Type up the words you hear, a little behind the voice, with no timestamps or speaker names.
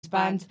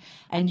Band,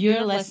 and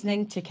you're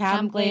listening to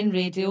Cam Glen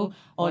Radio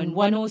on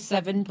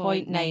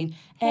 107.9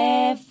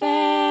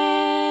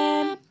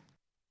 FM.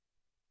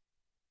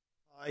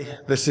 Hi,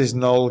 this is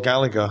Noel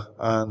Gallagher,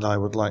 and I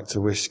would like to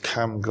wish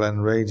Cam Glen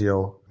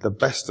Radio the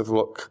best of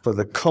luck for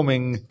the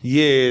coming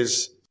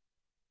years.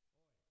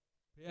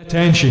 Pay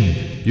attention,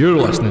 you're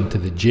listening to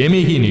the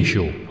Jamie Heaney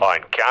Show on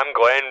Cam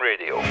Glen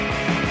Radio.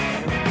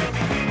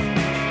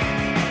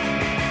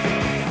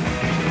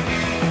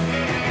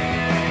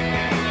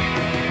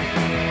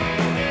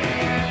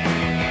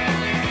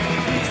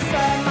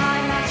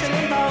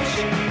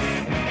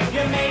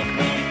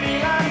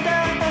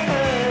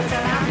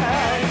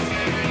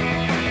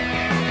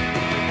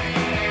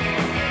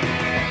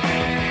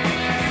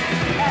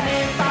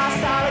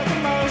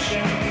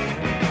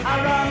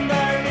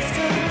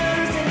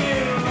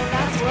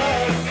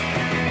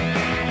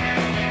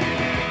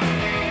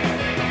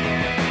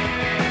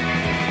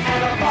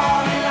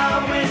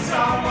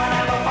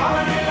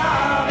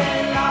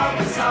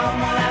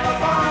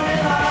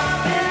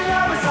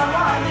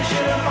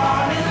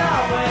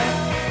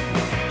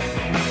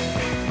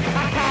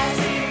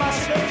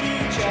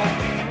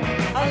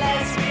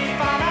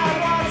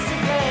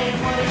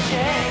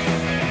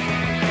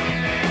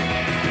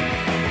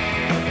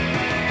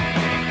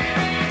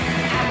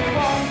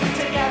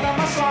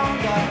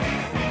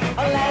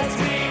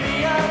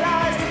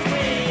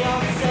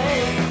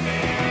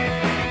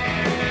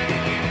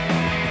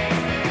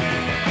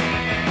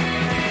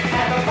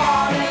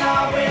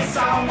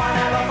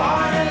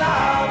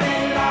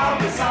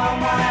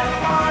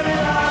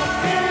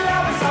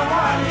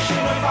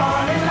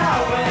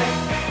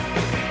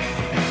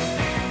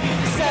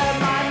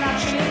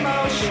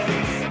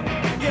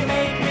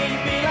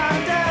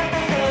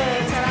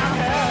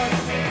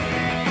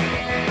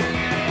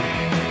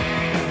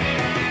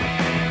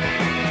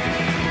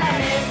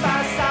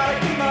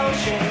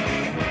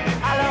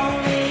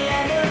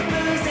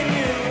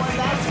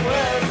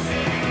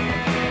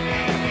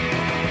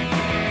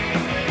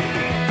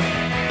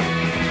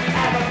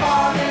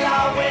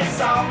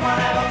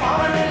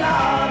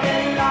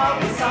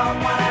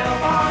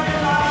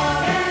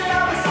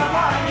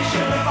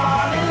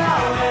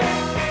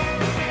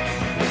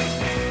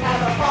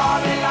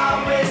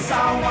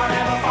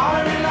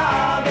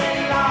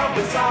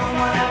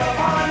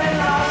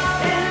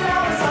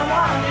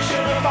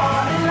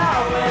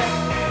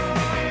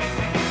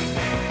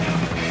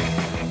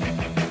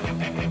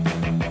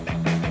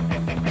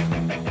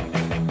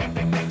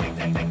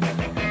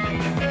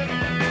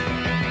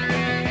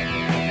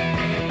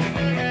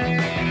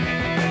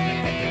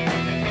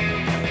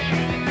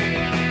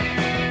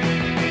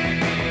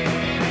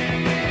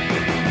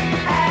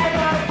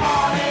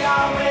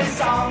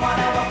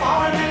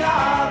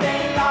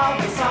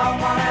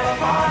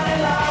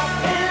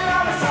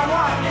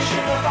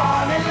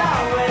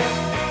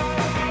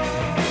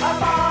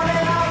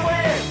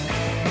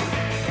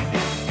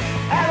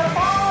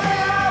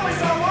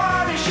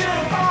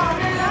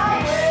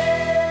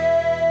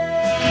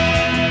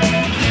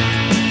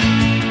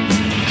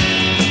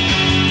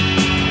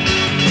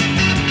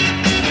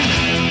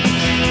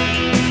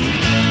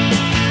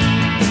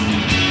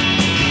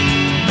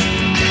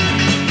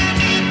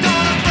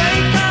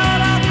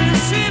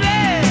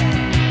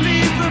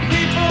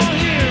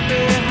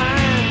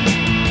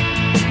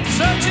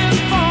 Searching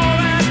for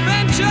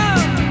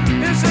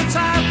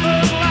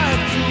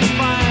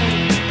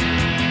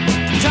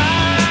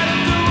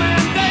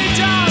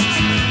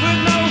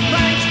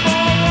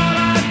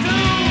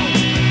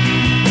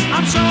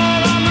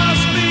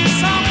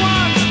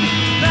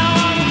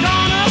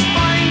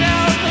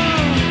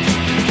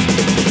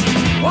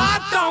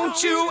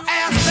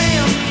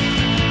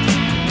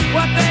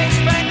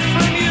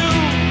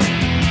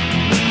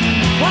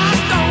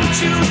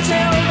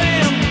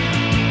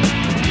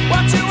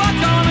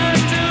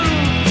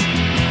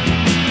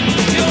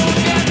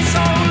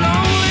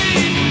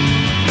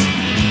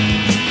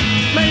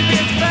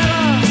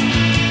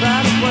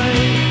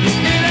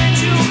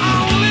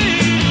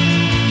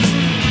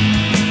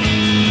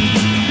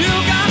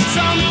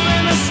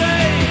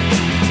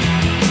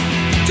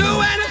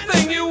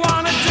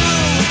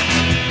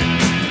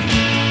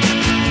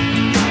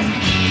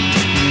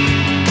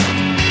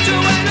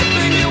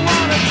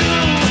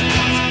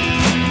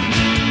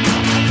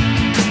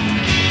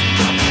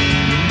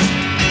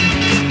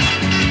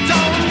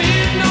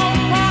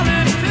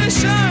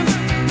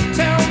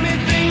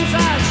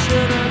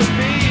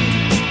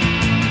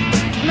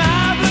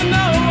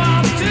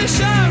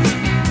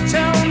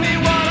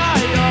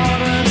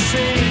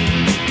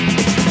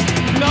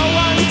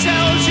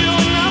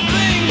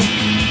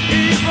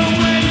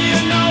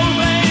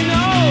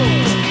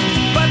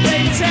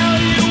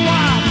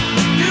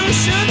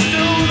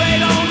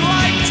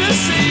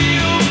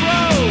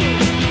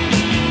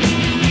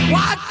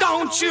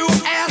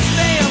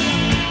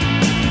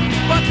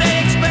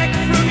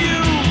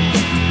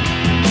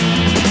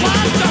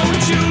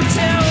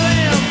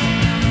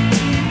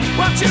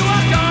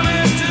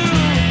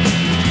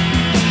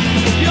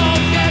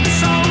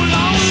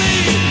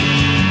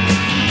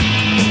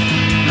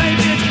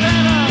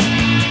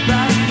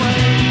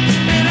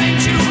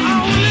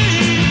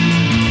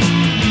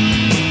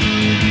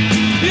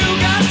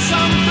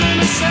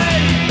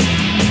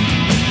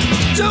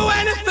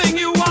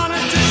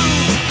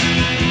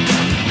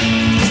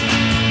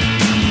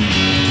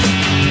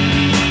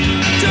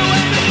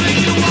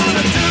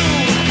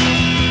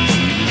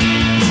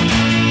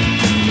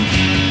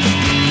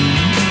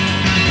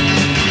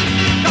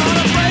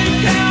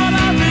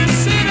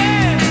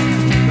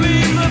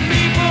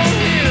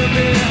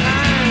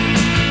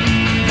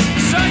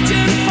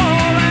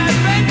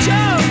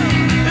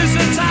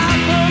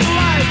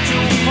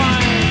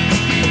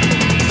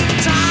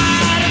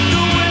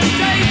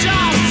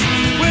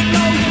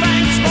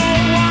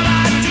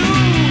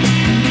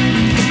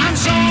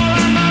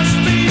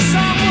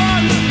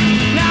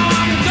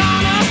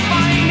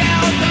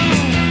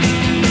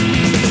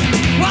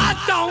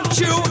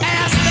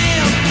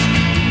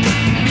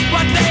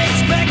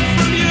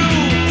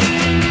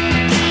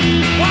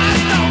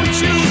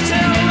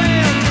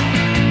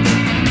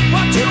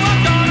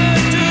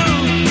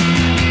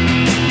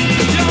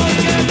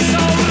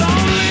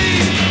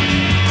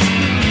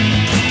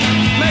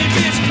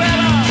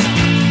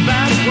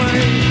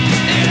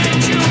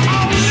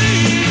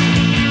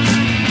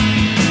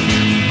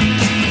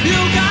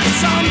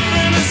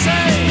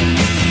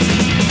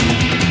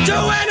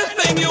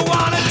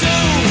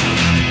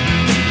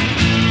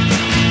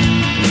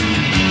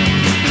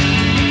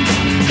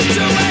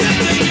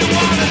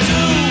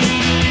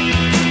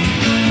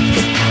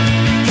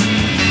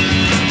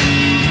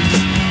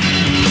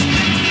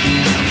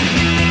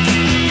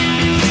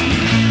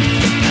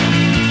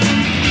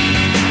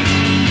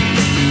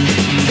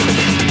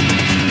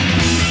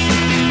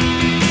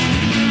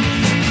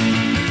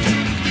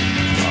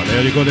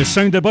you go, the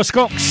sound of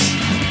Buzzcocks.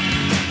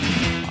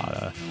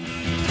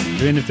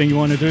 Do anything you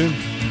want to do.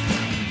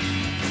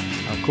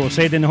 Of course,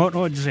 Ed and the Hot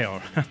Rods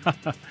there.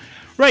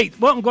 Right,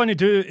 what I'm going to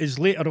do is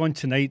later on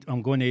tonight,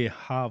 I'm going to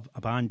have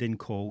a band in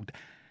called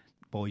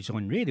Boys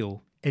on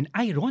Radio. And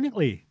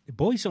ironically, the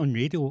Boys on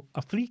Radio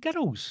are 3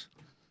 girls.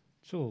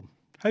 So,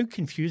 how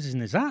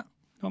confusing is that?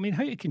 I mean,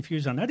 how to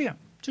confuse an idiot?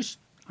 Just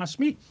ask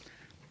me.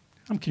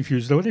 I'm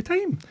confused all the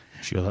time.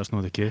 Sure, that's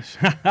not the case.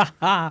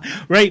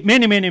 Right,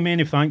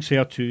 many thanks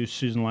here to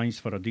Susan Lyons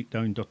for a Deep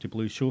Down Dirty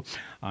Blues show.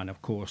 And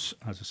of course,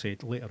 as I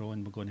said, later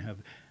on we're going to have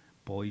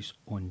Boys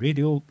on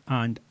Radio.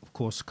 And of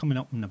course, coming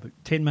up in about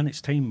 10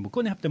 minutes' time, we're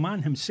going to have the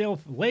man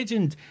himself,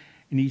 legend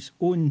in his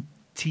own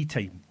tea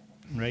time.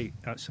 Right,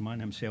 that's the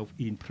man himself,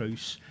 Ian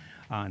Prowse.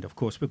 And of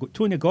course, we've got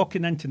Tony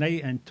Gawkin in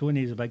tonight, and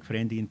Tony is a big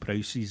friend of Ian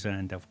Prowse's,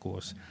 and of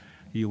course,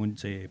 he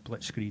owns a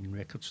Blitzscreen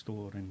record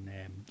store in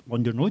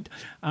London Road.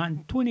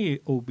 And Tony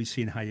will be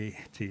saying hi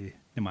to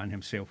the man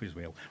himself as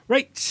well.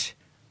 Right,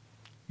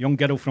 young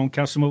girl from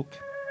Castlemilk,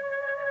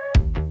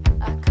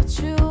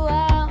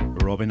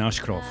 Robin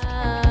Ashcroft,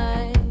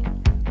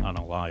 and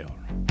a liar.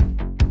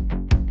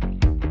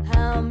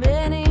 How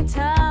many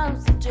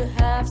times did you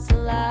have to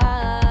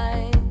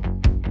lie?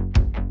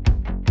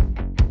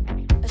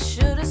 I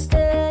should have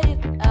stayed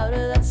out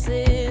of that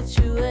situation.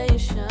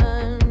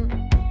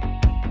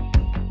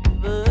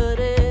 But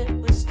it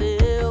would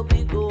still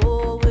be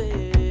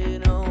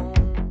going on.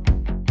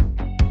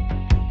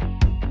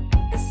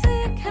 They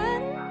say you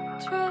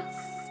can't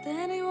trust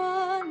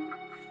anyone,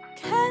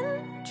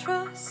 can't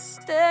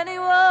trust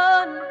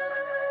anyone.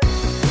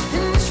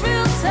 And it's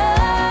real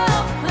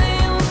tough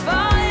playing with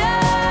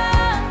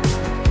fire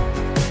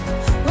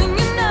when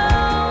you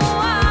know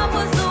I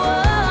was the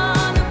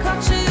one who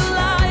caught you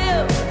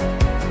lying.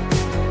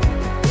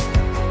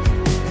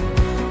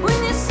 When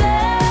you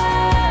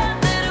said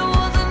that it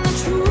wasn't the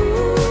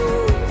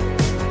truth,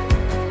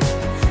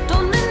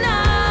 don't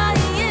deny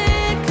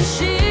it, 'cause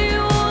she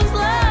was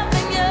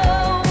loving you.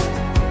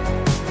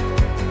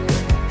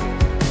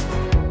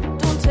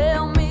 Don't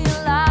tell me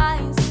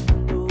lies,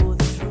 know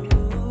the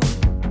truth.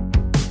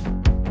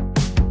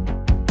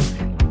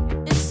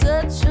 It's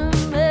such a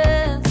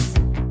mess,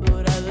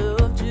 but I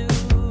loved you.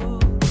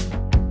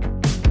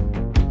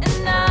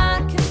 And I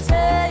can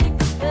take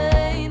the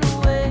pain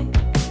away,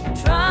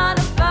 trying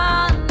to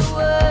find the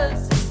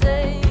words to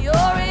say.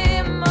 You're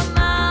in my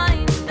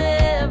mind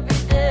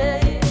every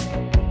day.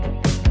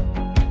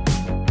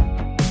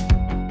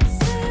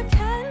 Say you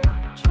can't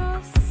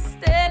trust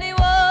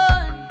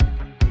anyone.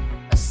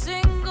 A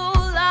single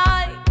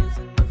lie is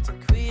enough to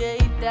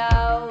create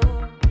doubt.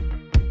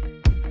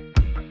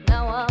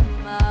 Now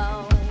I'm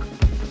out.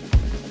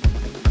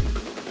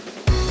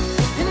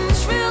 And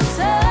it's real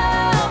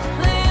tough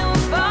playing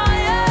with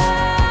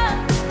fire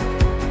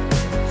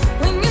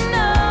when you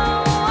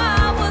know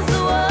I was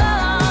the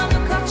one who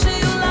caught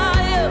you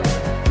lying.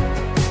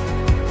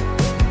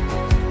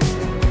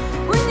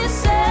 When you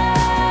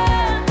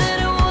said that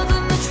it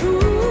wasn't the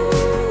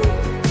truth,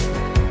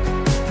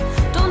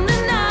 don't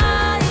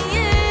deny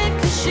it,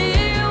 'cause she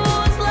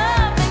was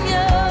loving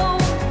you.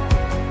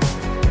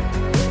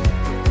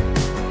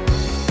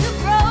 You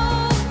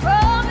broke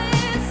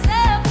promise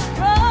after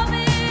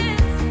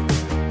promise.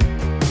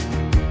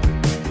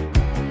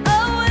 I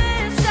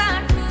wish I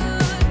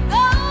could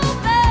go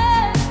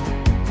back.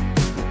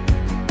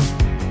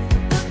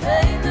 The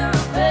pain, the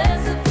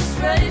offense, the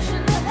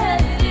frustration, the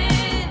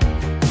hate.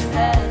 You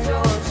had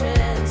your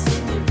chance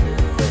and you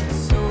blew it,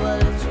 so I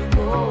let you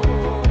go.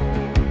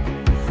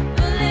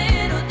 But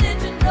little did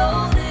you know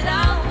that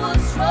I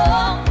was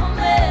strong. How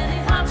many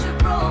hearts you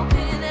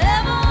broken,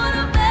 ever would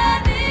have been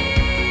me.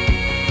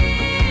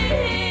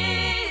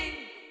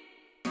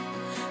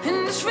 And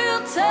it's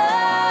real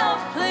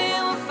tough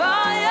playing with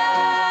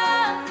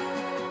fire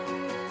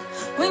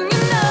when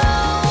you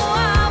know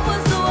I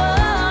was the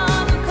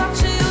one who caught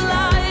you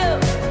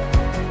lying.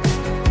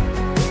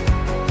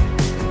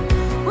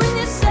 When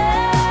you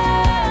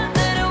said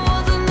that it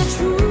wasn't the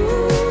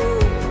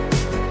truth,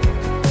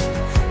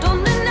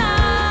 don't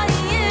deny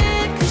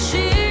it, 'cause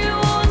she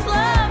was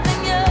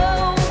loving you.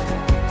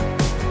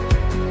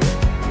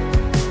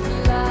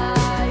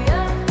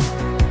 Liar,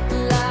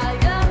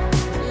 liar,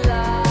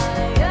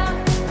 liar,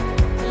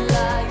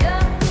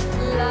 liar,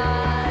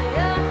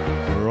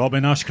 liar,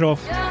 Robin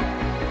Ashcroft.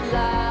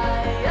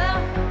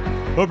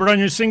 liar. Hope on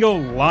your single,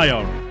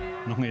 Liar.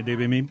 Nothing to do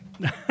with me.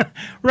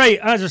 Right,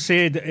 as I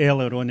said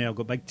earlier on, I've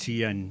got Big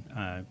T in.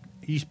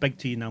 He's Big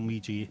T and I'm wee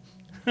G.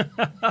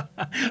 How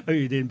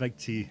you doing, Big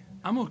T?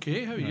 I'm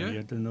okay, how are you?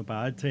 You're doing no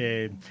bad.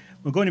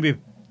 We're going to be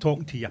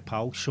talking to your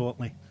pal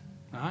shortly.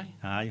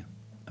 Aye.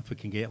 If we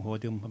can get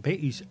hold of him. I bet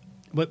he's...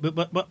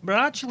 We're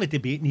actually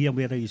debating here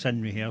whether he's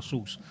in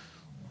rehearsals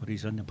or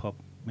he's in the pub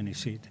when he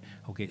said,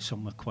 I'll get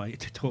somewhere quiet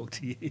to talk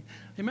to you.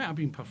 He might have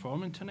been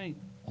performing tonight.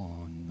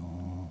 Oh,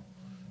 no.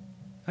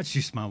 That's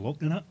just my luck,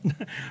 isn't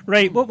it?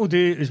 Right, what we'll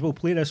do is we'll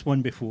play this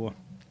one before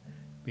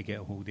we get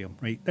a hold of him.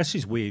 Right, this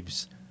is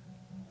Waves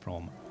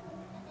from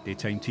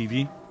Daytime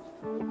TV.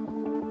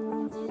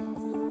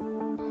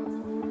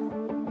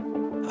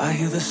 I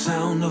hear the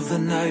sound of the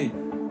night.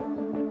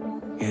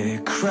 Yeah,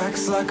 it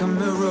cracks like a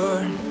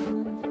mirror.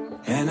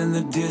 And in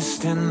the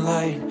distant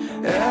light,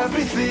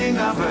 everything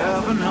I've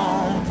ever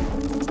known.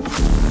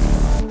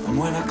 And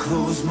when I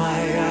close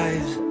my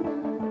eyes,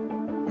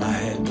 my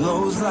head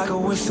blows like a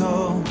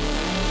whistle.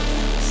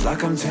 It's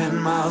like I'm 10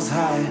 miles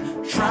high,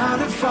 trying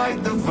to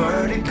fight the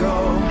vertigo.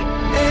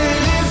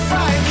 And if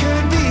I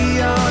could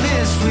be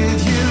honest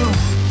with you,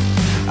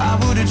 I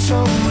would have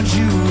told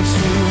you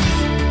to.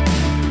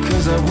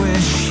 'Cause I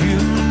wish you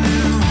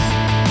knew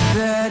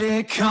that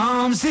it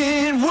comes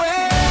in waves.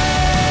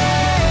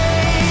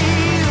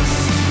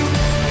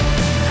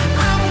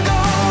 I'm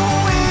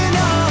going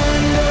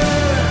under,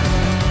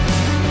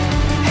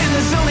 and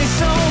there's only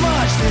so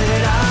much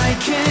that I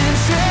can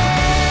take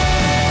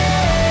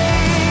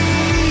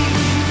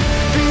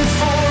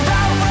before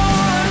I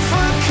run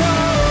for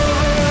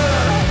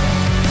cover.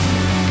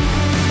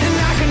 And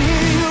I can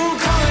hear you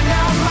calling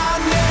out my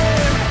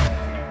name.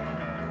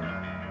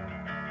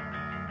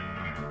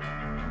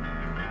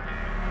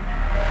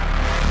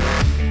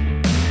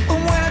 And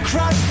when I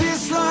cross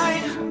this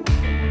line,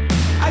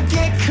 I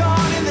get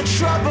caught in the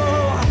trouble.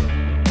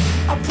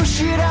 I push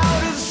it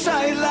out of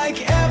sight like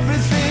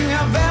everything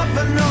I've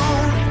ever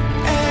known.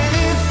 And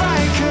if I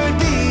could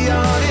be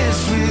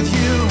honest with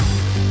you,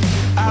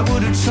 I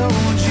would have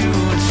told you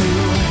to.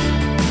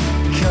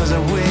 'Cause I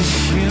wish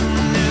you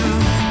knew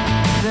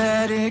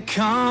that it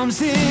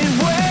comes in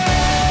waves.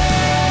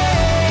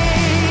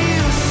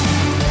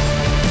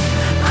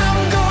 I'm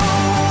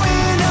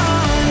going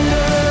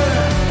under,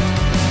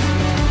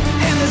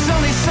 and there's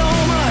only so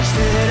much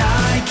that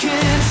I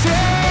can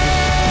take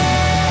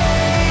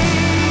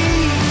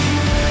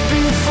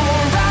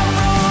before I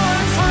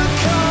run for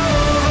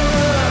cover.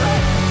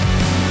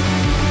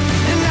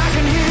 And I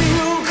can hear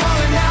you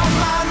calling out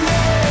my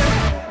name.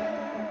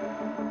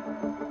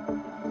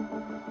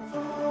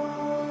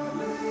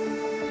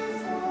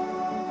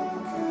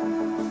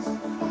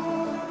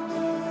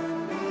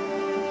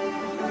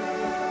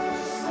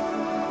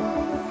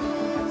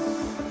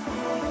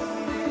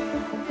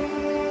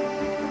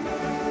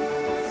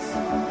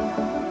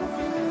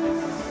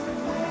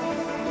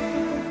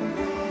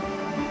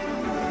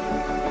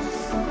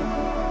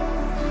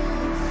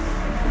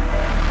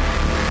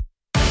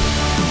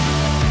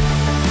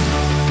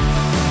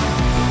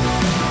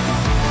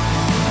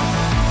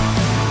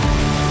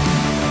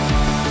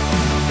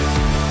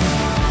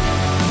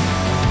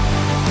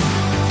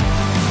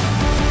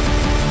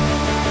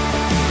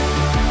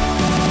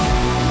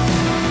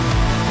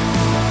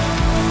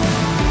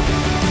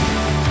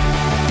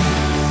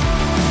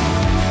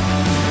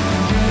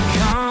 It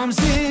comes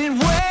in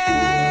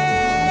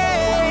waves.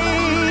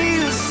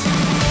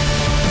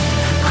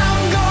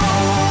 I'm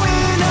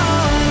going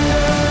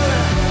under,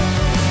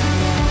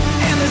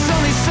 and there's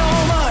only so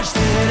much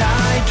that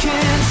I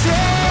can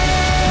take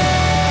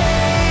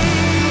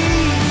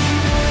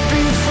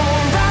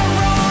before I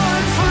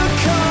run for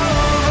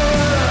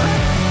cover.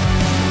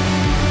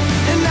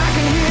 And I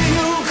can hear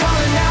you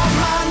calling out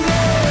my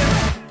name.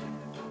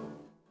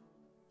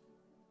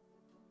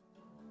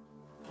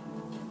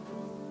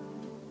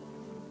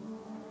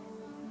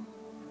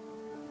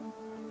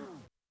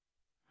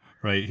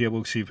 Right, here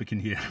we'll see if we can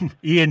hear him.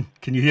 Ian,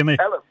 can you hear me?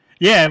 Hello.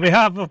 Yeah, we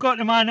have. We've got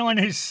the man on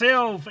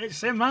himself.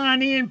 It's the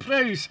man, Ian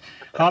Prowse.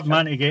 Hard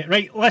man to get.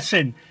 Right,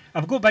 listen,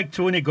 I've got big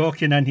Tony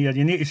Gawkin in here.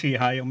 You need to say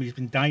hi to him. He's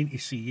been dying to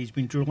see you. He's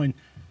been drooling.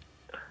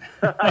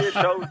 How's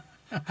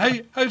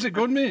it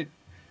going, mate?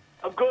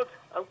 I'm good,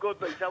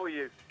 mate. How are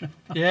you?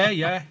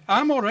 Yeah.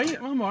 I'm all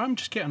right. I'm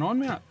just getting on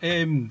with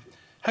it.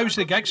 How's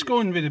the gigs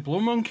going with the Blow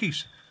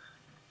Monkeys?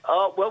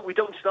 Well, we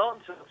don't start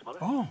until tomorrow.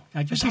 Oh,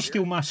 I just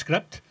steal my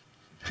script.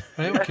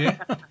 right, okay.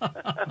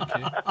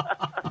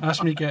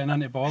 That's me getting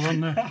into bother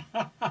now.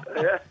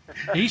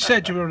 He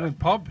said you were in the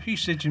pub. He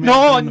said you met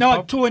him in the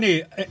pub.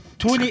 Tony.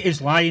 Tony is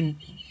lying.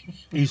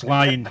 He's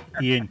lying,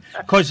 Ian.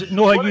 Because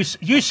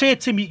you said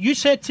to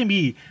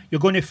me, you're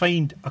going to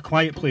find a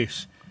quiet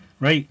place,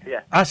 right?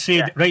 Yeah. I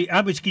said, right.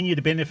 I was giving you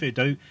the benefit of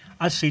the doubt.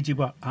 I said you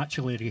were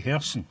actually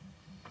rehearsing,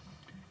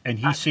 and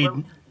he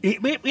said,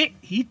 wait.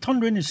 He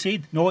turned around and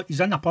said, no, he's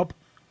in a pub.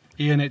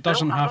 Ian, it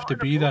doesn't have to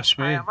be this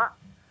way.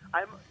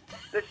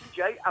 Listen,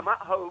 Jay, I'm at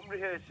home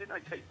rehearsing. I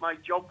take my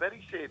job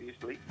very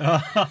seriously.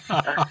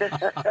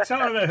 It's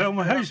all about home.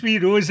 How's me,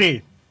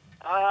 Rosie?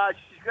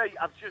 She's great.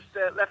 I've just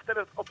left her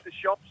up the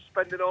shops,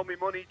 spending all my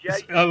money,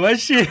 Jay. Oh,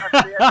 was she? That's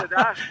the end of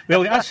that.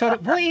 Well, I saw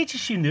it. What age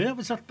is she now? It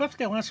was her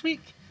birthday last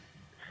week.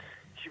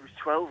 She was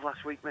 12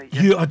 last week, mate.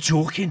 You are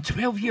joking.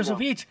 12 years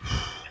of age.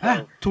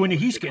 Tony,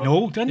 he's getting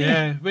old, isn't he?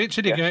 Yeah, wait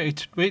till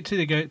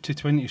they get to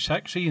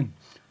 26, Ian.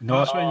 No,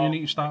 that's when you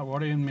need to start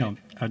worrying, mate.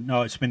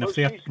 No, it's when they're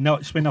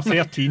it's when they're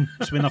 13.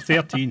 It's when they're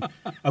 13.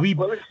 A wee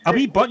Well,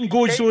 button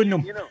goes on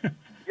them. You know,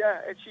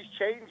 yeah, she's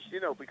changed,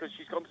 because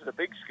she's gone to the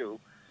big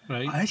school.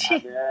 Right. Is she?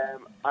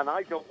 And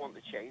I don't want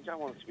to change. I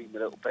want her to be my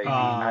little baby.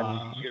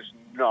 And she's just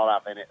not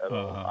having it at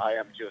all. I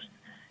am just...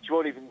 She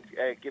won't even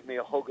give me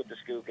a hug at the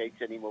school gates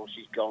anymore.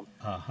 She's gone.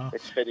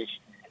 It's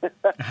finished.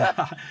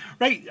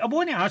 Right, I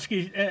want to ask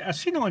you, I've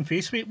seen it on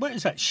Facebook. What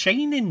is that,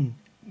 Shining?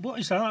 What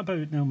is that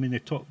about now? I mean, the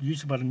top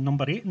user were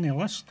number 8 in the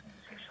list.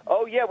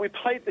 Oh yeah, we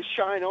played the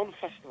Shine On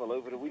Festival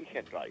over the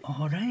weekend, right?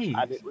 All right.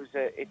 And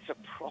it's a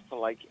proper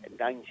like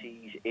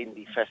 90s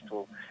indie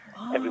festival.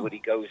 Oh. Everybody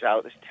goes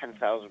out. There's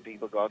 10,000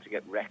 people go out to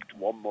get wrecked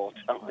one more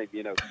time,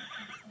 you know.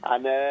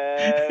 And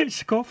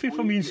it's coffee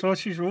for me and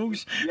sausage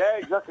rolls. Yeah,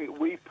 exactly.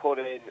 We put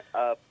in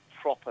a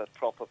proper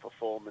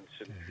performance,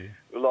 and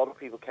a lot of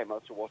people came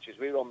out to watch us.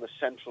 We were on the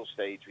central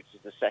stage, which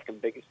is the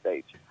second biggest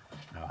stage,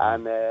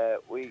 and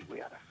we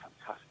had a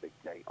fantastic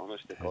day.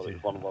 Honestly, it was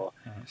one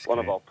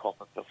of our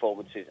proper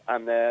performances,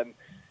 and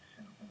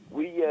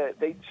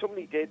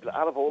somebody did,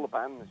 out of all the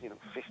bands,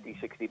 50,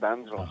 60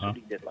 bands, or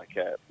somebody did like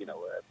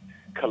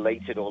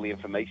collated all the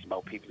information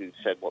about people who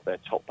said what their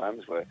top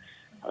bands were.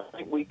 I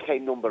think we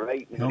came number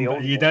 8.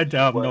 You did.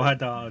 I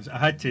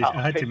had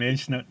to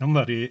mention it.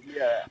 Number 8.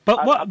 Yeah.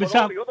 But what was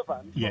all that? the other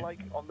bands were like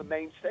on the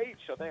main stage,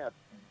 so they had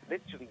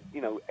literally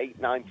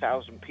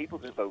 8,000-9,000 people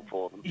to vote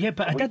for them. Yeah,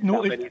 but I did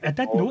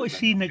notice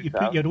seeing that you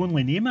put your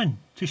only name in,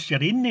 just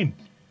your own name,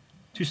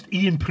 just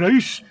Ian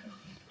Prowse.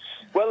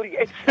 Well,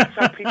 that's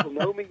how people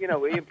know me,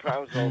 Ian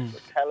Prowse or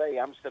Tele,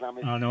 Amsterdam.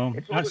 I know.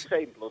 It's all the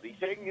same bloody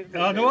thing, isn't it?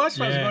 I know, that's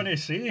what I was going to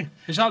say.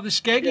 Is that the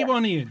Skeggy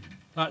one, Ian?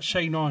 That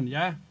Shine On,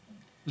 yeah?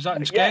 Is that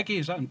in Skeggy?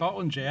 Is that in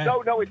Butlins, yeah?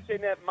 No, it's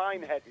in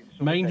Minehead.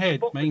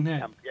 Minehead.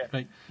 Yeah.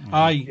 Right.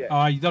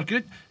 Aye, they're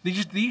good.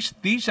 These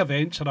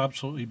events are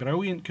absolutely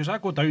brilliant, because I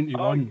go down to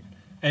one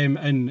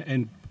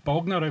in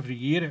Bognor every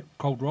year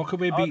called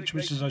Rockaway Beach,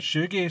 which is a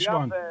shoegaze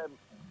one.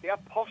 They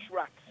have posh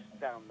rats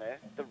down there.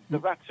 The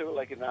rats who are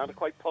like around are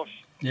quite posh.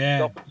 Yeah.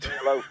 Stop and say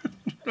hello.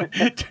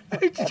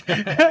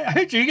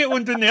 How do you get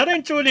one down there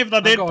then, Tony, if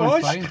they're dead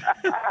posh?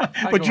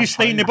 Would you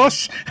stay in the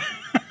bus?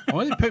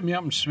 Oh, they put me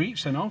up in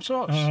suites and all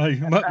sorts.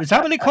 Was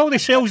that what they call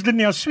themselves in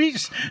their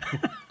suites?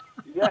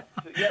 Yeah,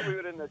 we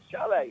were in the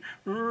chalet.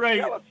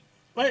 Right.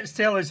 Let's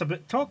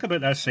talk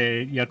about this.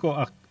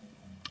 You're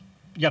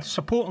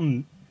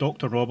supporting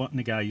Dr. Robert and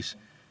the guys.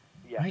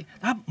 Yeah. Right?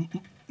 That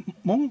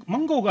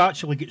Mungo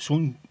actually gets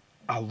on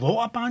a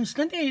lot of bands,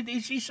 didn't he?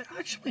 He's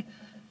actually,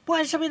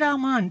 what is it with that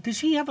man? Does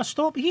he ever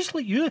stop? He's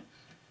like you.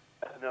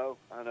 I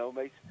know,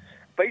 mate.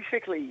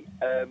 Basically,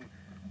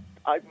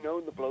 I've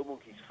known the Blow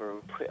Monkeys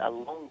for a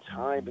long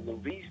time, and the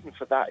reason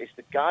for that is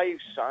the guy who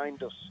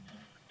signed us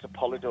to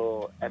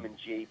Polydor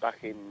M&G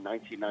back in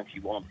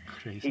 1991.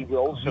 Crazy. He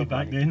also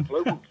managed the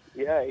Blow Monkeys.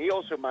 Yeah, he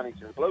also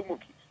managed the Blow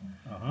Monkeys.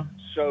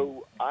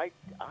 So I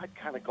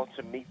kind of got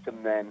to meet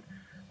them then,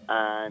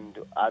 and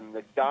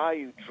the guy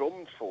who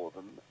drummed for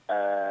them,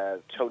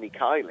 Tony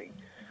Kiley.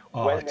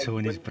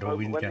 Tony's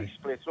brilliant guy. When they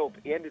split up,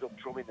 he ended up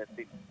drumming at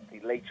the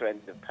later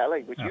end of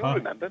Pele, which you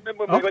remember.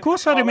 Of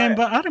course I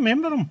remember. I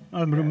remember him.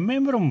 Remember me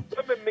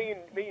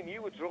and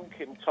you were drunk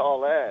in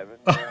Tall Air.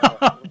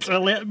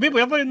 We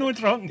were no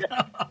drunk.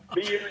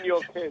 Me, you and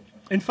your kids.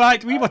 In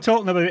fact, we were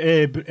talking about,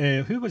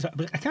 who was it?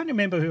 I can't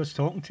remember who I was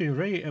talking to,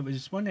 right? It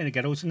was one of the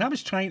girls, and I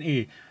was trying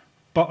to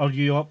butter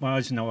you up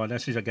as, no,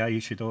 this is a guy you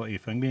should ought to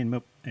thing me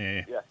and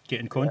get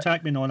in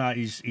contact with and all that.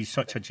 He's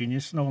such a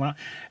genius and all that.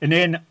 And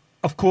then,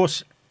 of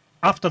course,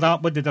 after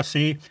that, what did I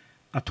say?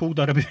 I told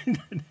her about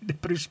the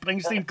Bruce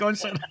Springsteen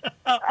concert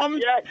at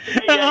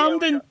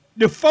Hamden.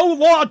 The full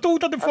lot. I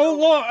told her the full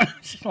lot.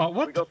 She's like,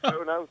 what? We got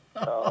thrown out.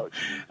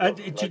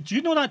 Do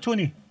you know that,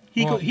 Tony?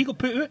 He got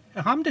put out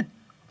at Hamden.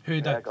 Who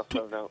did? I got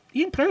thrown out.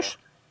 Ian Prowse.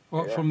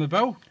 What, from the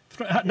bill?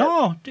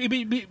 No,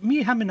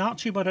 me, him and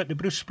Archie were at the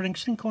Bruce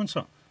Springsteen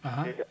concert.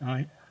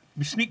 Aye.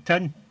 We sneaked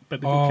in,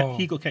 but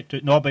he got kicked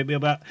out. No, but we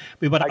were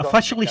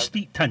officially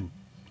sneaked in.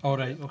 All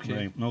right, okay.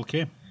 Right,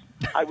 okay.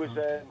 I was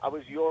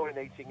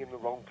urinating in the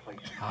wrong place.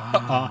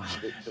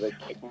 So they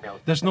kicked me out.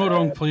 There's no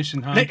wrong place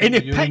in Hamden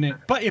to urinate.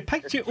 But he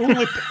picked it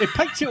only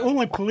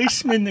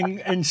policemen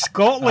in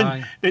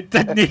Scotland that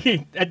didn't.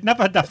 It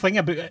never had a thing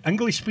about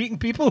English speaking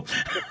people.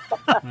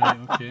 Right,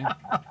 okay.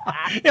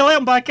 He let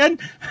him back in.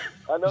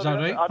 I know, is that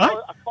right? A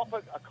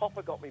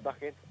copper got me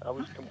back in. I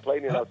was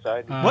complaining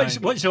outside.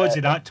 What's the odds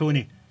of that,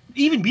 Tony?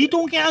 Even we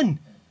don't get in.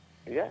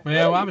 Yeah.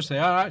 Well, I was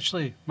there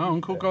actually. My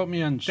uncle got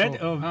me in. So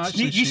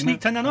you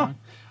sneaked in or not?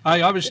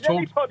 I was told.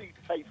 Anybody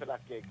pay for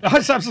that gig?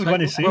 That's what I was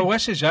going to say. Well,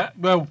 this is it.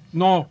 Well,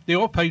 no, they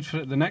all paid for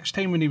it the next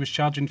time when he was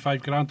charging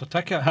 $5,000 a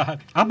ticket.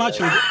 I'm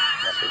actually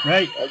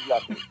right.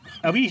 Exactly.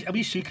 A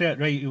wee secret,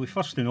 right? We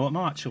first to know I'm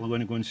actually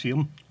going to go and see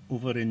him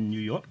over in New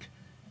York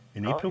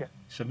in April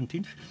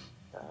 17th.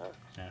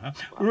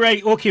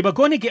 Right, okay, we're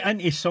going to get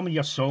into some of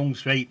your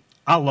songs, right?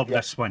 I love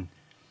this one.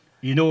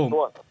 You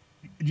know,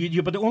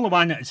 you were the only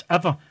one that's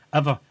ever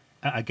at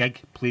a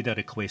gig played a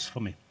request for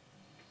me.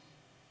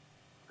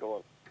 Go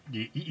on.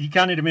 You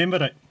can't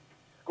remember it?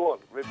 Go on,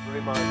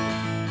 remind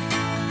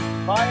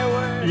me.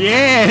 Fireworks!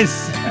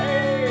 Yes!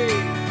 Hey!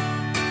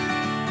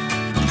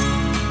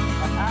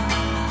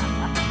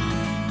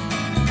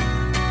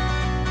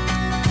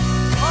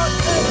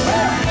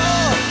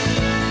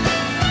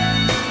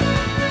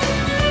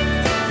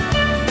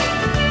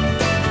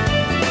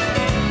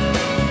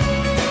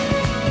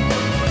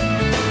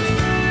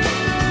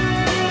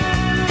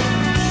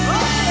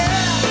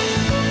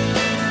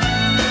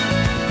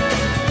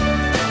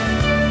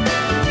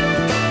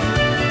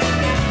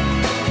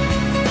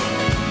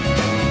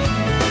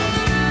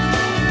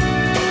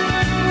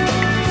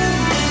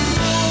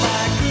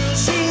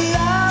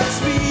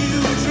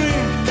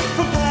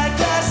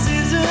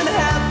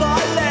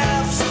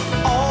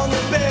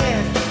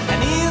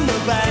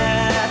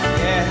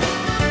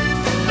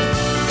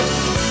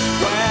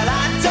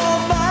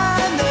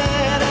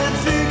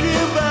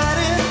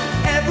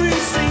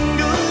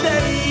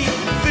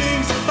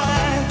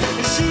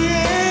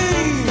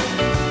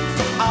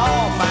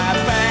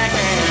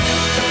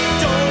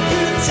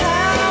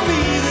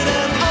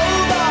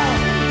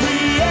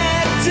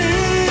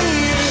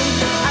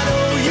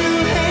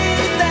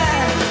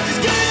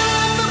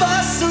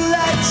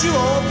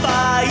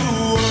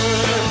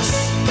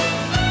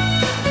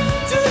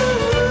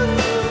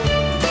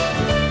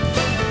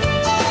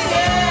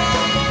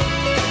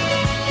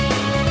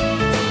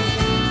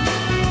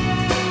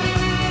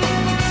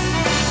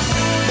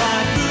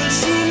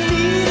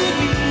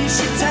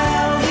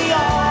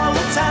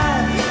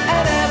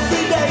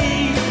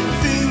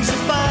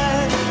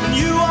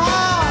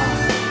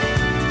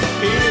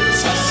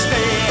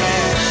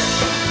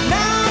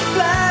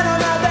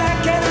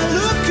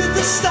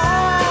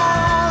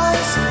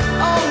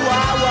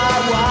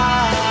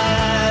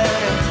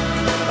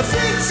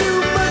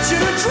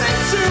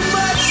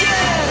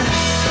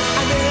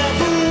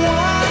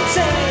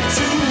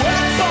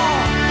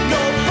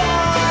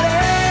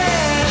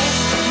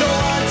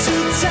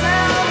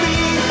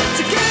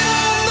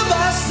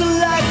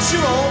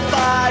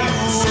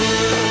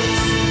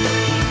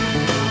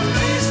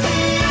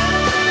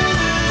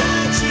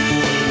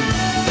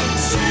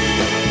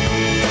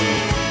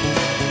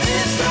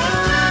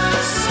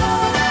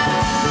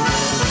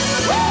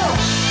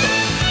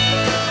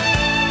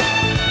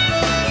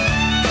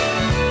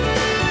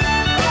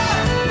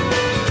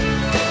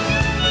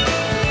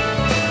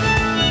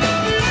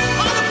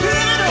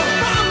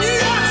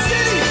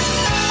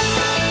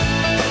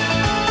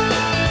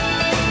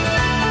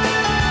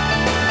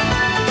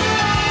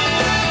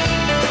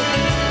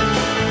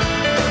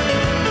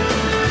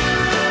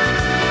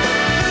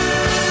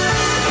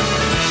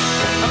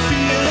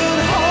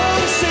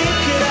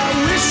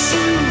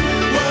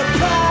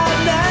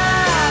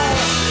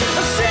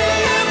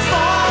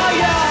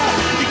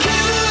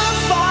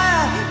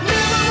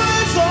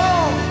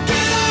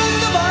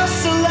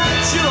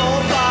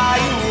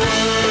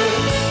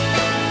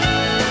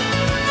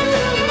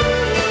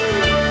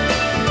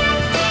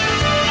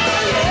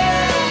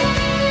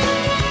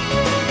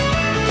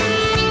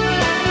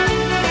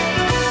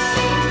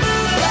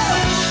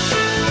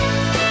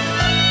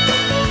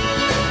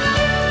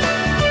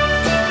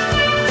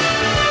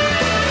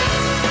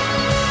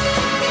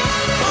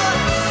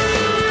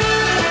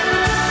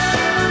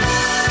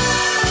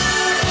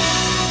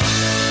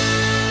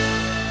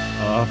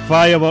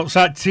 fireworks.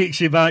 That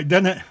takes you back,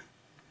 doesn't it?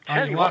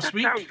 Tell you what, last that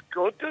week. sounds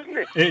good, doesn't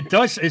it? It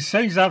does. It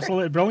sounds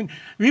absolutely brilliant.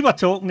 We were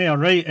talking there,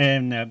 right,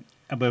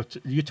 about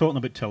you talking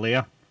about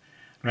Talia,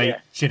 right? Yeah.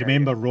 Do you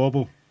remember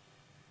Robbo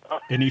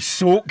in his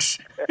socks,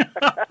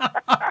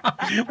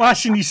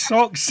 washing his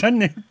socks in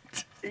the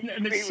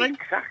He sink?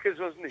 was crackers,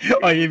 wasn't he?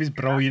 Oh, he was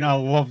brilliant. I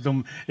loved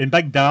him. And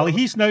Big Dally,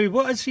 he's now,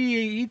 what is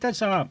he? He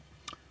does a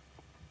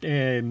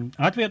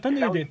advert,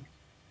 doesn't he?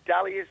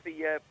 Dally is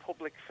the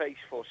public face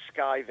for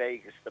Sky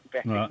Vegas, the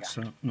betting app.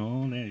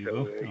 No, there you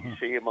So go. you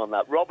see him on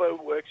that.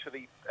 Robbo works for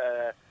the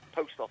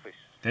post office.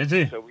 Did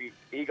he? So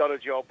he got a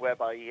job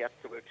whereby he had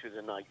to work through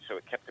the night, so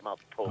it kept him out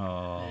the pub.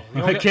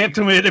 Oh, I kept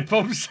him at the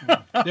pubs.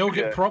 They all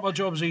get proper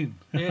jobs in.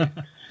 Yeah.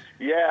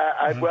 Yeah,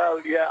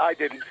 I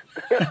didn't.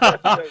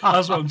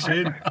 That's what I'm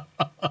saying.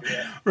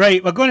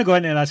 Right, we're going to go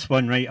into this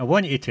one, right? I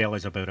want you to tell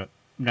us about it.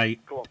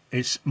 Right, Go on.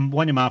 it's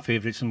one of my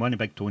favourites and one of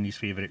Big Tony's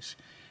favourites,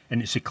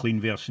 and it's a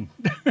clean version.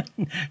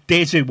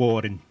 Desi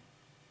Warren.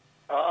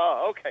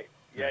 Oh, okay.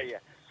 Yeah.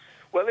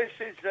 Well, this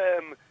is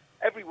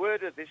every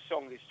word of this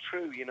song is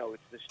true. You know,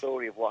 it's the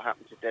story of what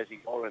happened to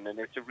Desi Warren, and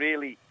it's a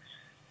really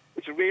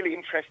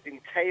interesting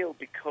tale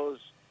because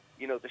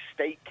the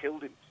state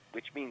killed him,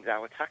 which means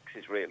our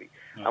taxes really.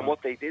 Uh-huh. And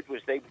what they did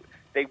was they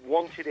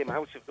wanted him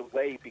out of the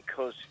way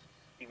because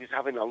he was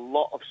having a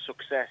lot of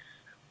success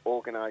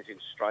organising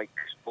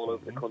strikes all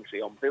over the country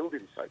on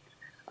building sites.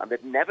 And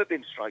there'd never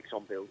been strikes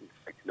on building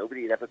sites.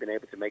 Nobody had ever been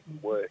able to make them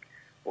work.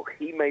 But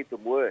he made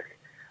them work.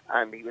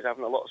 And he was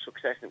having a lot of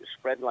success, and it was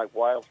spreading like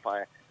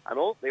wildfire. And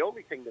the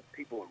only thing that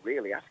people were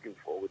really asking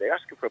for, they were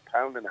asking for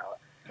 £1 an hour.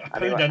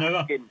 £1 an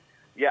hour?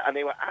 And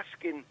they were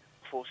asking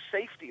for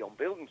safety on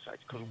building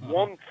sites because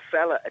one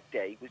fella a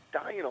day was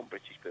dying on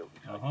British building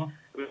sites.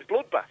 It was a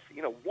bloodbath,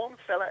 one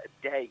fella a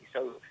day.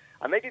 So,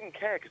 and they didn't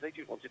care because they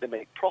just wanted to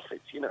make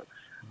profits,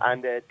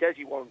 And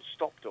Desi Warren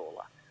stopped all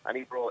that, and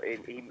he brought in,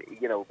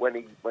 when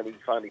he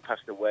finally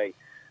passed away,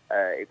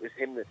 it was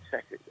him that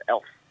set it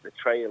off the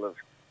trail of,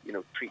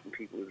 treating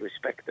people with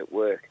respect at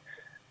work.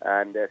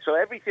 And so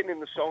everything in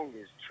the song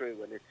is true,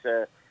 and it's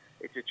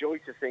a joy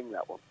to sing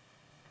that one.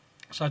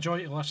 It's a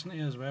joy to listen to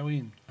as well,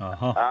 Ian.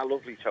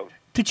 Lovely, Tony.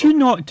 Did you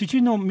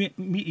not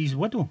meet his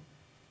widow?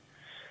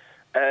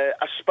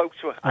 I spoke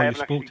to her. I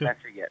haven't spoke actually to her? met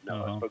her yet.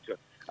 No, I spoke to her,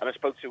 and I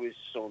spoke to his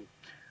son.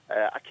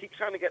 I keep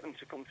trying to get them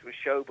to come to a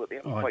show, but they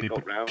haven't quite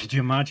got round. Could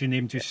you imagine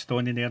him just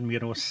standing there and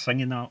we're all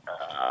singing that?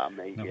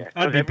 Mate, No. yeah.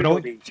 That'd be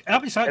brilliant.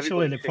 That was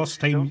actually everybody the first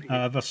sings, time don't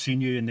I ever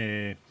seen you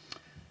in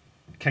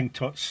King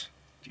Tut's.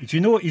 Do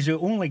you know he's the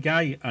only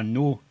guy I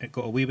know that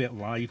got away with it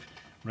live,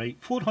 right?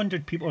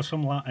 400 people or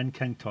something like that in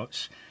King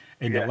Tut's,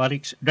 and the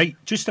lyrics. Right,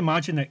 just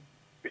imagine it,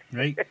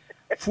 right?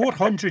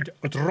 400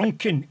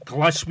 drunken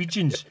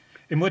Glaswegians.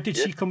 And what did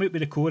she come out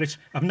with the chorus?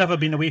 I've never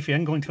been away from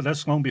England for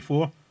this long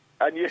before.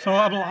 And so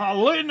I'm like,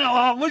 looking at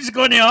that, what's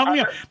going to happen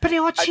here? But they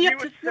all cheered.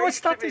 They all would say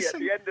started to me at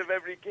singing. the end of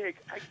every gig,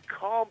 I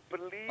can't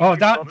believe. Oh, you've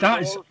that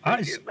got is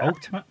us all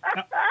ultimate.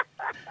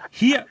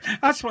 Here,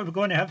 that's what we're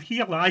going to have.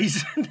 Here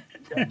lies.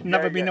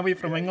 Never been away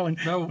from England.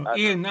 Well,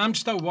 Ian, I'm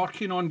still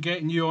working on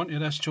getting you onto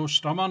this Joe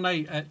Strummer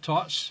night at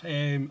Tots.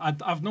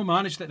 I've not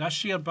managed it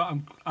this year, but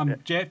I'm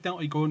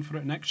definitely going for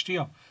it next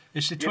year.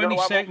 It's the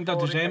 22nd of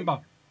December.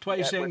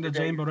 22nd of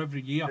December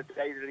every year. The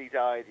day that he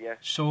died, yeah.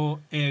 So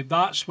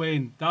that's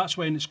when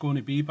it's going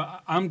to be.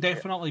 But I'm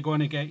definitely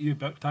going to get you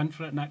booked in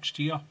for it next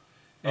year.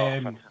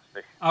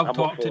 Fantastic. I'll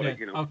talk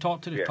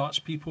to the Tots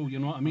people. You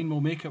know what I mean?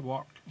 We'll make it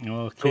work.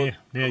 Okay,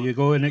 there you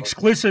go. An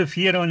exclusive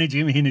here on the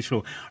Jamie Heaney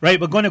Show. Right,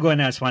 we're going to go in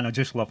this one. I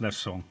just love this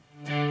song.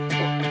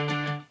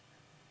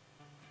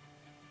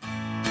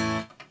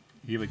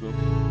 Here we go.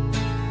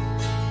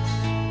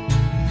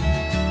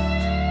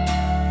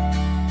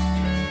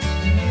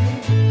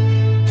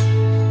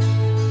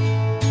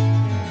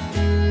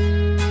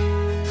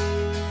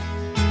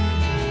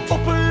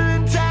 Up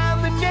and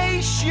down the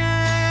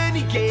nation,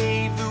 he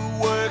gave the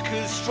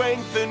workers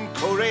strength and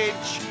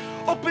courage.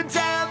 Up and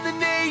down the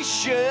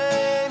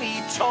nation,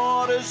 he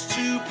taught us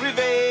to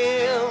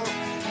prevail.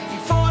 He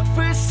fought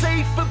for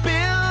safer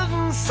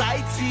building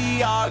sites,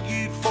 he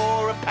argued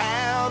for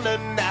 £1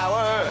 an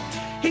hour.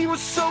 He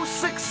was so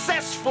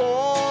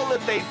successful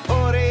that they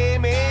put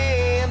him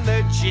in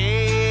the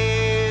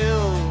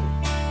jail.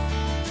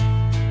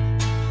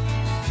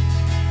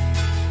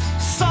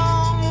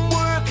 Some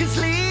workers'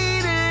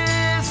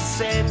 leaders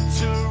sent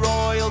to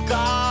royal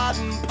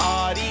garden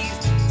parties.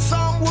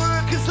 Some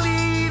workers'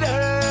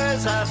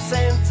 leaders are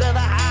sent to the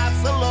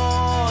House of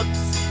Lords.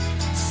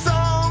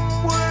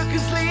 Some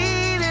workers'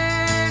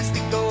 leaders,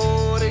 they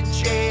go to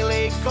jail,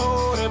 they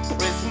go to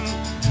prison.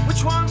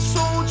 Which one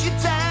sold you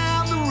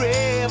down the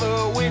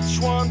river? Which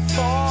one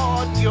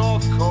fought your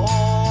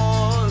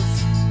cause?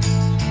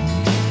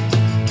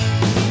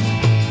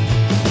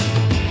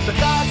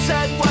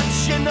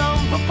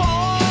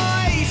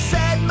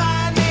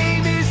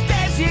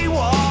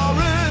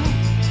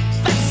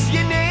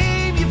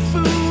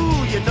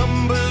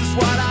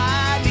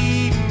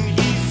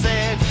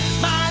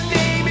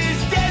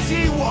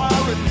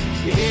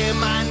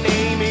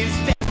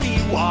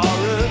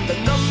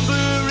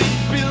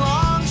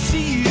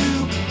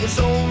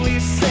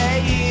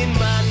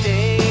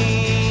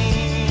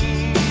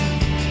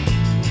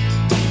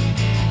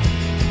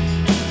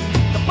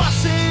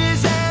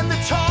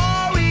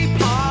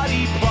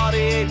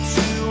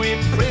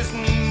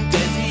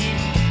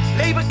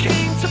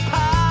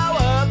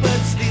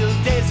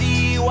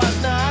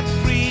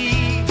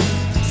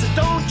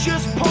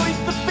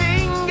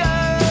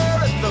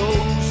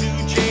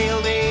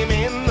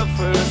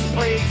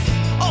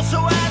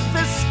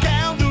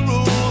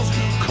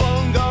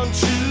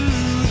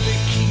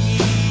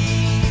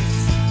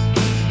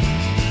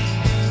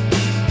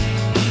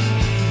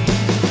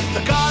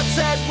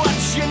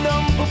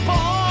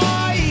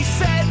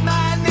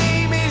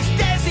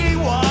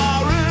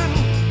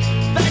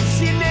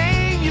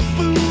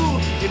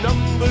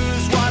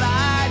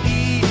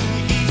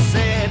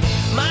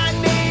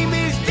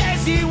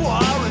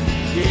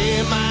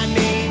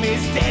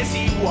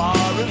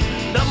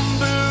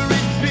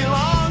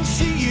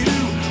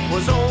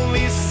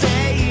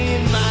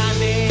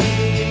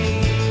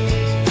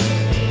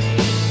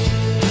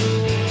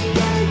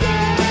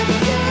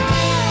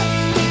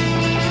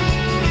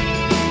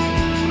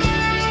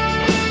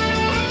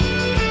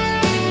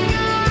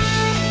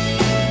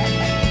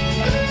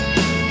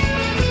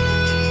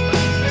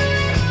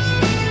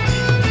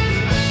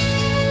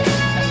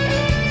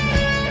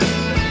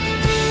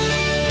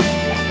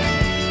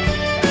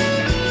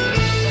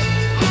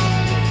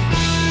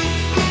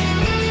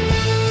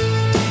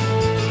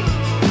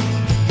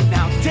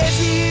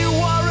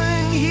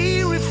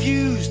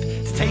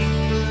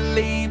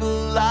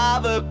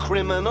 other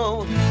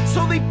criminal.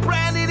 So they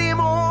branded him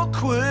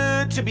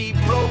awkward to be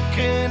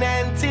broken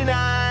and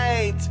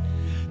denied.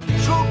 They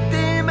drugged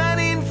him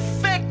and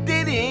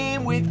infected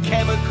him with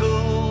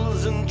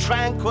chemicals and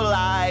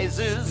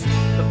tranquilizers.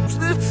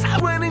 I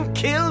went and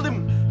killed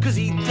him because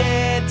he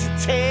dared to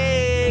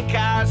take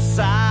our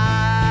side.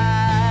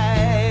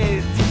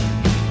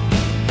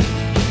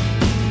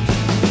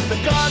 The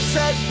guard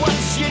said,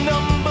 "What's your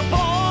number,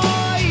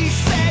 boy?" He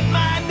said,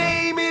 "My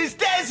name is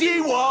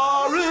Desi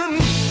Warren."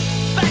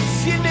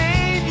 "That's your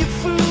name, you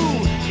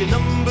fool. Your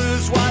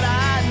number's what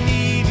I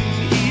need."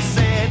 And he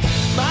said,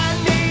 "My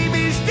name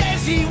is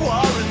Desi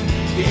Warren.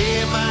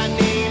 Yeah, my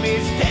name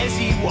is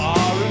Desi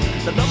Warren.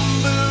 The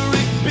number,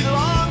 it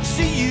belongs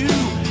to you.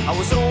 I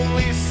was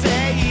only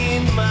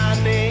saying my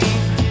name.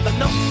 The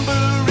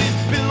number, it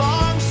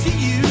belongs to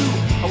you.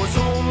 I was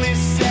only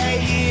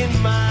saying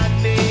my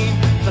name.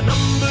 The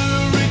number,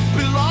 it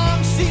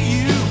belongs to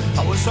you.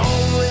 I was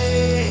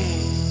only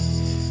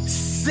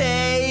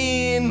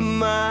saying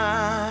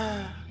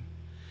my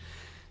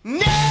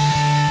name."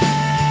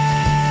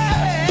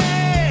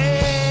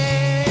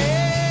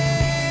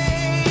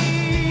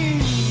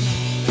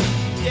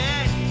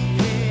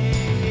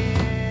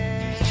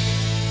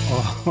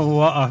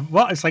 Oh,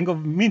 what a single.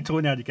 Me and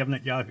Tony had given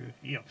it Yahoo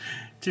here,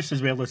 just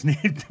as well as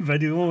named the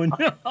video on.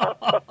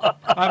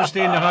 I was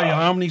doing the high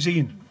harmonies,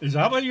 Ian. Is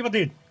that what you were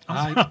doing?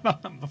 Aye. I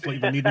thought you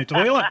were needing a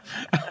toilet.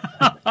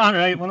 All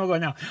right, we're not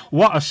going now.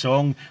 What a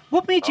song.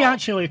 What made you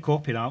actually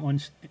copy that one,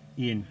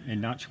 Ian,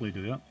 and actually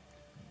do it?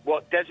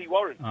 What, Desi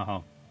Warren?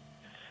 Uh-huh.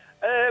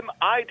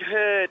 I'd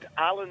heard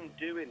Alan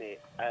doing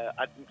it.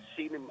 I'd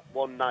seen him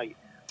one night,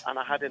 and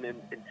I had an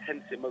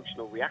intense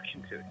emotional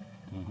reaction to it.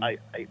 Mm-hmm.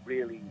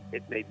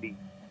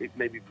 It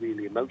made me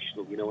really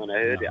emotional, you know, when I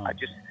heard it.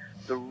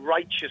 The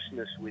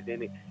righteousness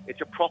within it.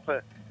 It's a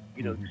proper,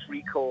 you know,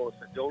 3 chords.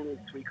 There's only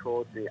 3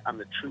 chords and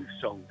the truth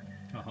song.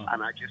 Uh-huh.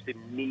 And I just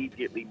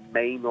immediately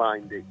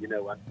mainlined it, you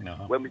know.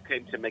 And when we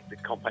came to make the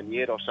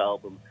Compañeros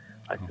album,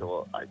 I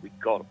thought, we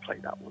got to play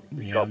that one.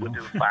 We'll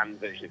do a band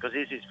version, because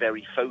this is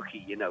very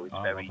folky, you know. It's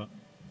very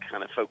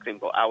kind of folk thing,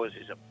 but ours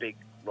is a big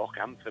rock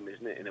anthem,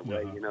 isn't it, in a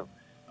way, you know.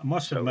 I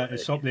must admit,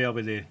 it's up there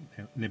with the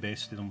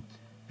best of them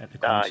at the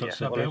concerts.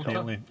 Yeah.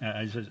 Definitely,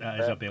 it is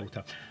a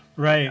belter.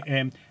 Right,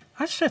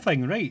 that's the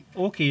thing, right?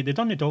 Okay, they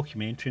done the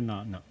documentary and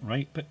that,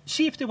 right? But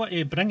see if they were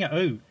to bring it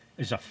out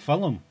as a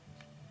film,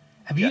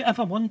 have you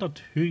ever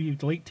wondered who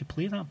you'd like to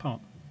play that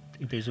part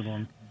in Days of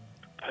Warren?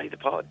 Play the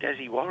part of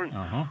Desi Warren?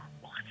 Uh-huh.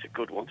 Oh, it's a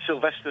good one.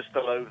 Sylvester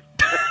Stallone.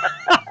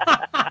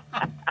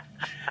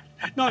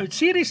 No,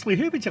 seriously,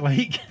 who would you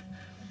like?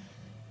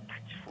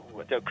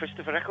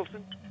 Christopher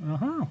Eccleston.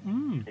 Uh-huh.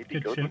 He'd be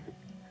good.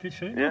 Good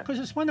shout. Yeah. Because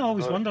it's one I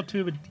always wondered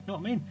who would, you know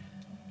what I mean?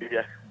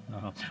 Yeah.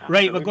 Uh-huh.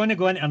 Right, we're going to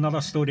go into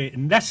another story,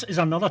 and this is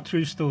another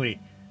true story.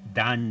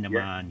 Dan the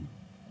Man.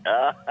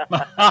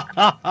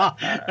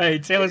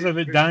 Right, tell us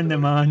about Dan the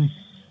Man.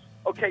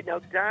 Okay, now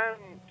Dan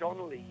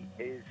Donnelly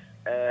is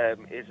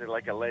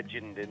like a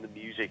legend in the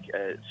music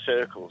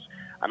circles,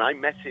 and I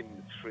met him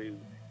through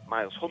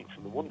Miles Hunt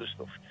from the Wonder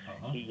Stuff.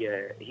 Uh-huh.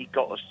 He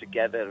got us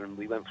together, and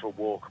we went for a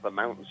walk up a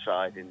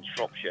mountainside in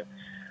Shropshire.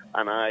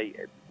 And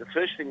the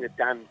first thing that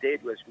Dan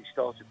did was we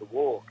started the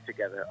walk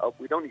together.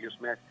 We'd only just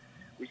met.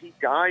 He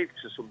dived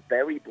to some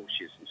berry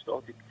bushes and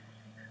started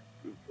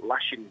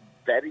lashing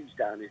berries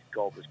down his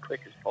gob as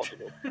quick as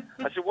possible.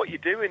 I said, "What are you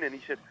doing?" And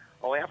he said,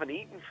 "Oh, I haven't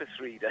eaten for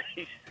 3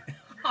 days."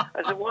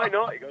 I said, "Why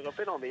not?" He goes, "I've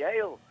been on the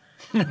ale."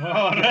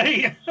 All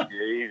right.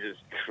 Jesus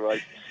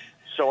Christ.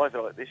 So I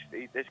thought,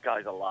 this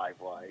guy's alive.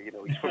 Why? You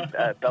know, he's from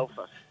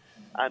Belfast.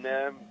 And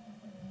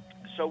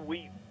so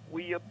we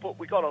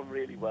got on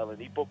really well, and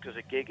he booked us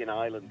a gig in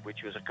Ireland,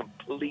 which was a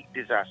complete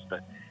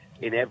disaster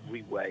in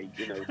every way.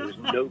 You know, there was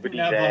nobody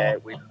there.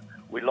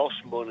 We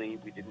lost money.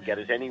 We didn't get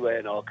us anywhere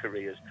in our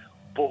careers,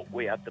 but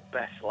we had the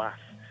best laugh.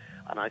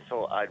 And I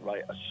thought I'd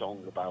write a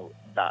song about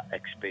that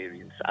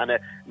experience. And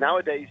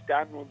nowadays,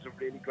 Dan runs a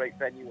really great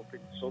venue up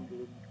in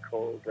Sunderland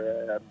called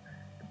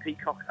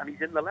Peacock, and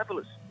he's in the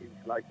Levellers. He's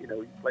like, you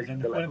know, he plays in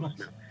the Levellers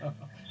now.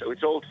 So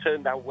it's all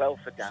turned out well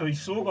for Dan. So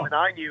he's sober. But when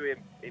I knew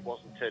him, it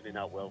wasn't turning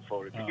out well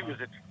for him. He was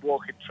a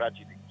walking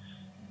tragedy.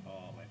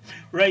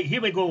 Right,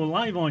 here we go,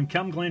 live on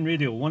Cam Glen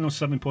Radio,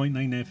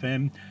 107.9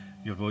 FM,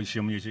 your voice,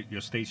 your music,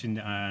 your station,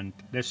 and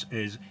this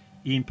is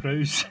Ian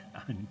Prowse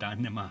and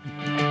Dan the Man.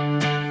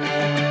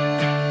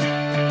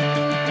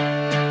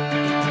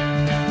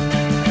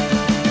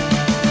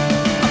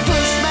 I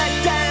first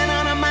met Dan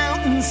on a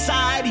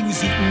mountainside. He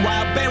was eating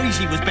wild berries,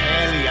 he was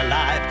barely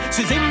alive.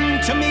 Says him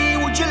to me,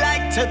 "Would you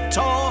like to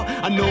tour?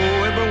 I know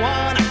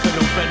everyone, I could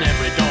open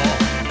every door."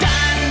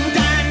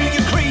 Dan,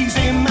 you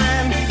crazy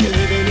man. You're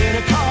living in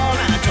a car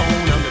and I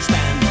don't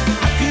understand.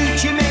 How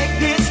could you make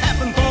this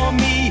happen for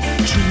me?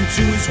 True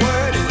to his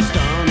word, it was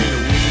done in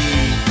a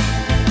week.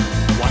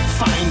 What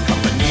fine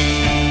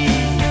company.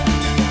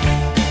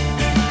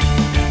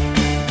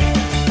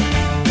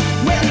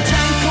 Well, he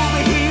drank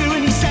over here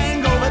and he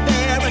sang over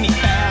there, and he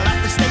fell off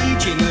the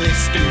stage in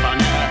Liston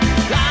Bonner.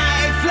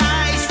 Life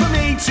flies from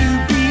A to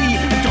B.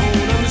 I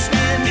don't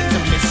understand, it's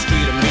a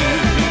mystery to me.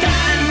 Dan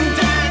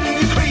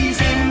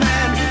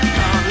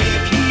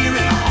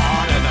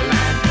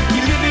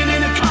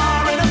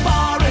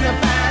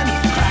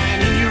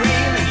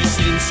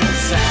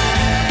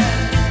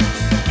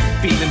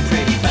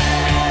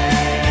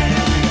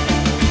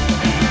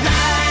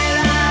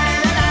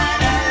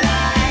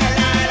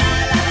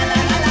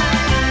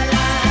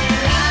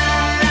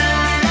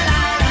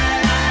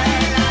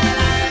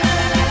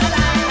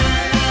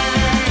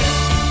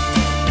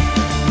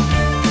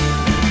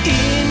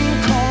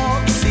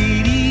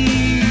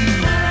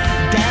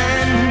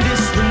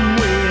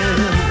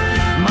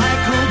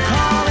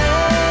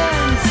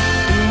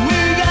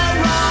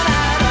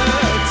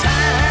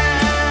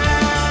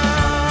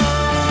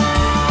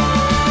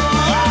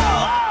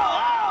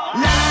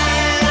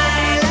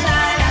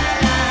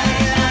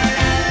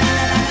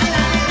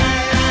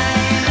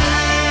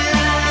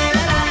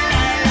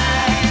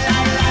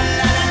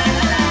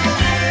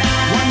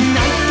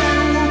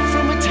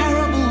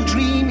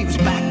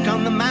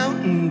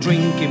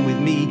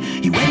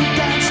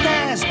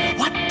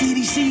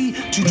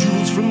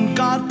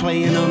card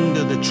playing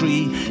under the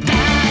tree.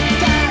 Dad,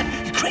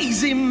 Dad, you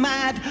crazy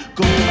mad.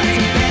 Go back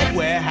to bed,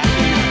 we're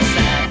happy, not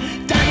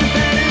sad. Daddy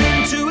fell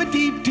into a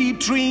deep, deep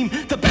dream.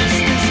 The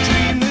bestest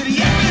dream that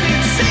he ever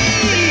did see.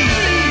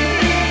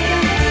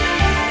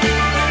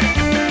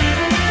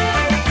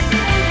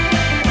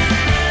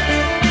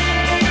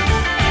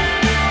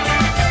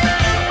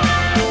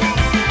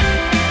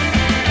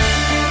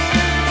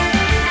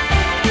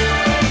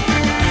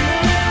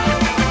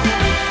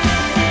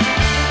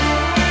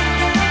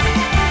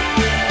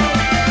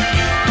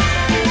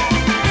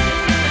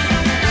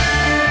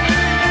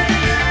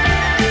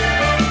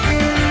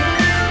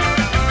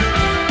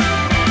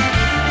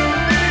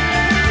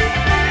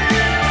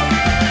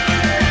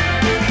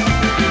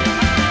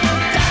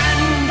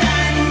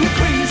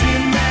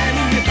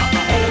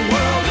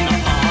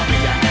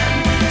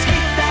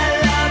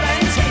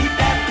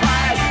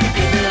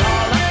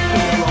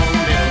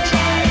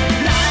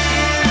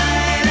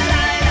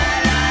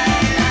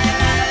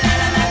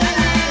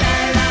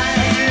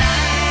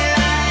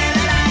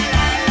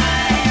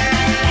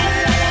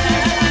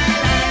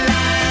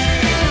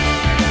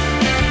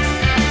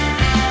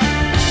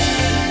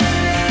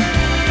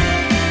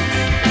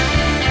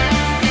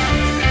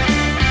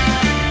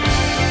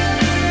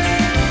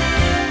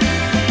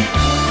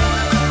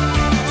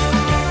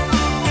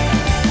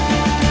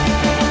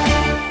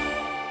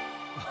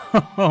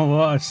 Oh,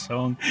 what a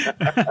song.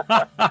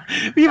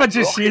 We were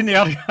just saying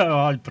there,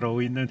 oh,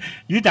 brilliant. And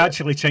you'd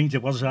actually change the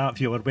words of that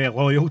if you were well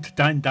oiled.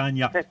 Dan,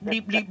 you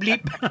bleep, bleep,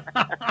 bleep.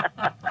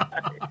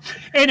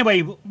 Anyway,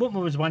 what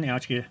was one to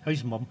ask you?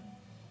 How's mum?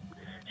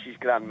 She's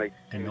grand, mate.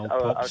 And old I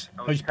Pops. was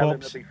How's telling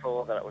Pops? her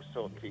before that I was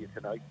talking to you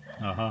tonight.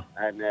 Uh-huh.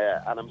 And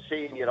I'm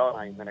seeing you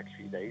on in the next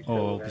few days. Oh,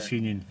 so, I'll be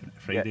seeing you on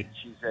Friday.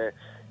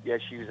 Yeah,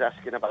 she was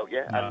asking about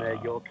you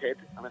and your kid.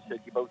 And I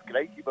said, you're both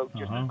great. You're both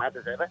just as mad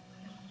as ever.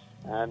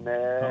 And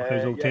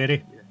how's old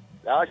Terry?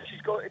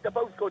 She's good. They're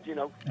both good, you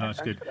know. Oh, that's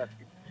Thanks good. for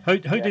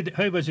that.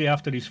 How was he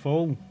after his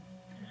fall?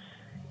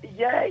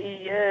 Yeah,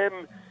 he's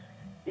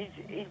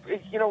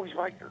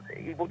like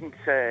he wouldn't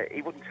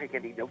take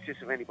any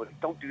notice of anybody.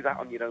 Don't do that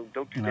on your own.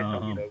 Don't do this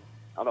on your own.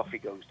 And off he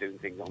goes doing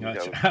things on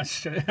his own.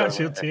 That's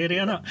your Terry,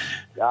 isn't it?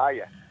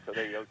 Yeah. So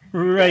there you go.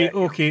 Right,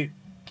 okay.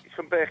 He's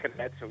from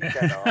Birkenhead, so he's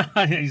dead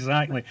on.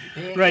 Exactly.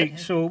 Right,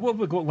 so what have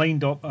we got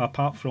lined up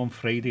apart from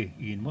Friday,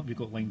 Ian? What have we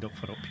got lined up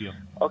for up here?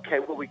 Okay,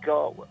 well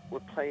we're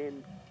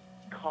playing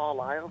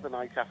Carlisle the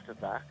night after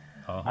that.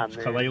 And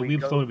Carlisle, we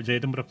thought it was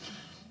Edinburgh.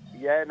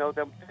 Yeah, no,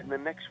 then the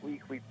next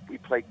week we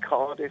play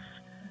Cardiff,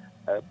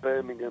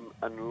 Birmingham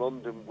and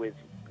London with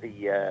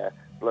the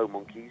Blow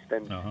Monkeys.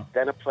 Then I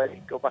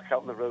go back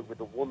out on the road with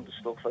the Wonder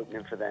Stuff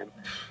opening for them.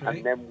 Right.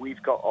 And then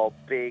we've got our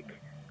big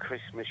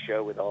Christmas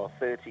show with our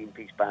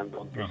 13-piece band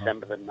on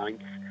December the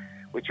 9th,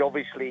 which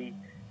obviously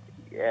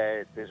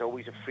there's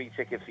always a free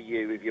ticket for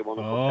you if you want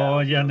to book out. Oh,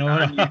 yeah, no.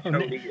 And you,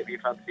 Tony, if you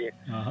fancy it.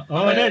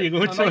 Oh, there you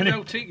go, Tony.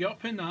 I'll take you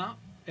up in that.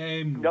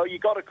 No, you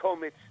got to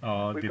come.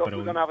 We're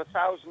going to have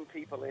 1,000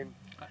 people in.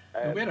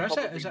 Where is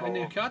it? Is it in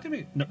the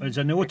academy? No, is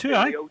it in the O2,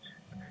 aye?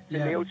 It's in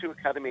the O2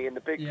 Academy in the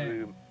big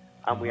room.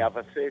 And we have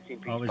a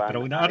 13-piece band.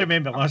 Brilliant. I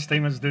remember last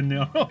time I was down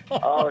there.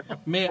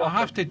 Mate, I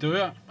have to do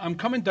it. I'm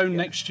coming down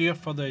next year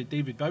for the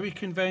David Bowie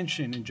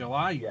convention in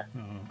July. Yeah.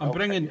 I'm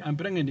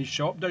bringing his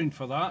shop down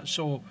for that.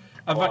 So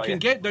if I can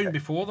get down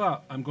before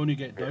that, I'm going to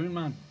get down,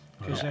 man.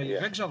 Because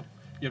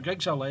your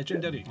gigs are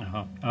legendary.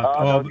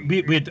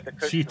 We'd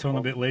see talking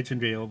about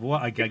legendary.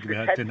 What a gig we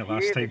had down the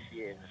last time. This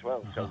year as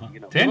well, so,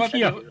 you know. 10th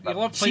year? You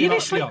love playing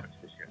up here.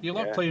 You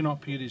love playing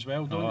up here as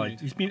well, don't you?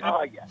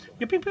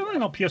 You've been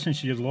playing up here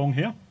since you had long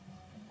hair.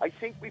 I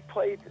think we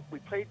played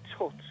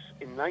Tuts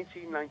in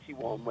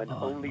 1991 when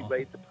only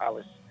Raid the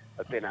Palace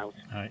had been out.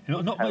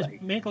 Not was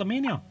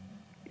Megalomania?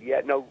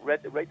 Yeah, no,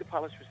 Raid the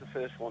Palace was the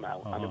first one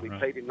out, and we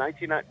played in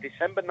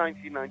December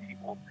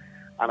 1991,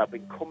 and I've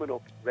been coming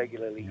up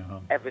regularly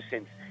ever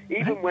since.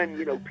 Even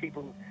when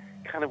people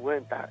kind of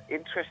weren't that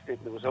interested.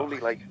 There was only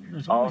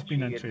Archie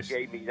and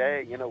Jamie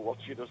there,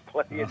 watching us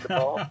play in the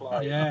bar.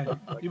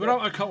 You were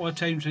out a couple of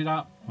times with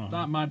that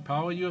mad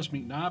pal of yours,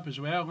 McNabb, as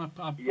well.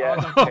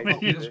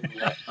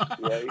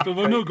 But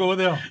we'll not go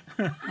there.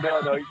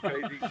 No, he's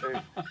crazy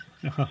too.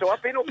 So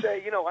I've been up there,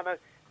 and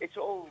it's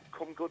all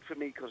come good for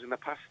me because in the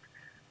past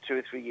 2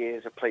 or 3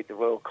 years I played the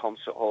Royal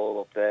Concert Hall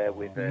up there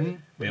with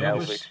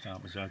Elvis.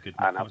 That was a good.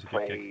 And I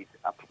played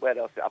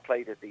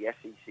at the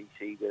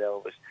SECC with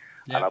Elvis.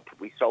 And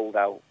we sold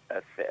out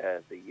the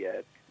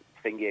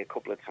thingy a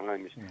couple of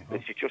times.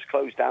 It's just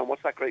closed down.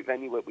 What's that great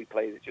venue where we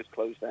played? It just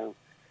closed down.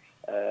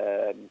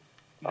 The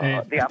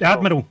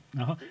Admiral.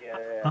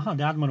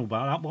 The Admiral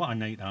Bar. What a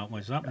night that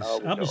was. That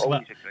was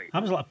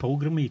like a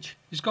pilgrimage.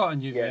 He's got a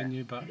new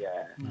venue, but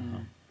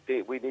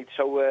we need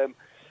so.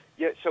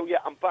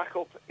 I'm back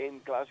up in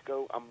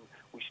Glasgow.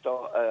 We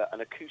start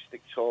an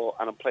acoustic tour,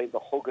 and I'm playing the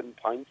Hug and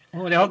Pint.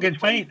 Oh, the Hug and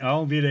Pint.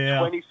 I'll be there.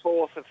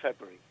 24th of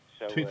February.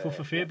 24th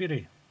of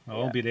February.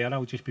 I'll be there.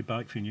 I'll just be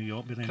back from New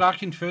York.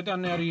 Cracking food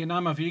in there, Ian.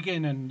 I'm a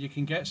vegan, and you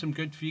can get some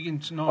good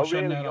vegan snacks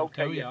in there. I'll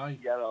tell you.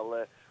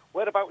 Yeah,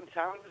 Where about in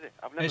town is it?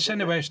 I've never It's been in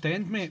the there. West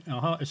End, mate.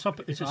 It's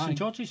up. Is it Aye. St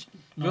George's?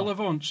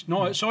 Villavonts.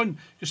 No, it's on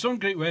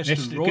Great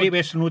Western Road. Great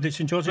Western Road at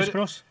St George's But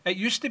Cross. It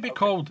used to be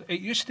called.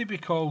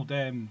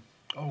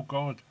 Oh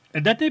God.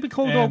 Did they be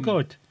called Oh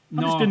God?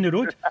 I was no. down the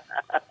road.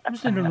 I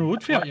was down the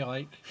road for What it. you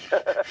like?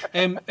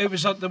 There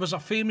was a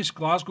famous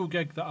Glasgow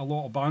gig that a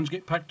lot of bands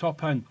get picked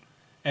up in,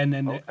 and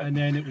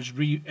then it was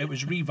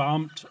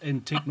revamped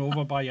and taken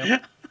over by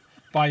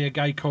a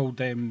guy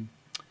called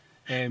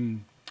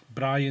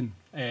Brian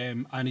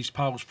and his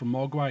pals from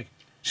Mogwai.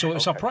 So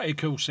it's a pretty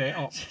cool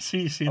setup.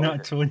 See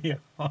that, Tony.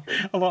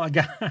 A lot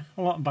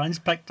of bands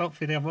picked up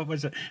for there. What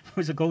was it?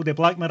 Was it called the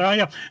Black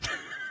Mariah?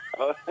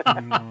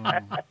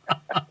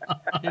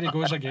 Here he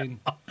goes again.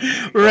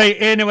 Right.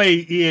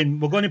 Anyway, Ian,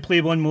 we're going to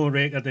play one more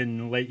record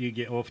and let you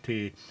get off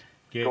to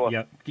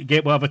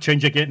get whatever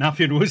tunes you're getting off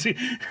your Rosie.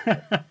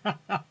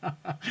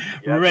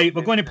 Right,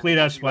 we're going to play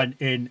this one.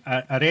 And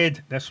I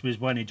read this was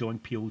one of John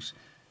Peel's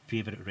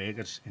favourite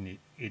records, and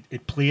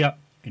he'd play it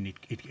and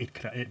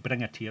it'd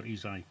bring a tear to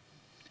his eye.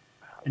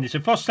 And it's the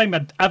first time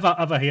I'd ever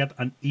heard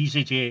an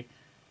EasyJ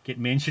get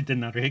mentioned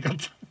in a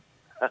record.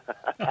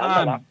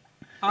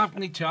 I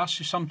need to ask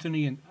you something,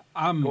 Ian.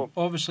 I'm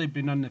obviously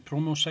been on the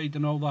promo side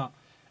and all that.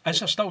 Is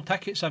there still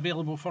tickets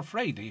available for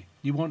Friday?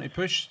 You want to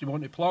push? You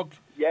want to plug?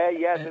 Yeah,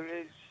 there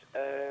is.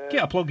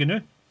 Get a plug in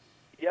now.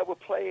 Yeah, we're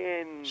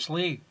playing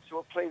Slay. So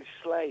we're playing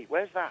Slay.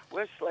 Where's that?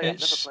 Where's Slay? I've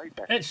never played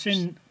there. It's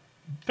in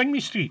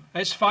Thingy Street.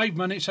 It's 5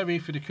 minutes away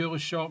from the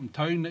coolest shop in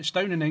town. It's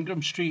down in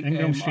Ingram Street.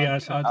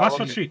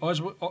 Glasford Street.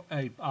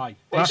 Aye.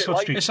 Glasford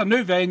Street. It's a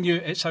new venue.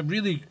 It's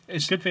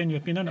good venue.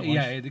 I've been in it once.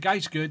 Yeah, the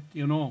guy's good,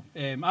 you know.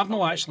 I've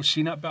not actually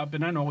seen it, but I've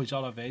been in all his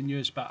other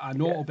venues, but I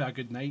know it'll be a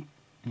good night.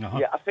 Uh-huh.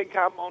 Yeah, I think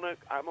I'm on at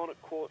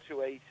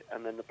 8:45,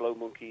 and then the Blow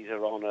Monkeys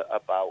are on at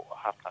about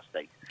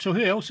 8:30. So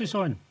who else is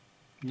on?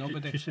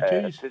 Nobody. Just the two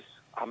of you?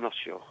 I'm not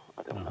sure.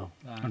 I don't know.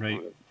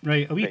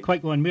 Right. A wee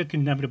quick one. Where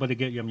can everybody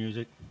get your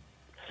music?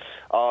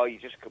 Oh, you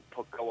just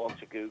go on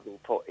to Google,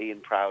 put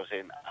Ian Prowse in,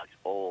 and it's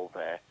all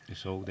there.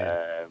 It's all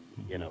there.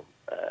 You know,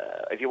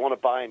 if you want to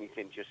buy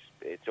anything,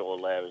 it's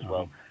all there as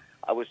well.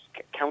 I was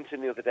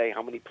counting the other day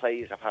how many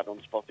plays I've had on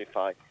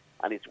Spotify,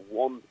 and it's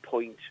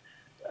 1.6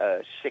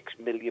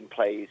 million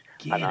plays,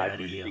 and I've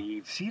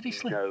received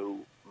Seriously? no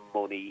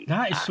money.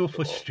 That is so at all.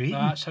 frustrating.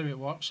 That's how it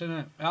works, isn't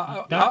it?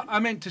 I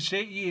meant to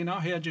say to you, and I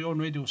heard you on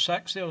Radio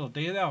 6 the other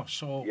day there,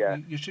 so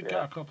you should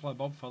get a couple of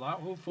bob for that,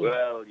 hopefully.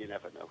 Well, you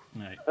never know.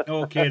 Right.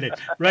 Okay then.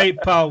 Right,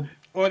 pal.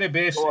 All the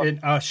best,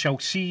 and I shall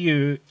see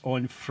you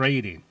on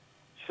Friday.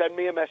 Send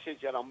me a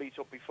message and I'll meet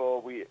up before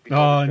we...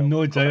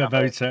 No doubt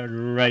about it.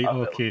 Right,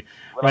 okay.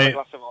 We'll have a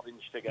glass of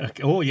orange together.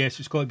 Okay. Oh, yes,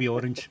 it's got to be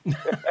orange.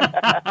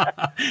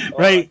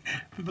 Right,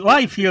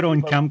 live here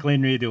on Cam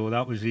Glen Radio.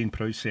 That was Ian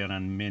Prowse there,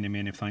 and many,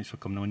 many thanks for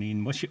coming on,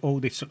 Ian. Wish you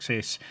all the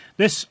success.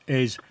 This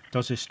is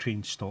Does This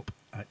Train Stop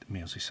at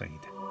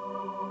Merseyside?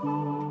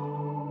 Thank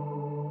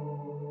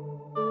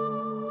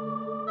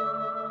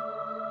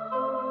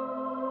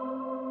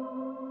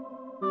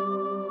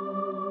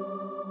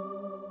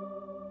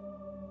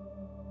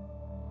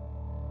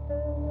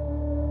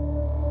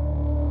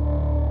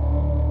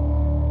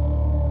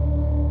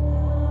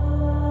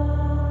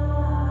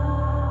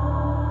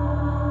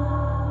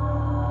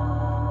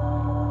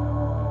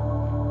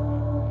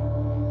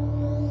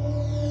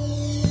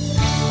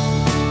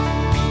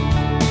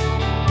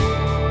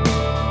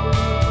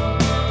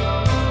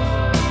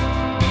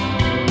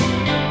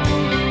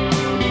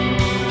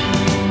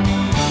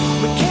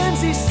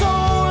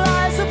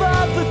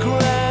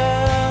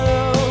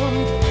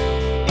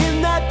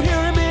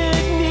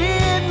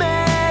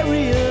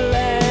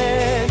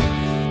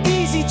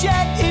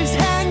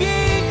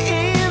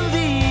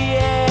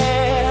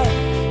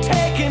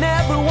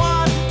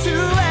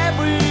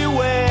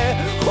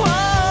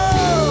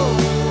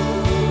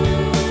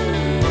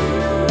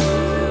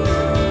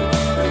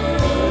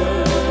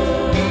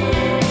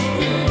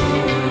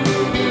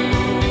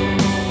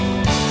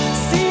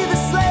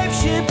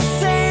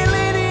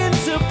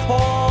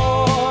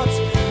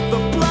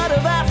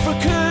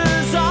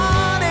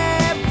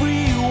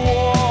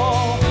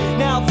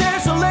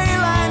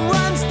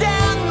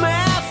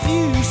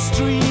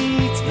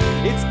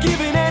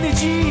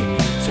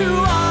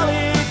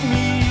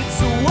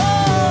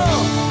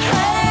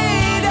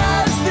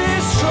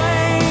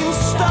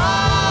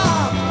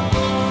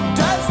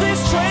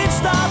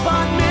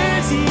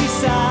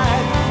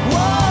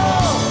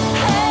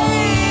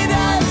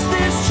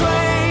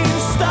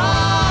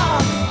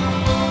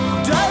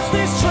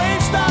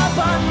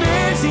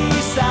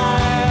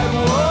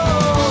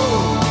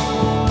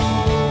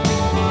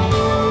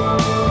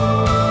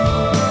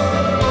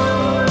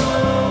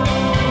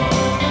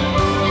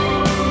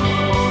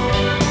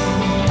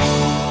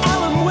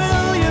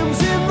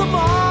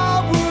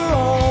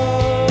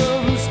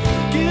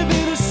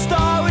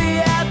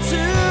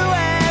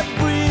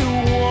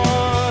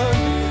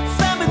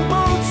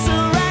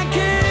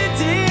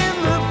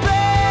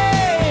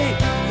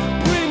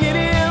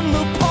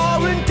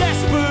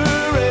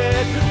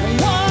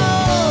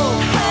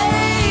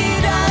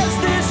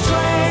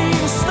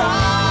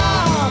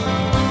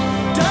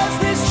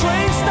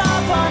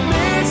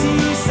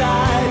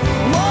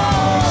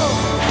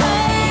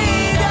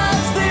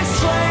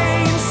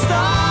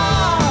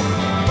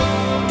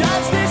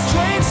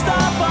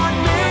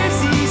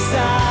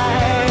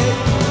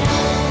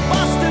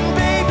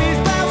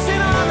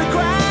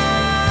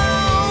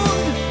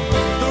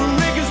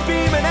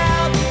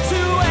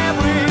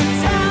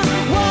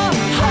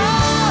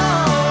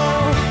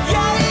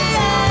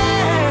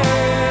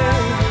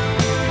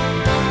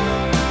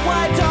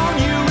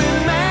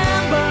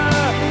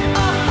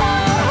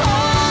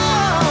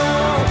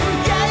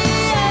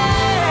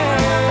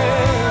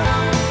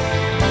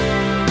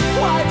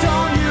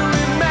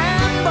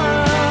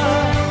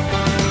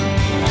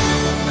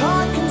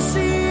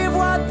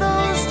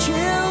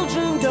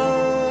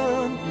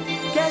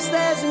Yes,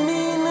 there's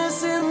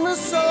meanness in the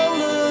soul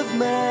of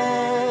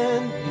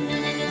man.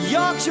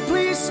 Yorkshire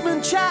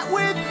policemen chat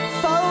with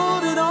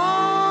folded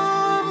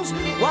arms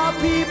while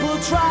people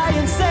try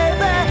and save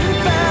their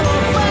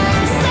fellow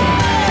friends.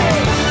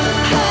 Say,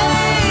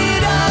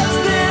 hey, does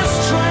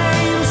this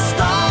train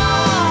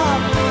stop?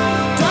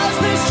 Does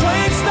this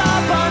train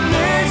stop on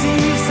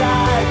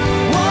Merseyside?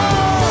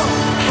 Whoa,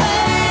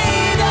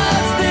 hey,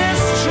 does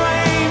this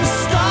train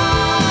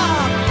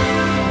stop?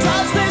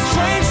 Does this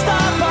train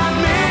stop on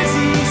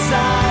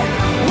Merseyside?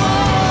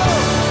 Whoa,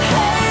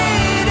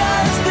 hey,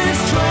 does this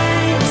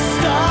train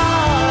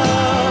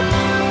stop?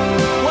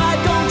 Why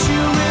don't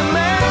you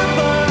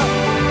remember?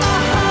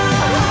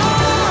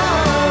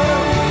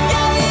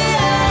 Yeah,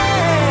 yeah.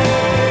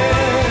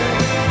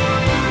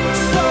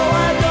 So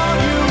why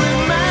don't you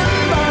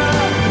remember?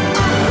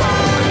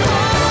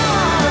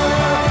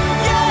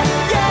 Yeah,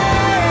 yeah.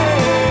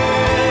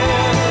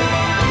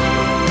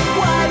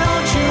 Why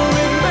don't you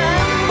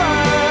remember?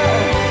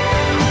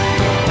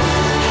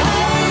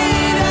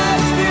 Hey,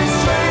 does this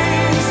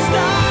train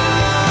stop?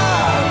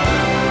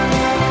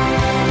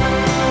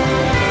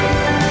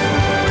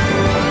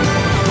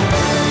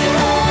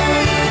 Hey,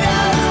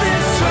 does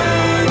this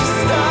train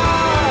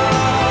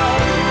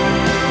stop?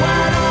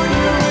 Why don't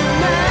you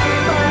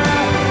remember?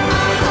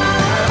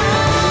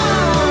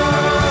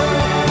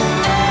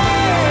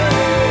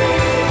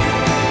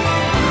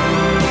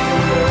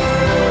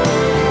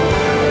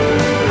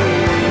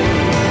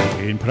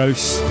 Ian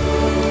Prowse.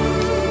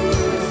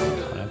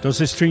 Does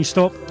this train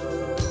stop?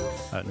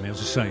 At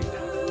Merseyside.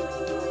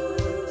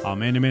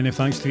 Many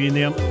thanks to Ian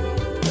there.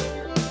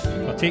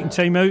 For taking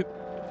time out.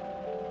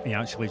 He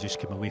actually just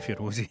came away for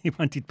Rosie. He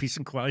wanted peace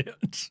and quiet.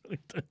 So he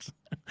did.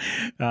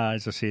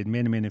 As I said,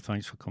 many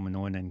thanks for coming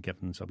on and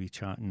giving us a wee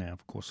chat. And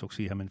of course, I'll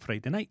see him on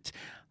Friday night.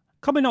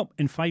 Coming up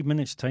in 5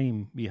 minutes'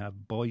 time, we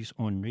have Boys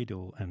on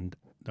Radio, and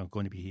they're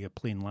going to be here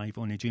playing live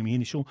on the Jamie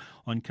Heaney Show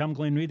on Cam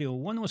Glen Radio,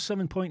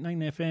 107.9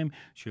 FM.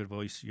 It's your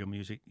voice, your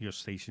music, your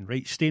station.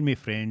 Right, staying with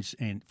friends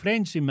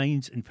of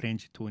mine and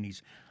friends of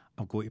Tony's.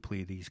 I'm going to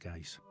play these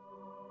guys.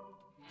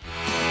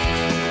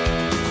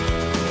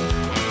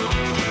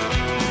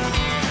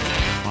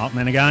 Martin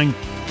and the gang,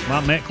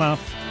 Mark Metcalf.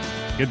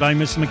 Goodbye,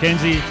 Mr.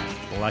 Mackenzie.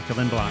 Blacker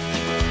than black.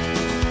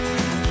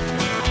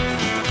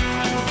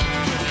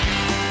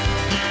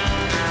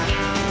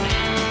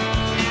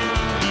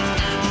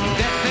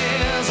 Death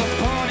is a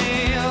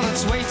pony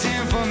that's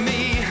waiting for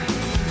me.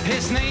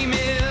 His name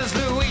is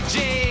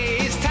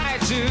Luigi. He's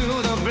tied to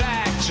the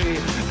black tree.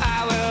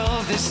 I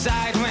will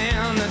decide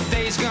when the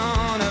day's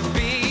gonna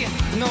be.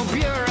 No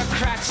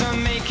bureaucrats are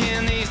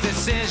making these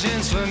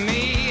decisions for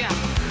me.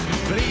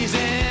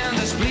 Pleasing,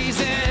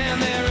 displeasing,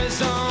 there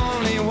is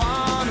only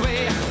one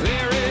way.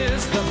 There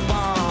is the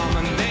bomb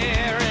and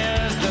there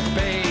is the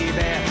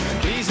baby.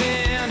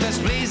 Pleasing,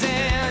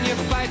 displeasing, you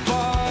fight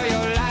for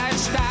your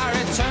lifestyle.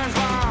 Return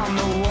from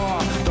the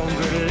war, don't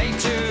relate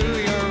to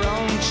your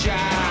own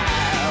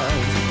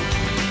child.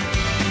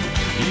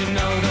 You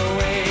know the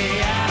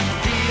way I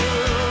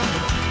feel.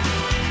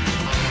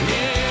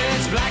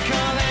 It's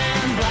blacker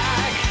than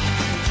black.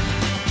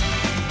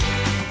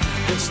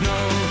 It's no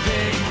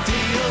big deal.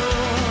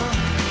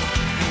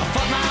 I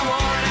fought my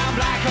war and I'm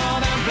blacker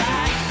than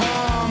black.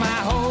 For my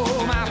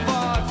home, I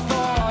fought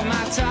for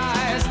my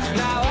ties.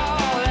 Now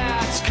all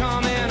that's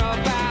coming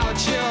about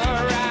your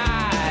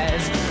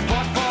eyes.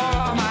 Fought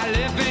for my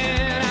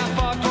living, I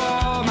fought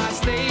for my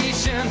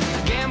station.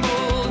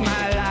 Gambled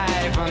my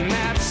life on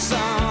that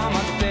some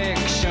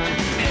addiction.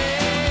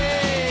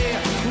 Hey,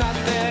 not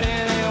that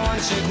anyone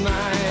should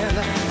mind.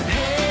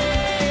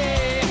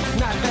 Hey,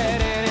 not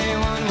that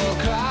anyone will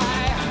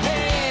cry.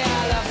 Hey,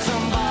 I loved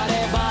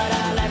somebody, but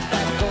I let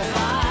that go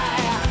by.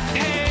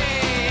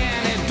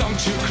 Hey, and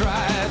don't you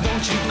cry,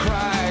 don't you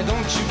cry,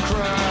 don't you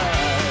cry.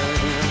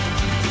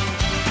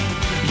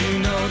 You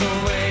know the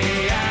way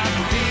I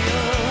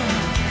feel.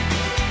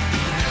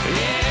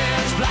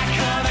 Yeah, it's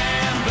blacker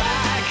than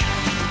black.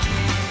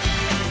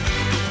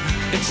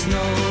 It's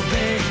no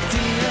big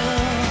deal.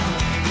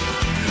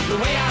 The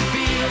way I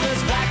feel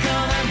is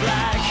blacker than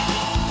black.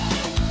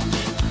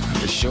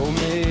 Show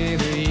me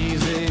the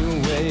easy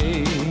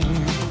way,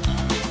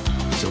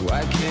 so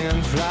I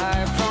can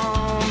fly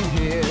from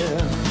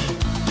here.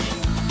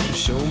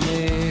 Show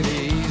me the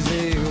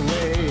easy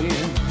way,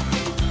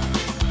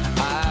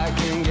 I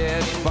can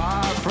get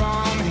far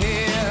from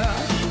here.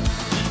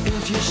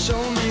 If you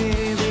show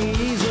me the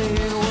easy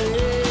way.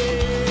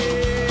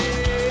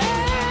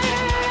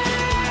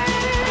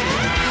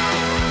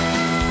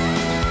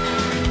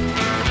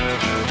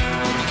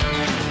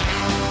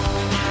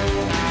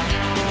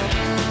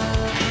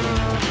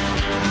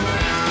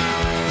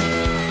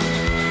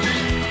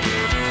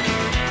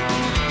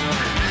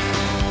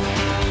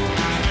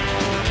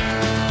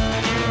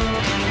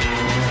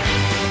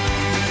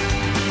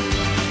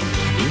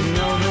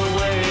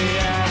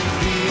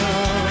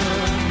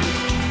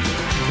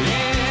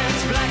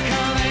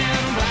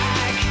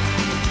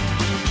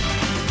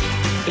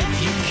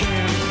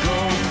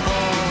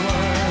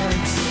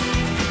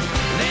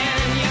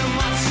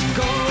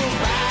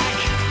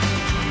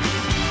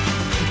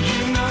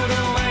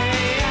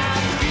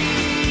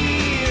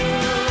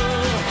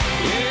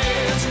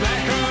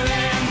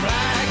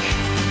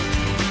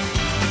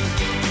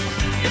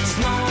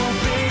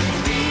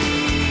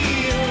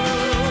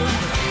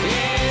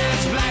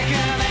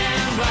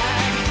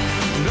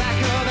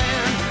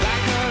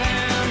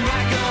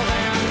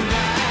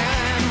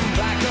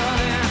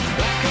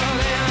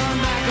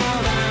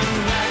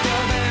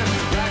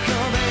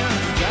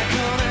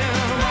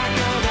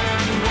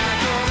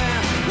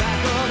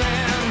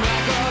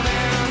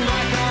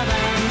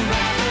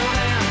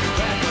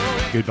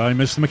 Goodbye,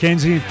 Mr.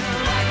 Mackenzie.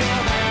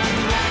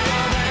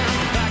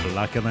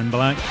 Blacker than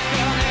black.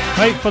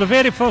 Right, for the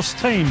very first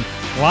time,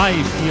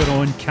 live here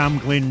on Cam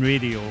Glen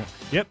Radio.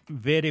 Yep,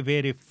 very,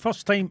 very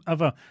first time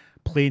ever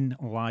playing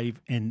live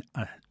in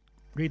a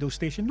radio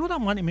station. Not that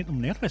I want to make them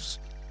nervous.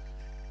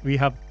 We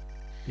have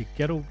the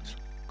girls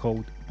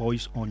called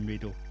Boys on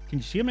Radio. Can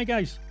you see me,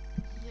 guys?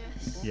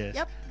 Yes. Yes.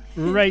 Yep.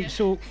 Right,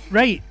 so,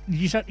 right,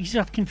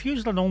 you've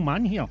confused an old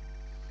man here.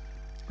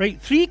 Right,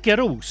 3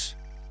 girls.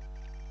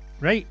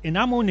 Right, and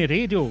I'm on the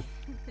radio,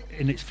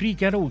 and it's 3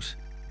 girls.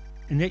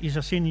 And yet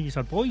you're saying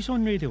you're boys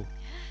on radio.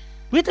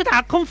 Where did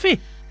that come from?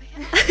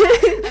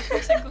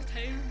 Every single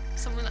time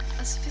someone,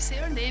 if you say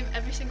our name,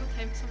 every single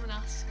time someone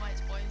asks why it's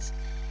boys,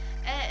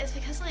 it's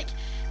because like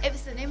it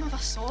was the name of a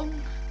song,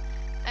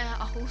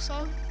 a whole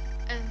song,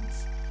 and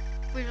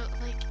we were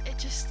like it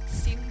just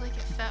seemed like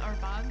it fit our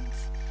band.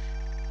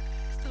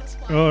 So that's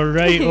why. Oh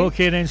right,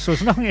 okay then. So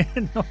it's nothing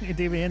to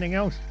do with anything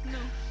else. No,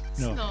 it's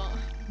No. not.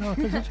 No,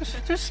 because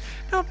just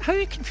no, how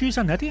you confuse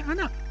an idiot,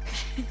 innit?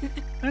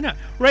 Innit?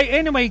 Right,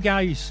 anyway,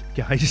 guys,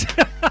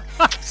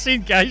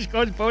 seen guys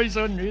called boys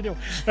on radio.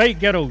 Right,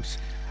 girls,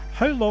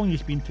 how long you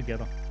been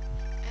together?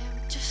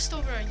 Just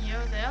over a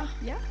year there.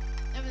 Yeah.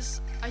 It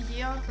was a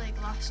year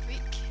like last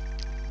week.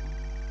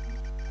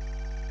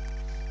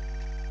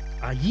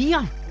 A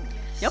year?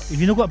 Yes. Yep.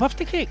 Have you not got a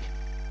birthday cake?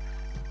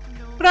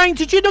 No. Brian,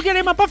 did you not get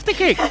him a birthday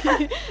cake?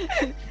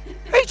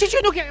 Right, did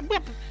you not get him?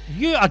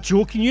 You are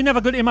joking, you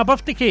never got him a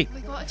birthday cake. We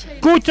got a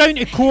Chinese. Go down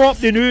to Co-op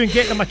the new and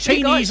get them a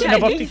Chinese and a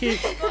birthday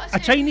Chinese. cake. We got A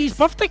Chinese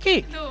birthday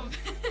cake? No.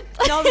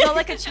 No, we got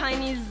like a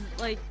Chinese,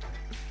 like,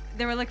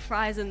 there were like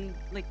fries and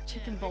like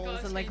chicken Yeah, we got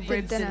bowls a and like Chinese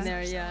ribs dinner. in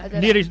there, yeah.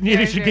 Nearest you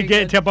very could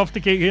get good. to a birthday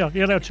cake here.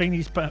 Here's a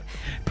Chinese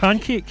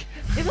pancake.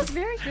 It was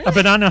very good. A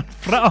banana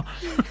fritter.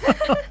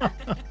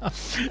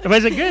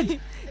 Was it good?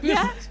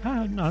 Yeah.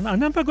 No, I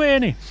never got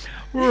any.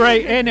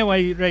 Right,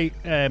 anyway, right.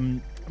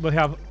 We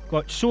have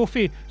got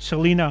Sophie,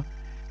 Selena,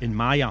 and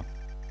Maya.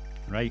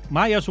 Right,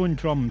 Maya's on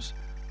drums.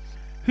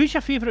 Who's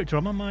your favourite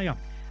drummer, Maya?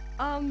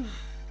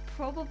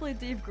 Probably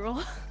Dave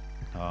Grohl.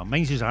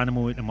 Mine's his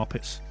Animal at the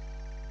Muppets.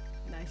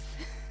 Nice.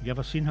 You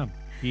ever seen him?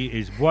 He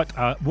is what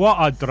a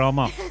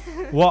drummer.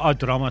 What a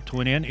drummer,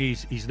 Tony. And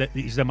he's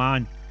the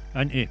man,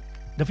 isn't he?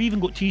 They've even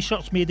got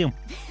T-shirts made of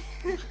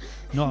him.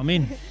 Know what I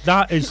mean?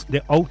 That is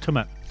the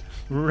ultimate.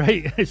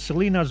 Right,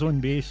 Selena's on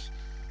bass.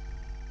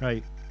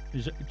 Right,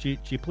 do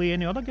you play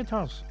any other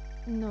guitars?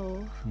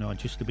 No. No,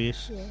 just the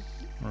bass. Yeah.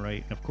 All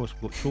right, and of course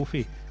we've got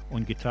Sophie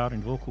on guitar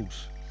and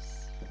vocals.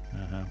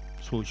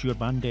 So it's your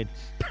band then.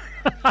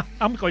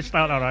 I'm going to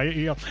start a riot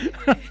here.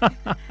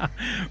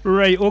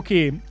 Right,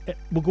 okay.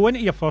 We'll go into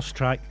your first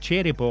track,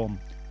 Cherry Bomb.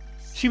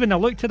 See, when I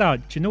looked at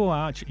that, do you know,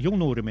 actually, you'll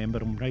not remember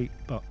him, right?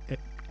 But it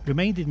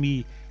reminded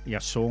me of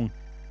a song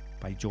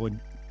by John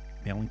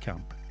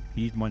Mellencamp.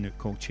 He's the one that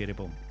called Cherry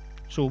Bomb.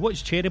 So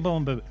what's Cherry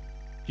Bomb about?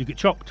 You get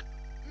chucked?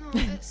 No,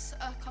 it's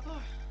a cover.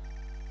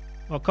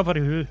 Well, cover of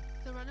who?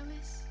 The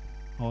Runaways.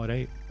 All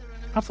right. The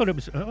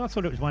Runaways. I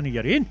thought it was one of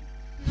your own.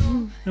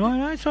 No.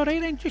 No, that's all right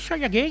then. Just shut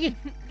your gaggy.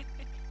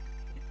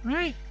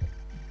 Right.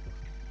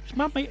 It's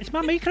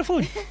my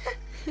microphone.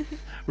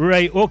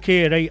 Right.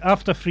 Okay. Right.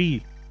 After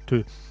 3,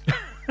 2.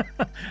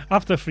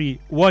 After 3,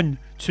 1,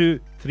 2,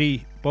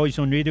 3. Boys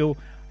on Radio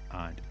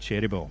and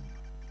Cherry Bomb.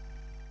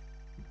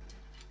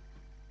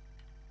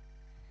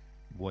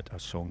 What a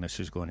song this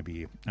is going to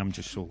be. I'm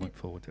just so looking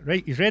forward to it.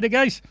 Right. You ready,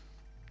 guys?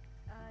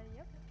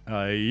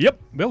 Yep. Yep.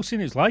 Well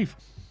seen. It's live.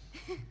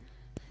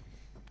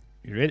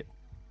 You ready?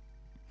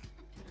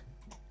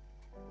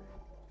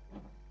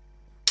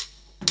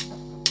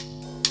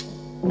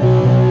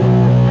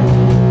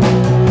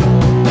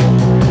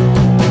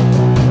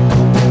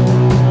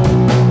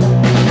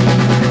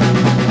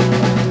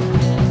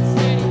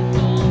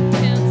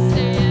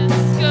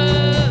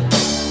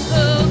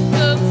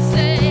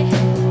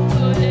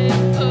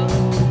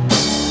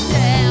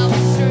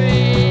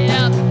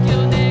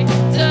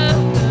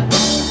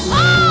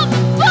 All the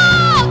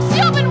folks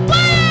you've been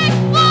waiting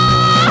for.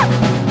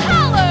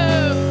 Hello.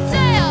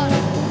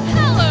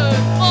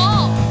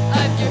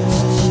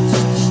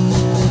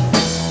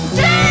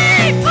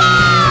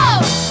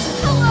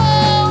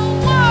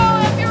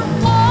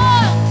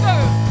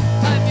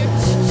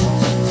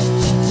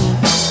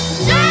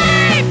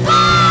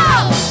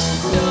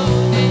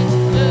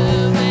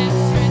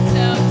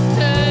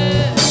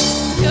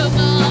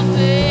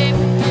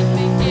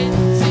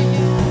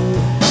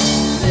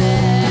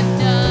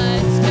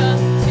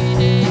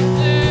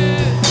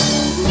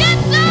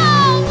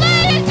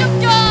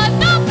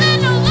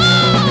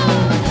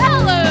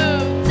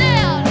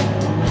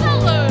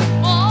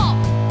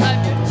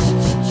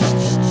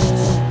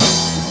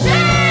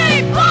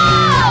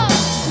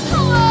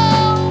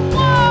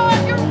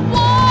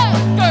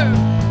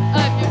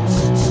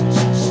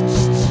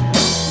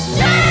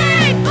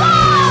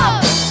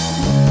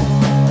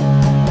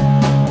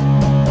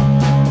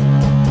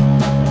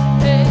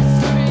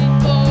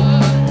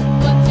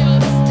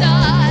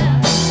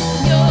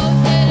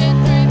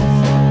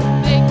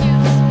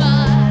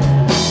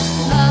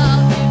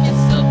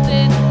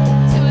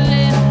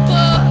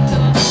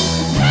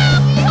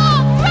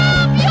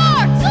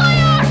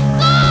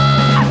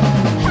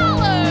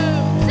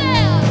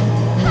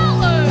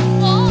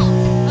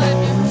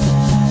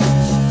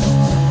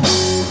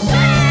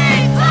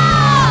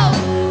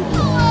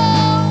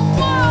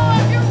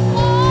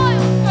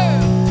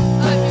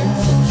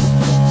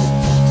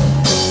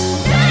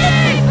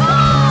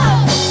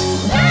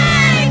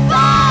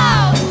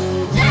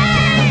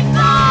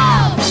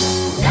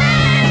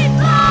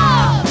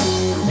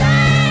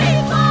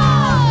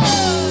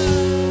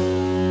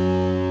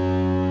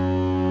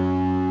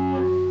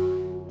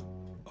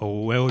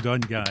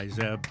 guys.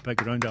 A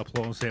big round of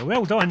applause there.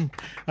 Well done.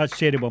 That's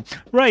terrible.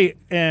 Right,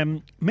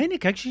 many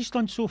gigs you've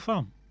done so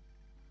far?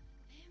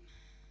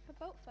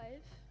 About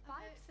five.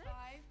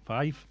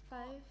 Five?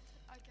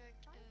 A gig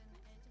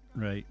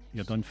in Right,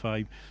 you've done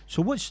five.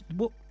 So what,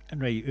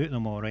 right, out of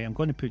them all, right, I'm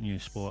going to put you in a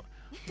spot.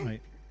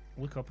 Right,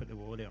 look up at the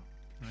wall there,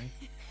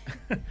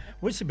 right?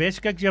 What's the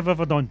best gigs you've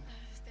ever done?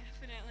 It's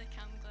definitely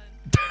Cam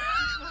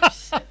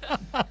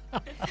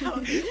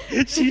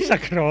Glen. She's a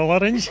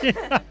crawler, isn't she?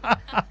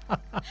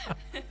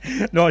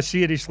 No,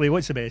 seriously,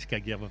 what's the best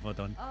gig you've ever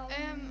done? I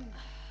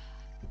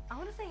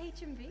want to say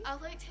HMV. I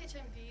liked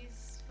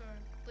HMVs for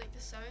like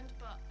the sound,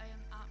 but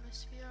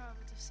atmosphere, I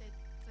would have said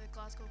the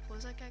Glasgow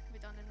Closer gig we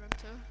done in room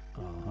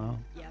 2. Uh-huh.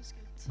 That was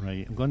good.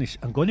 Right,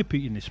 I'm going to put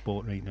you in the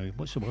spot right now.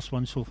 What's the worst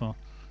one so far?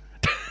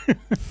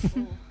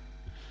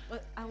 Well,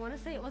 I want to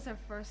say it was our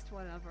first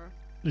one ever.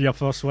 Your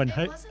first one, It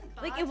how? wasn't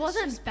bad. Like, it it's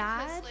wasn't just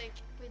bad. Because, like,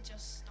 we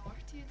just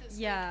started. It's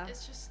Yeah. Like,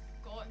 it's just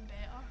gotten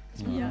better.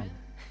 It's Yeah. fine.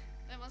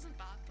 It wasn't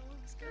bad though.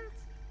 It was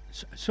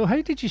good. So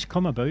how did you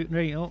come about?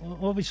 Right,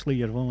 obviously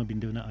you've only been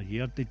doing it a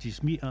year. Did you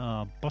meet at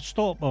a bus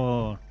stop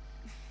or?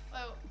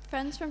 Well,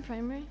 Friends from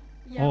primary.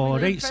 Yeah, Oh, we were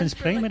right, friends since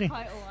for, primary. Like,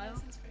 quite a while.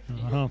 since we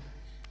Uh-huh.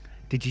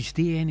 Did you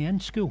stay any in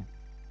school?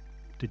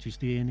 Did you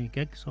stay any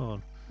gigs or?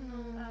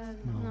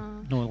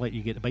 No. No, like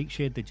you get the bike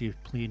shed. Did you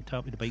play on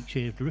top of the bike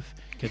shed roof,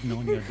 kidding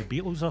on your the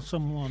Beatles or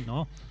something?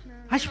 No.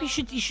 That's what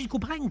you should go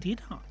back and do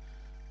that.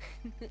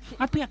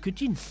 I'd be a good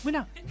gene,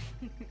 wouldn't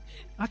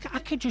I? I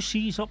could just see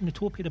you up on the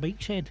top of the bike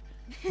shed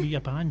with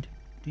your band.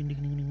 Ding, ding,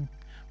 ding, ding.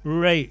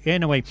 Right.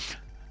 Anyway,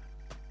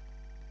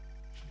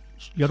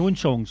 your own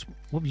songs.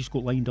 What have you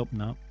got lined up in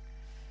that?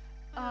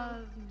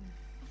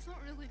 We've not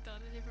really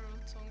done any of our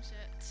own songs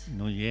yet,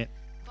 Not yet.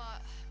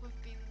 but we've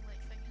been like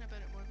thinking about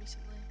it more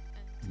recently,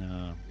 and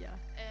No. Yeah.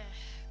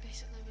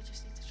 basically we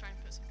just need to try and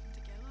put something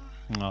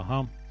together. Uh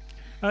huh.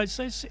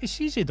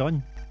 It's easy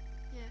done.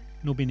 Yeah.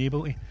 Not being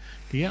able to.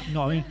 Yeah.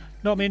 No, I mean,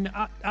 no, I mean,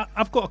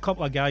 I've got a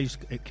couple of guys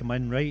that come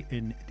in, right,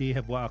 and they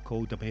have what I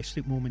call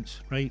domestic moments,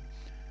 right.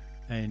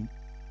 And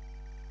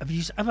have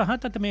you ever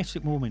had a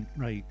domestic moment,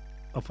 right,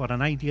 or for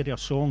an idea of a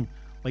song,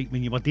 like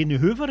when you were doing the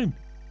hoovering?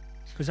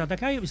 Because I had a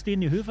guy that was doing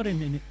the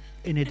hoovering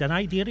and he had an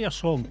idea of a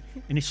song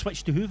and he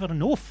switched the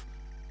hoovering off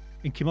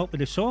and came up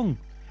with a song.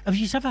 Have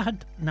you ever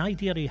had an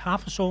idea of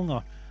half a song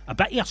or a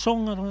bit of a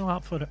song or all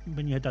that for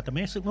when you had a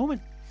domestic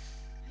moment?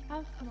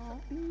 I've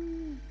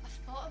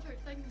thought about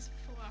things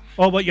before.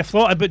 Oh, what you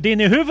thought about doing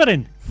the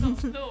hoovering?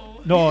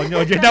 No. No,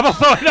 you never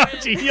thought of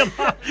that. You hear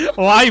that?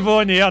 Live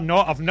on air. No,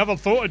 I've never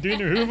thought of doing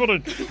the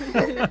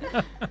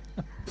hoovering.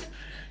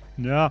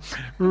 No.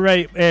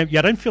 Right,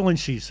 your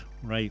influences,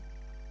 right.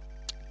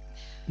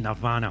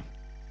 Nirvana.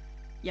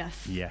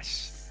 Yes.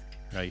 Yes.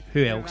 Right,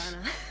 who else?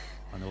 Nirvana.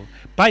 I know.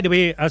 By the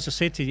way, as I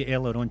said to you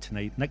earlier on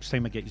tonight, next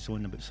time I get you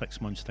on in about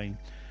 6 months' time,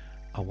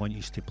 I want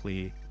you to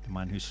play The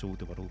Man Who Sold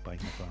the World by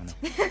Nirvana.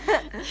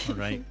 All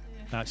right.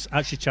 That's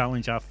a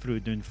challenge I threw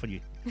down for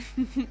you.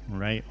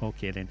 Right,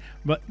 okay then.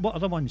 But what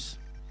other ones?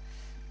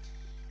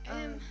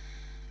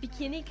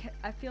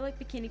 I feel like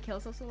Bikini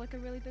Kill's also like a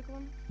really big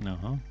one.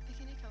 Uh-huh.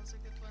 Bikini Kill's a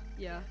good one.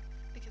 Yeah.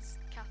 Because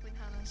Kathleen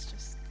Hanna's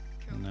just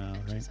cool. No, and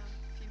right. she's a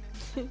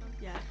female.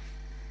 Yeah.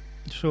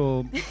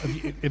 So,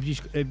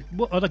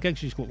 what other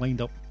gigs you got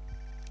lined up?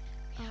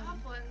 We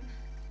have one.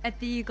 At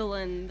the Eagle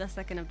in the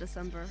 2nd of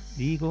December.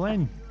 The Eagle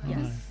Inn? Yes.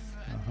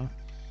 Uh-huh.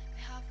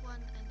 We have one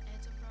in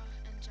Edinburgh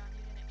in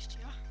January next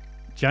year.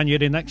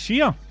 January next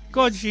year?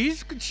 God,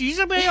 she's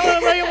a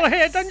mile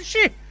ahead, isn't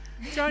she?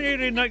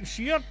 January next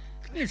year.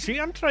 You see,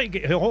 I'm trying to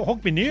get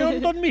hug me near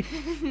and done me.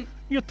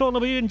 You're talking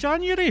about in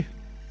January.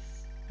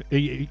 Do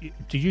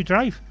you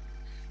drive?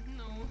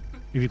 No.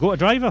 Have you got a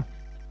driver?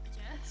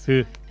 Yes.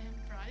 Who?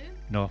 Brian.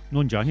 No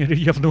in January,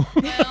 you've no.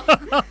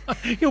 Well.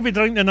 You'll be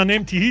drinking an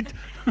empty head.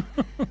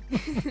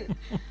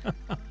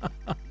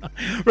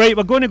 Right,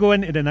 we're going to go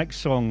into the next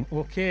song.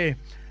 Okay,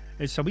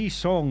 it's a wee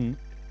song.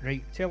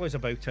 Right, tell us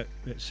about it.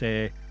 It's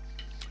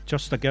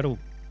Just a Girl.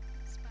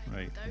 It's by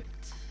Right. No Doubt.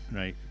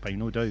 Right, by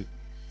No Doubt.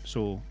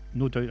 So,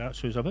 no doubt that's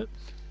who's about.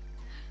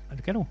 And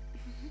the girl.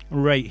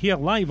 Right, here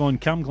live on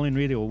Cam Glen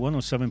Radio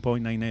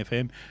 107.9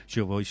 FM. It's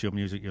your voice, your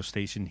music, your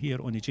station. Here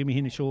on the Jamie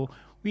Heaney Show,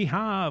 we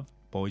have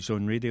Boys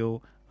on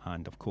Radio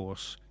and, of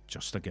course,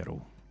 Just a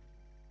Girl.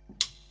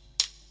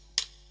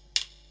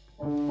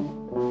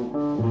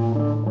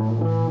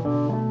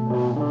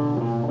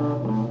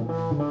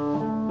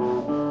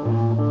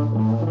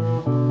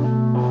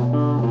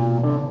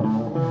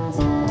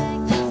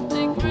 Take this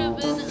big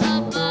ribbon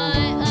up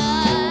my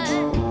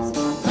eyes.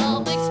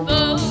 I'm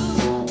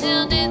exposed,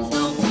 and it's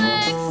no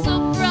big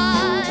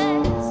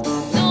surprise.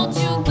 Don't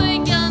you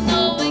think I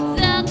know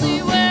exactly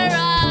where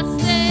I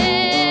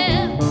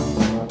stand?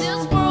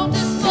 This world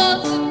is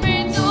forcing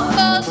me to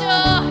hold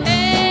your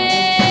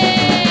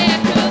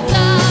hand. 'Cause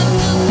I'm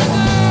just a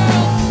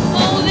girl,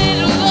 oh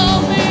little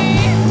old me.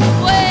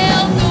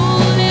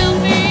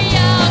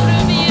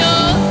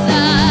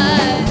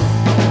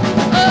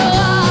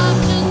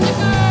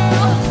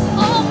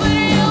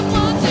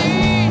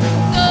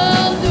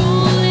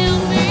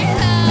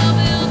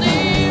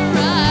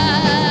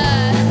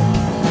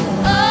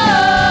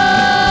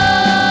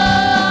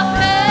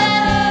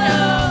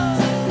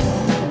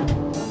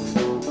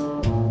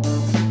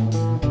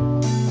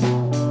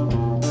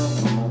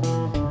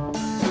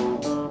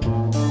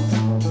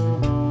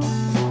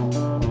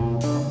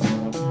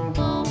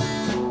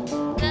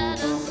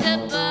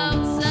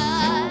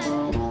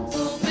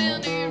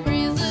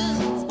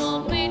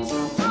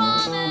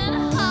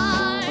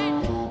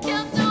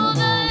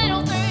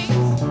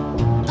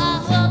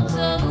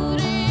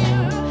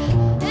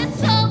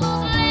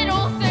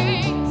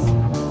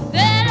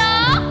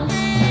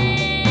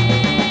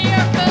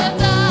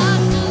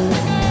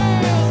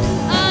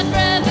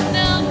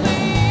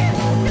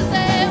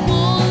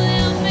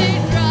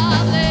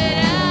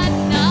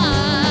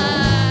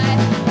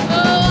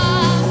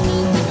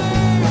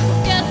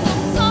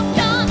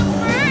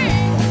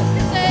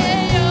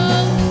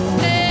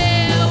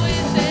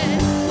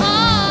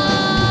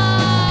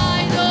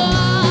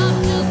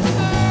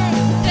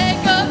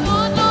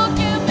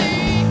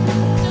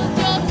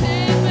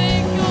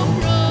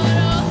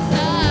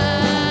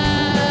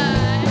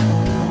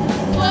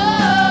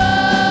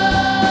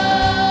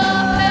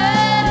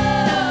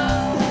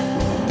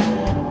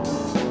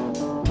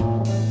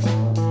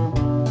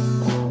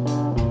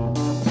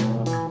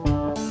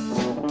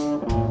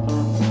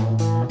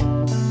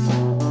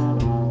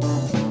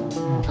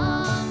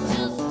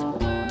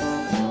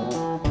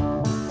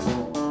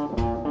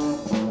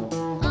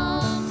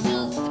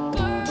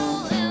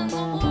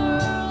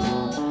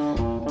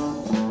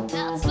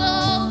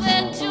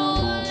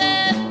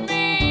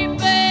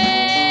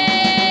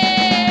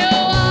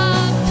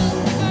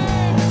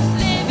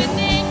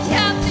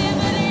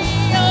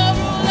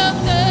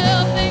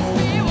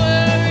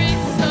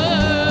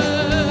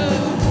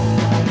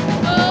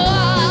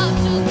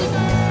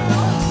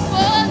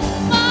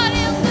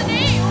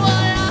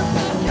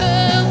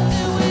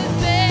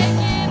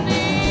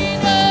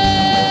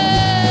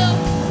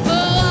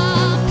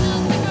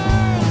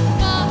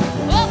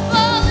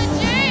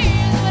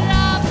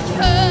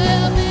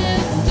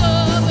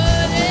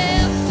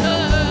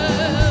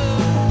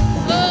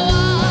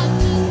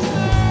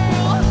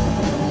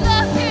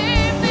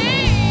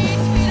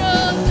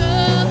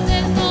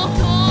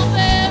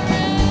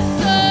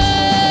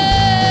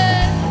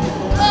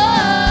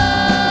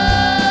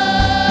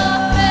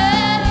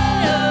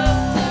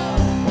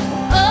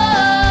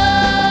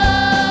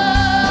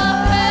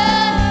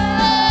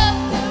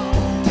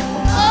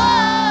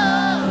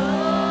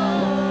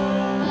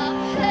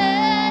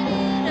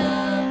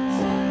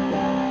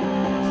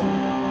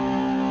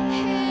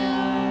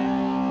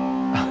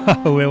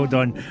 Well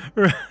done.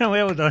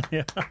 Well done.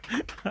 Yeah.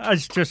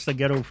 That's just a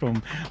girl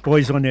from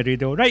Boys on the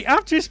Radio. Right,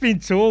 I've just been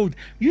told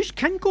you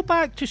can go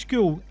back to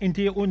school and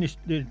do it on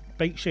the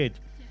bike shed.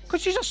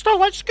 Because you're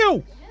still at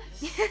school.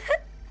 Yes.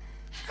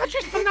 I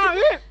just found that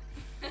out.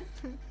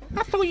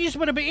 I thought you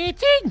were about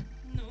 18.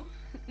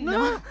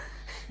 No.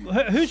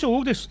 Who's the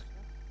oldest?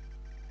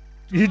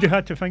 You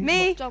had to think.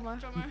 Me. Drummer.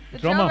 The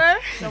Drummer.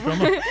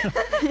 drummer.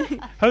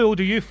 How old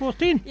are you?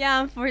 14?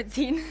 Yeah, I'm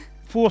 14.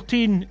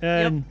 14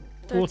 and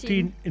Yep.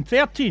 14 and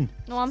 13.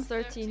 No, I'm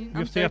 13.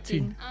 You're I'm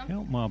 13.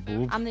 Help my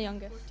bob. I'm the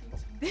youngest.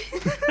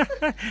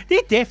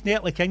 They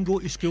definitely can go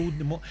to school.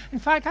 In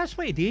fact, that's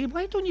what I do.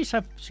 Why don't you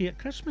say at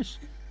Christmas?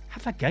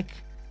 Have a gig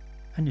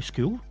in the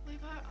school. We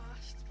were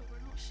asked, but we're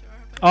not sure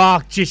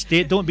about Oh, just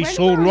it. Don't be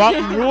so rock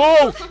and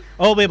roll.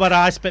 Oh, we were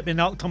asked, but we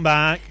knocked them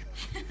back.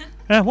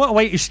 What a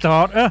way to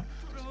start,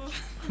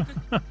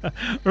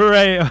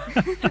 Right.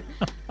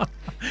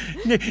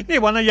 No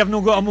wonder you've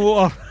not got a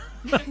motor.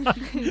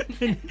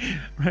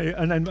 Right,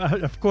 and then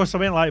of course I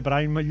went like,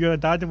 Brian, you're a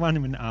daddy one. I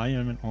went, aye.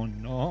 And I went, oh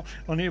no,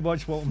 I need to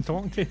watch what I'm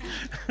talking to.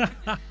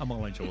 I'm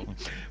all joking.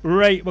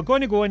 Right, we're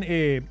going to go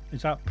into,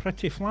 is that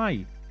Pretty Fly?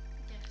 Yes.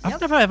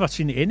 I've never ever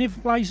seen any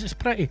flies that's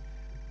pretty.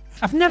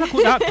 I've never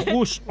got that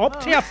close up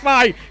to a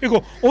fly. You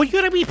go, oh,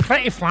 you're a wee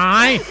pretty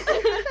fly.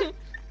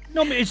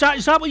 No, is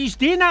that what he's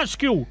doing at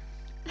school?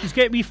 He's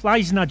getting wee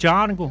flies in a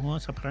jar and go, oh,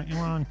 that's a pretty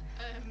one.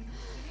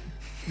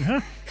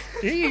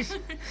 Jeez.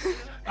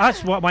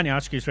 That's what I want to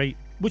ask you is, right,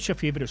 what's your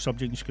favourite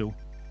subject in school?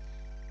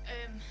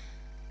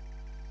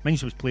 Mine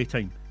was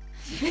playtime.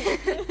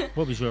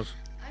 What was yours?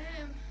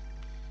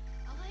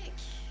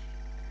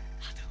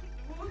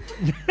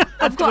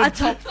 I've got a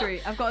top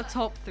three.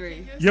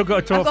 You've got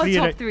a top three,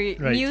 top right? three.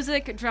 Right.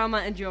 Music, drama,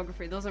 and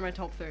geography. Those are my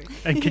top three.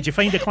 And could you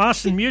find a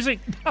class in music?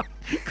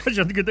 Because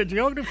you're good at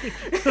geography.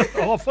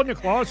 Oh, funny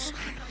class.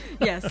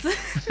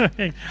 Yes.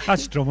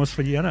 That's dramas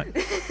for you, innit?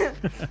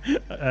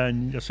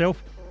 And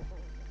yourself?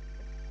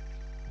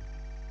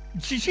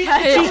 She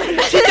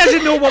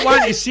doesn't know what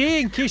one to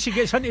say in case she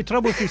gets into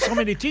trouble with some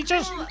of the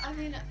teachers. No, I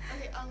mean,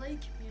 I like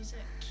music.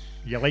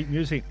 You like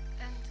music?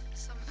 And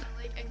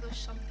I like English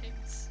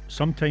sometimes.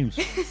 Sometimes.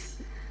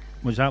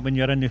 Was that when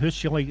you're in the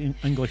house you like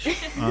English?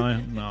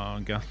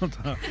 No, God.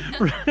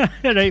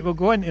 Right, we'll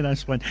go into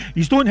this one.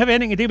 You don't have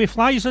anything to do with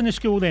flies in the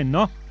school then,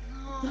 no?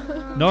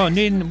 No,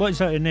 what's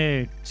that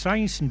in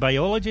science and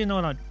biology and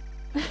all that?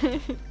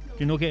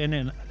 You not get in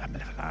it? I'm a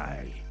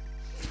fly.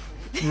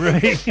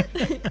 Right.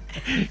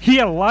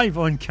 Here live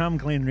on Cam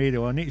Glen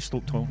Radio. I need to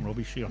stop talking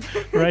rubbish here.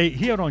 Right,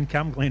 here on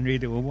Cam Glen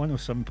Radio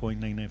 107.9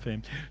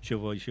 FM. Your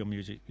voice, your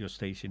music, your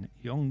station.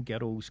 Young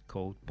girls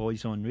called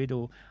Boys on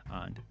Radio.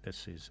 And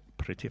this is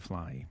Pretty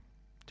Fly.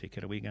 Take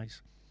it away,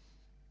 guys.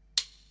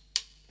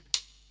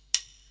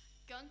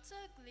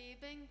 Gunter,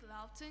 Gleben,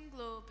 Glauten,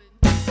 Globen.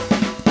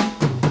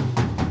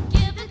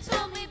 Give it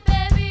to me,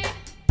 baby.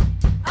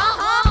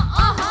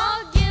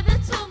 Give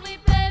it to me,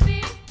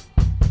 baby.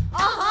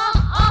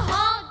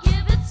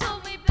 Give it to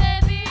me,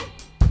 baby.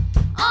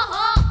 And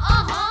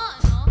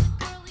all the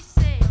girlies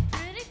say I'm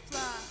pretty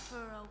fly for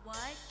a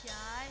white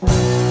guy.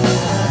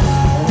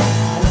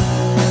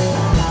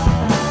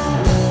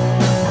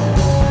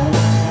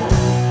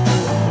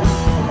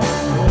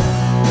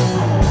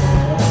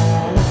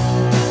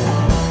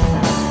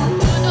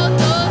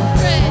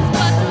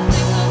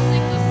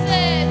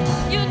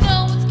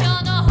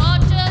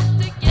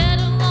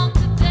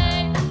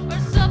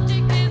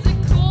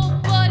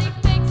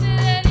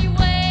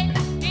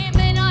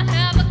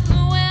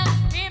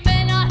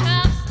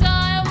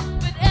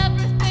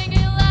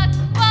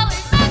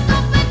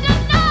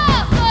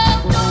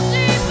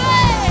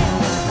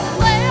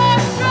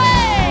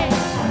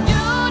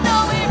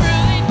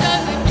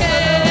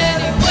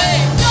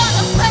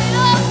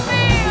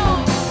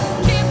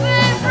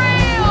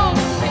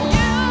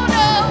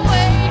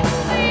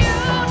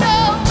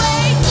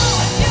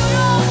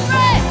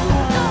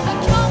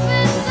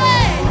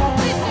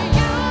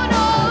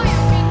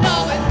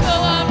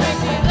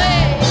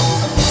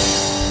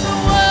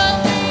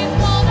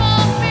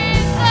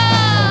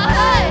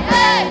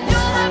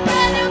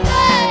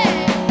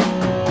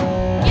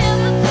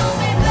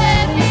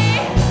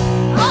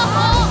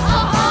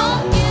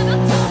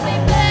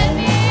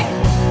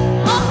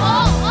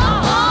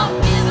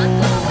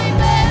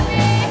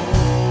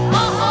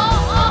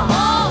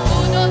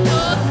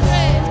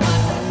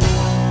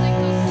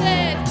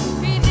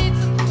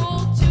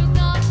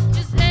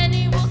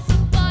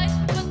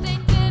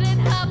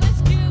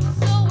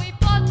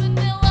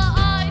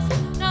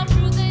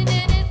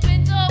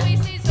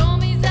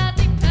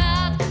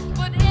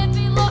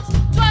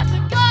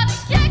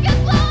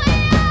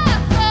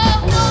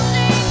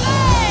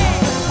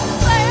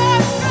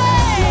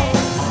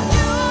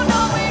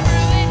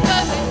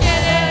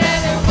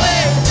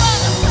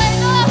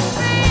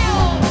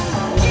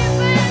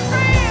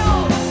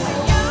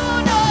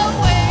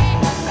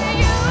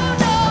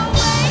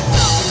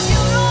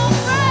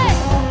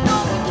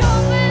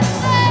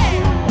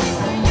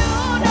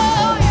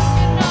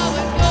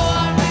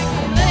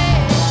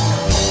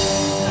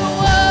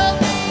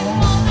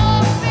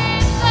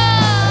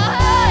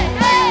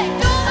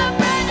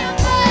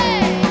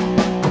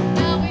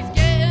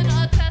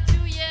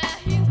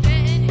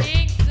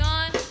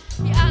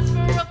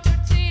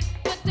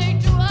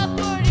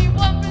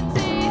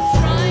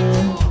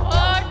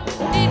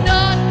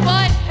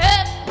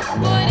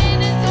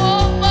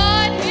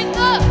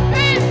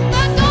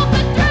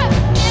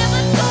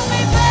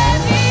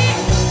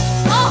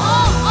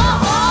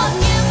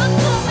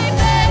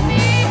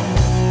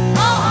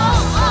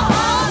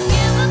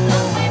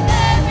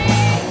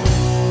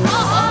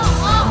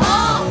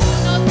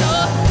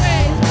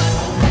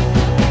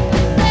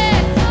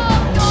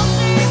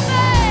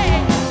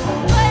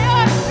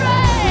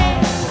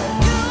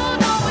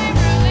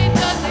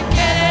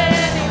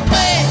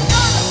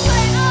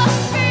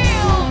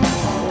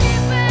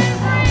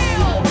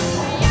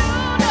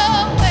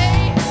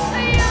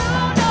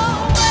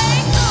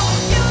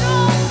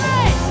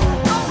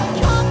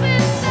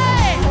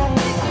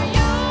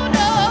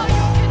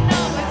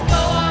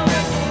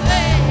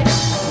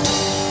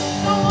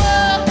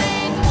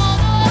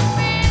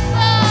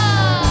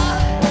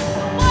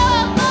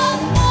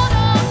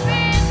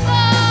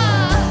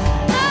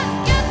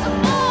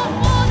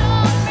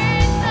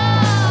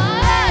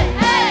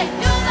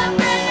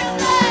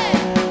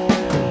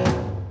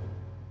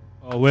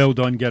 Well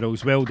done,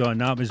 girls. Well done.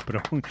 That was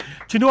brilliant.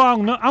 Do you know, I'll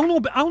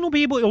not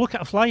be able to look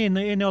at a fly in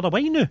any other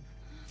way now.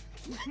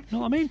 Know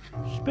what I mean?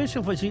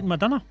 Especially if it's eating my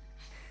dinner.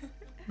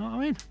 Know what I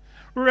mean?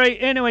 Right,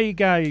 anyway,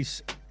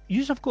 guys.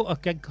 You have got a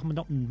gig coming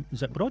up in,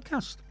 is it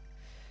broadcast?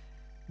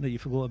 That you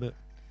forgot about?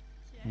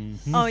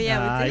 Mm-hmm. Oh,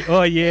 yeah, we do.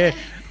 Oh, yeah.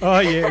 Oh,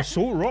 yeah.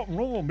 So rock and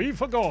roll, me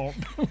forgot.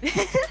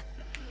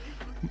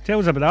 Tell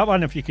us about that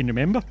one if you can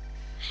remember.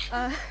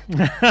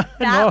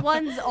 That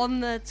one's on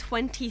the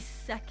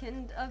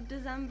 22nd of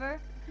December,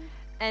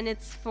 and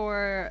it's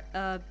for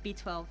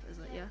B12, is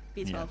it? Yeah,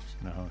 B12. Yes.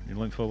 No, you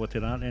looking forward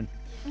to that then?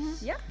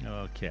 Mm-hmm. Yeah.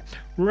 Okay.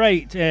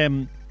 Right.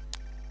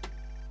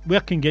 Where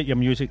can you get your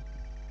music?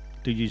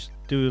 Do you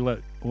do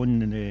it on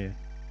the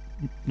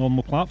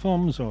normal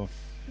platforms or?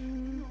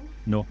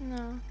 No.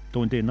 No.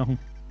 Don't do nothing?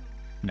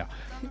 No.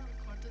 We've done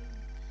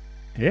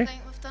a recording Eh?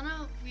 thing. We've done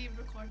a wee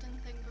recording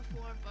thing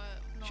before,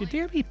 but Should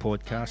do a wee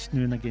podcast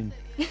now and again.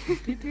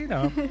 Do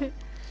that. You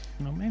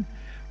know what I mean?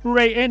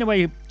 Right,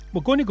 anyway,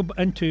 we're going to go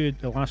into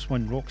the last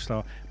one,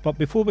 Rockstar. But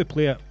before we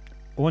play it,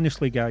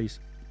 honestly, guys,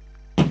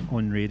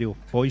 on radio,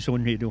 boys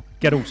on radio,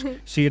 girls,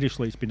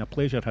 seriously, it's been a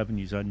pleasure having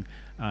you in.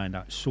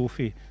 And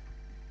Sophie,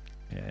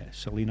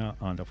 Selena,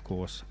 and of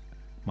course,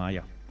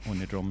 Maya on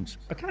the drums.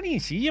 I can't even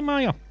see you,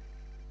 Maya.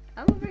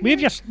 Wave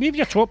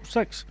your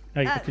chopsticks.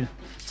 Right, okay.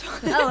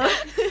 Hello.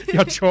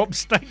 Your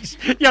chopsticks.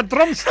 Your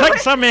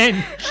drumsticks, I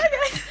mean.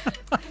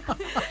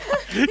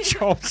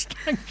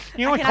 Chopsticks.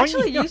 You know, I can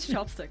actually use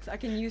chopsticks. I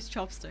can use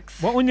chopsticks.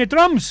 What, on the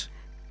drums?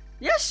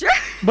 Yeah, sure.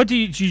 But do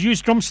you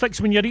use drumsticks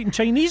when you're eating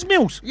Chinese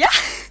meals? Yeah.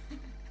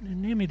 The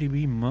name of the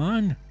wee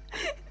man.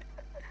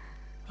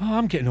 Oh,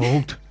 I'm getting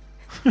old.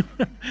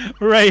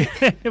 Right,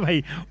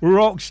 anyway,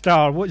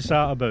 Rockstar, what's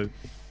that about?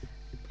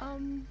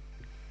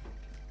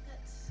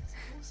 It's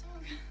a whole song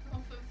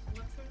off of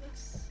Live For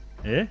This.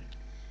 Eh?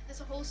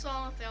 It's a whole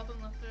song of the album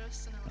Live For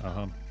This.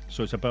 And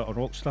So it's about a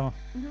rock star?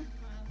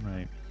 Mm-hmm.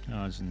 Right.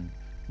 As in,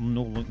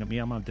 no looking at me,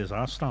 I'm a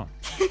disaster.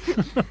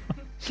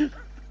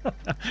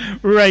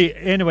 Right,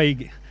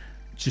 anyway,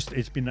 just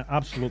it's been an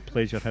absolute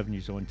pleasure having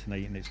you on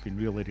tonight, and it's been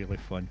really, really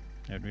fun.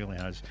 It really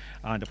has.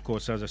 And of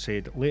course, as I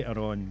said, later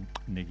on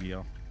in the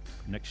year,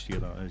 next year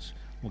that is,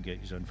 we'll get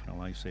you in for a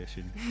live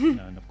session.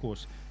 And of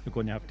course, you're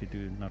going to have to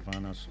do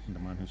Nirvana's The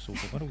Man Who Sold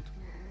the World.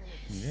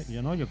 Yeah,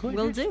 you know, you're going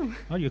Will to do.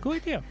 Oh, you're going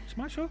to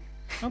smash up.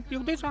 Oh,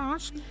 you'll do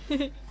ask.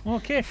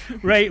 Okay,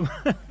 right.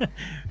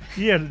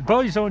 Yeah,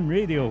 Boys on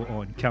Radio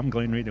on Cam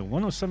Glen Radio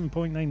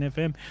 107.9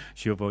 FM.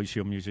 It's your voice,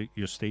 your music,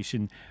 your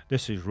station.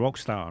 This is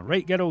Rockstar.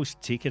 Right, girls,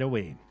 take it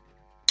away.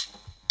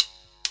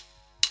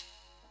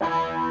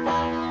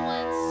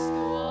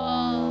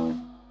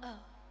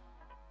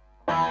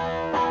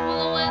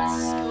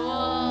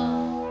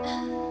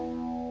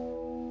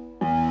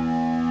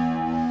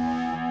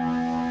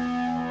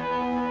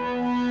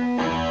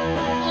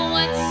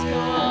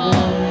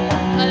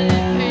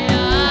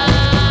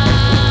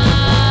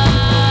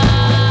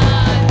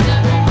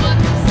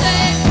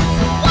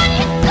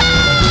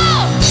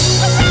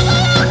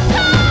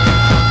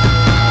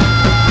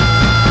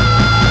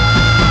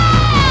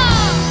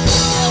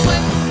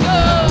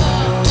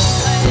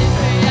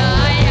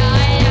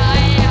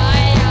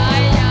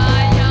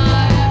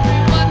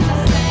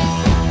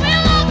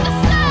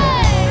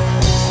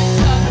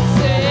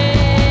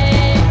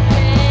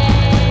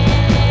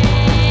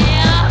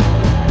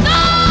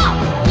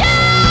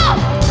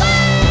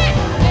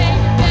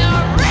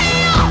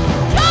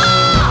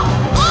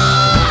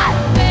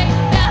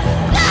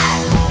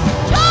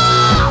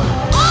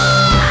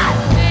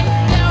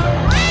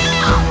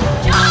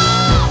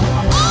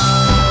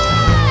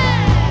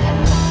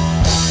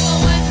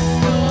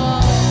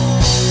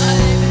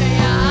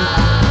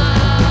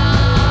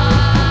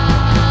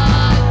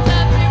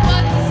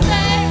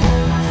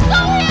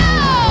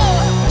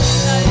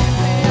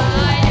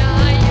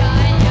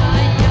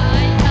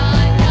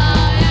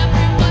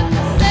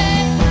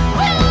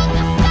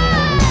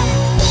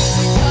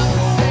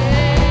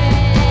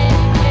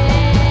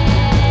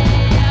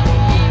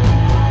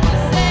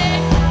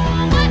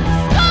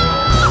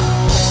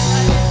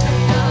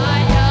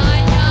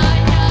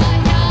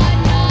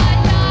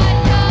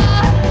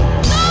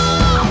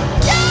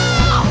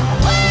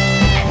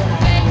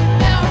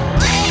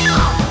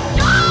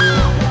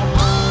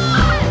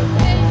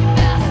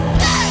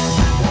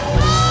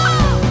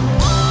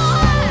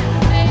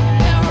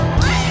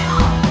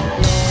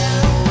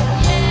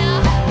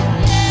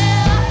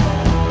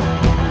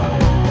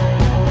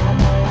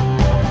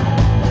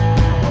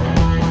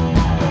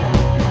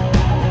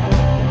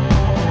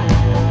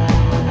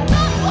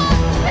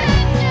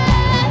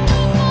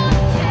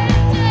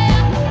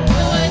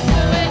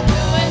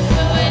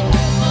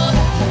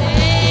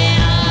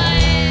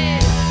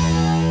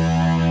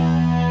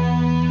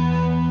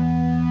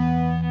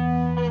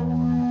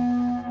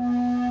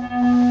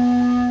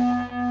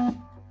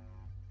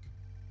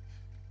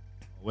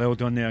 Well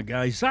done there,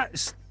 guys.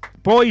 That's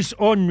Boys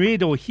on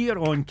Radio here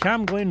on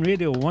Cam Glen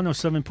Radio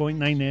 107.9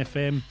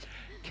 FM.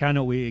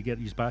 Cannot wait to get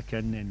these back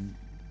in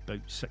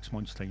about 6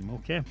 months' time,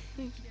 okay?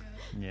 Thank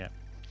you. Yeah.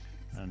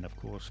 And of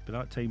course, by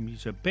that time, you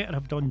better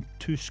have done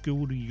 2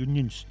 school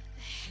reunions.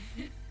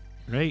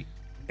 Right.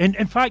 And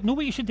in fact, know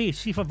what you should do?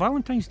 See, for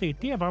Valentine's Day,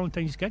 do a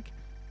Valentine's gig.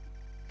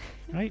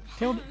 Right?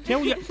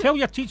 Tell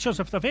your teachers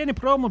if they've any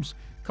problems,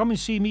 come and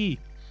see me.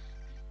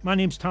 My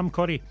name's Tam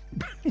Curry.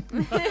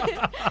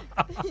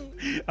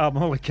 I'm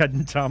only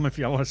kidding, Tam, if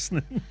you're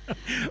listening.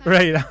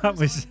 Right, that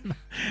was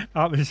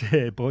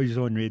Boys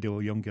on Radio,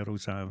 young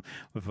girls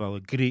with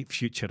a great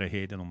future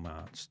ahead of them.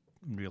 That's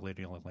really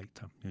liked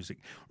her music.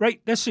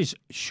 Right, this is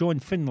Sean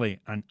Finlay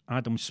and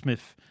Adam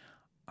Smith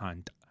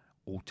and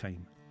Old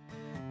Time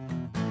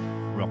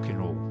Rock and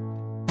Roll.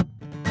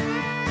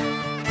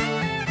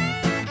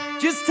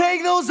 Just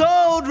take those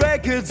old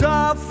records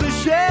off the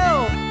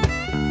shelf.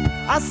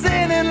 I sit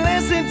and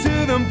listen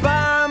to them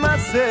by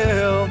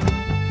myself.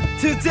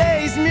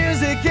 Today's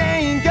music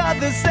ain't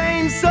got the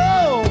same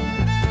soul.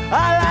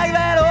 I like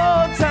that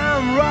old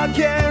time rock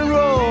and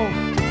roll.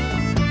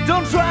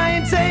 Don't try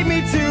and take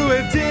me to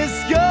a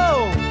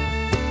disco.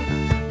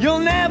 You'll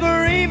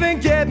never even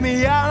get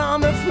me out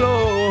on the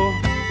floor.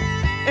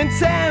 In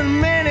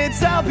 10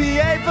 minutes I'll be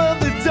out for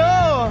the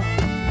door.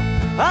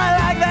 I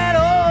like that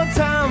old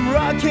time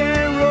rock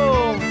and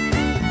roll.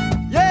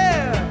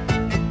 Yeah!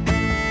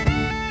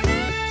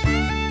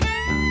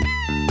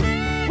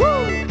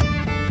 Woo!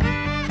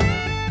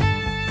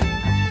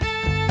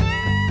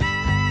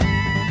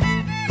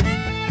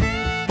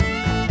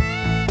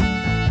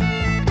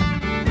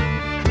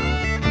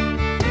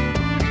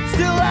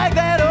 Still like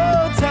that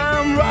old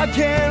time rock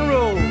and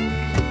roll.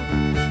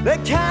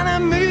 That kind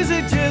of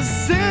music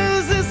just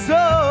soothes the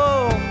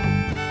soul.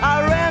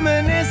 I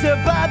reminisce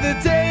about the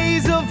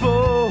days of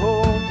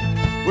old,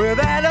 with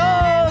that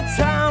old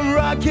time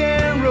rock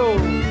and roll.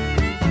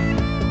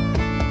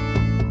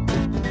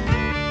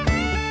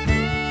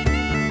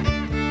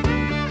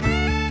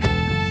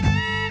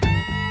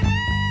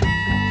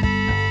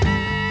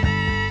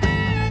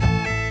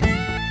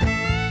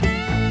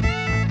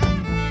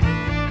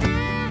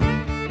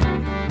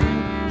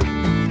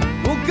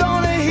 We're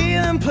gonna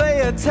hear them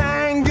play a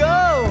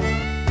tango.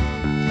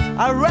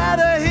 I'd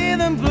rather hear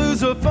them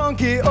blues or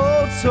funky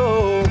old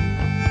soul.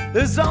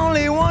 There's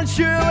only one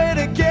sure way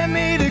to get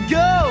me to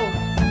go.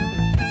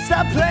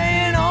 Stop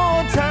playing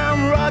old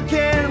time rock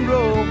and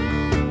roll.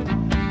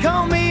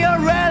 Call me a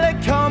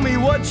relic, call me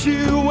what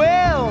you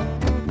will.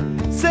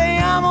 Say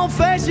I'm old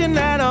fashioned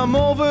and I'm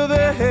over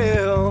the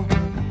hill.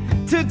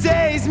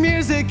 Today's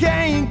music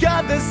ain't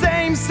got the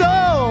same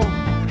soul.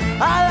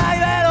 I like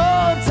that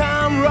old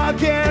time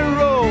rock and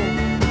roll.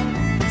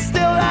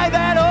 Still like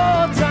that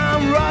old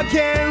time rock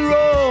and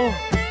roll.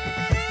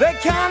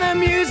 That kind of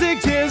music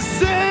just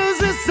soothes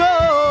the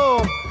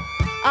soul.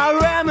 I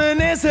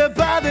reminisce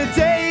about the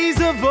days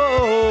of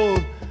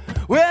old,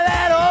 with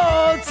that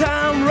old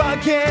time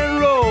rock and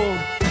roll.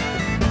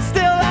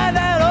 Still like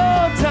that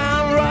old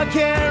time rock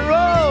and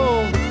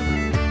roll.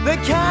 The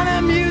kind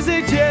of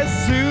music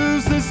just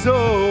soothes the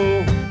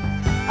soul.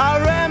 I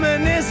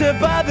reminisce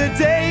about the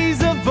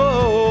days of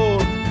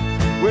old,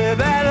 with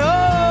that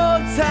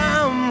old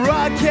time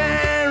rock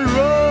and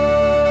roll.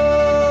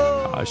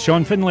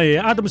 Sean Finlay,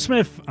 Adam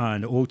Smith,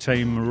 and Old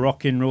Time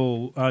Rock and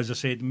Roll. As I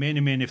said,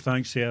 many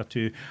thanks there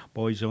to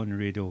Boys on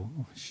Radio.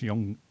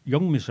 Young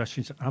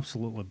musicians,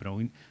 absolutely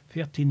brilliant.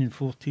 13 and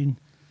 14.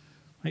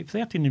 Right,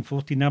 13 and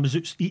 14, I was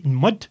out eating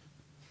mud.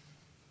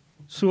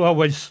 So I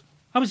was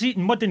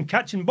eating mud and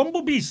catching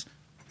bumblebees.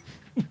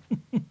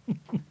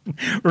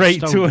 Right,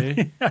 Still so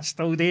I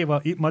still do,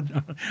 but eat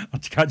mud or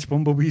to catch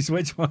bumblebees,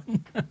 which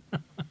one?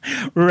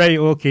 Right,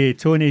 okay,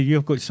 Tony,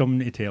 you've got something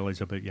to tell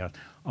us about your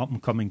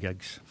up-and-coming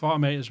gigs. Thought I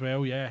might as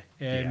well, yeah.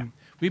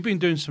 We've been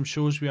doing some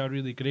shows with a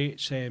really great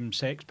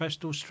Sex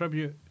Pistols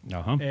tribute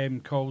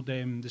called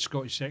the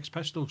Scottish Sex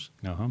Pistols.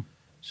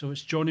 So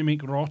it's Johnny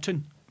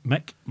McRotten.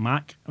 Johnny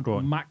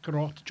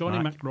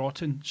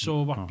McRotten.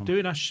 So we're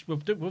doing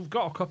we've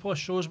got a couple of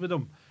shows with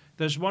them.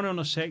 There's one on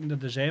the 2nd of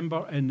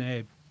December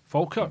in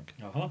Falkirk,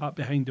 up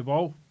behind the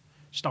wall.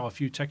 Still a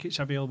few tickets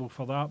available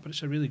for that, but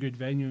it's a really good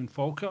venue in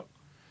Falkirk.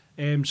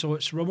 So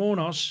it's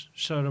Ramona's,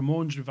 Sir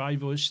Ramone's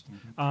Revivalist,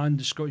 and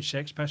the Scottish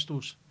Sex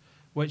Pistols,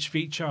 which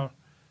feature,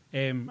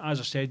 as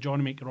I said,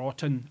 Johnny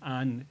McRotten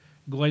and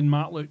Glenn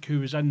Matlock, who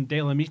was in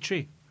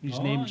Delamitri. His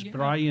name's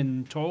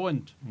Brian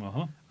Tolland.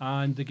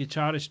 And the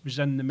guitarist was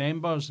in The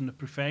Members and The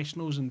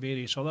Professionals and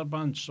various other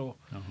bands. So,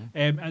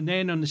 and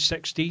then on the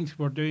 16th,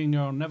 we're doing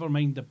our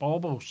Nevermind the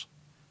Baubles.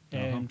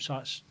 So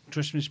that's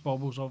Christmas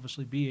Baubles,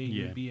 obviously,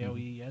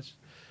 B-A-U-B-L-E-S.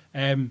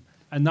 And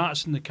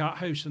that's in the Cat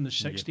House on the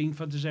 16th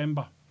of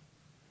December.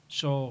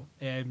 So,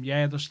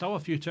 there's still a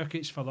few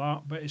tickets for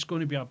that, but it's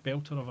going to be a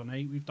belter of a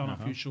night. We've done a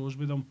few shows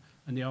with them,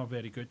 and they are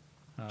very good.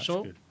 That's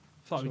good.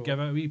 Thought we'd give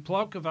it a wee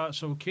plug, if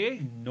that's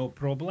okay. No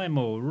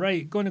problemo.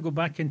 Right, going to go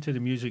back into the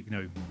music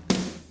now.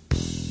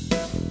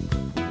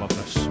 Love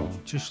this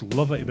song. Just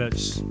love it a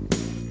bit.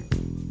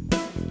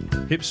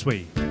 Hip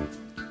Sway.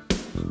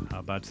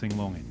 A Bad Thing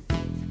Longing.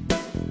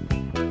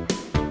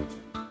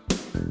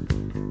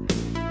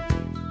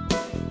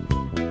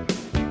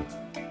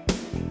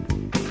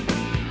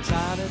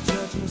 Tried to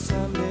church on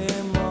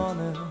Sunday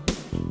morning,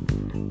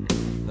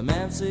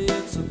 man say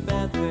it's a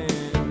bad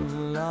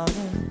thing,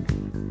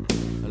 loving.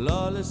 A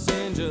lawless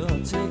angel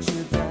takes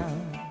you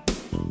down.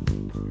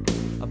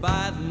 A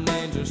biting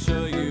angel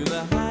show you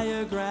the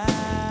higher ground.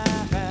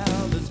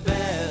 It's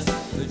best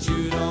that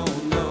you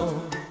don't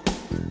know.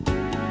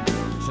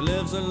 She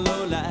lives a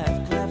low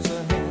life, claps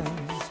her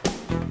hands.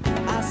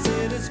 I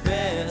said it's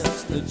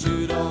best that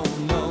you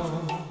don't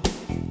know.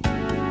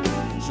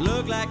 She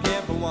look like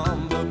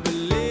everyone but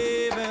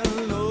believe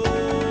in no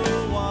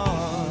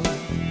one.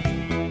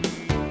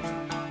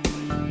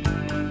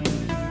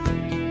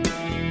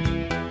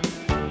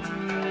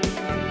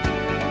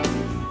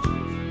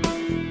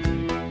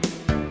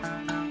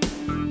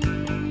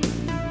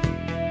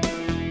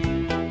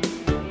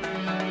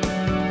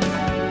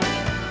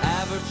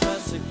 Ever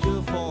trust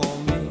secure for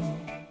me?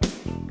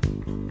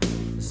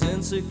 It's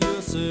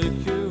insecure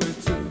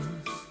securities.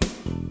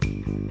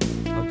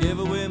 I'll give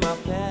away my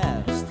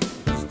past.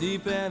 It's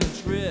deep and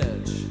it's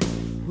rich.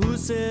 Who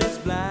says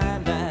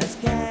blind eyes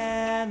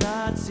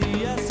cannot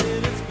see? I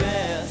said it's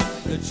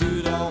best that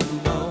you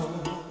don't know.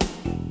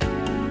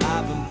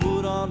 I've been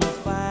put on the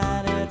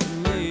fine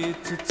and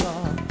made to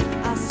talk.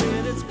 I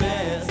said it's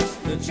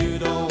best that you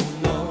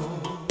don't know.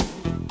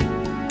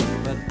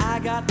 But I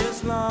got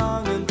this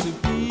longing to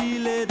be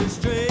led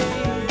astray.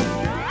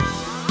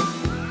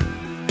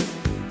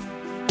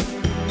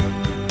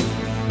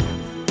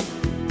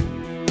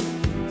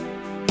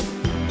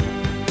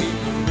 Keep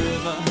the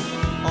river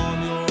on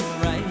your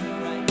right.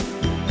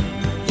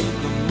 Keep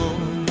the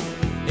moon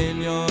in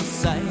your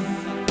sight.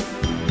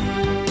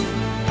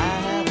 I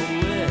have a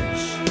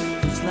wish,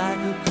 just like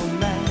a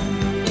command.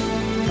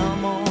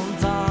 Come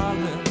on,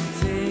 darling,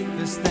 take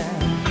the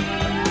stand.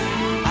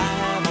 I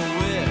have a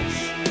wish,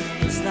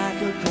 just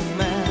like a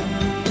command.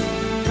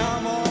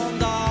 Come on,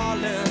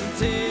 darling,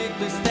 take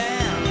the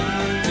stand.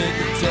 Take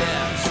the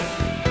test.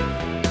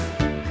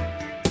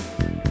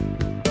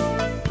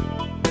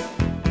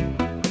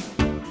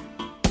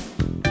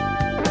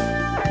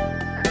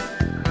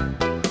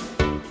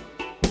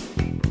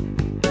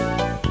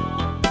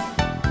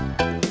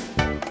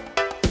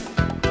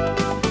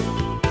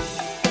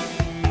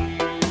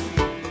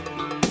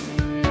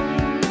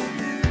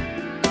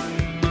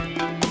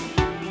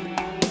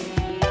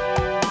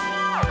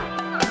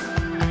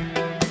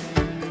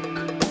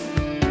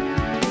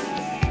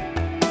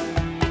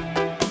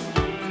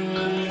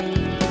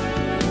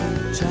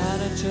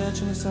 Tried at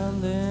church on a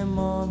Sunday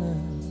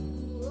morning.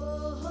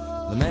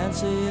 The man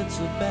say it's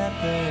a bad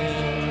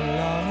thing,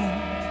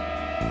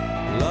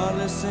 longing.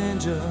 Lawless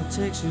angel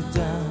takes you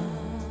down.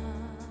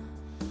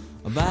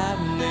 A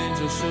biting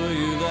angel show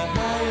you the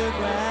higher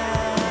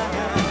ground.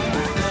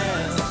 It's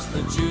best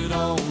that you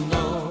don't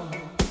know.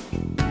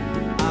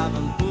 I've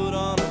been put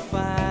on a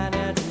fine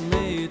and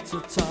made to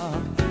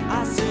talk.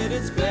 I said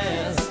it's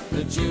best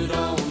that you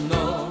don't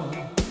know.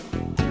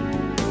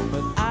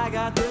 But I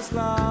got this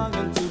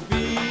longing to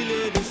be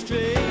led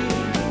astray.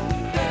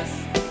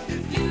 Best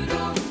if you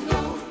don't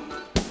know.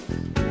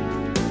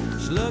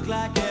 She look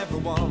like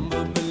everyone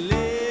but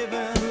believe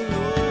in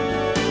no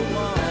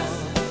one.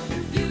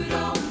 If you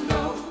don't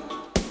know.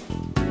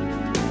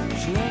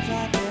 She look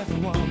like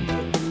everyone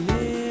but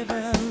believe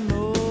in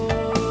no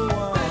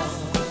one.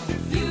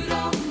 If you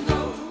don't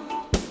know.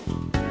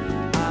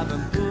 I've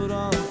been put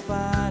on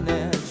fine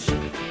edge.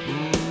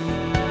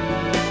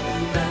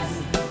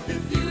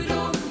 If you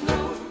don't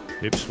know.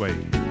 Hip sway.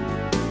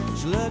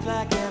 She look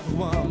like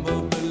everyone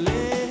but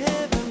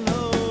believe in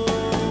no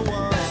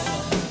one.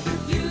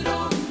 If you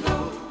don't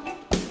know.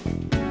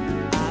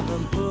 I've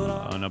been put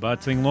on. And a bad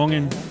thing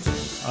longing.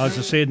 As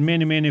I said,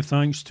 many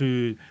thanks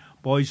to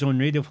Boys on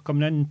Radio for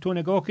coming in,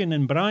 Tony Gawkin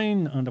and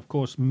Brian, and of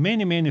course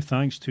many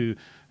thanks to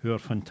our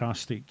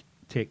fantastic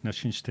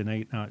technicians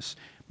tonight. That's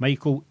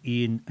Michael,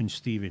 Ian and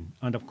Stephen.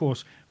 And of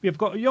course we've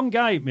got a young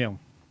guy. Well,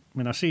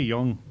 when I say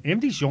young,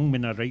 everybody's young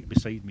when they're right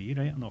beside me,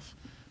 right enough.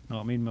 Know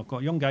what I mean? We've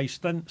got a young guy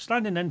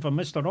standing in for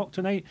Mr. Rock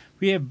tonight.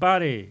 We have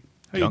Barry.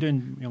 How you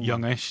doing, young man?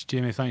 Youngish,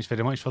 Jamie, thanks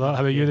very much for that.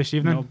 How are you this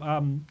evening?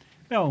 No,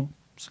 well,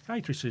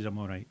 psychiatrist says I'm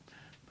all right.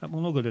 But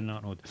we'll not go down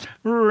that road.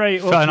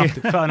 Right, okay.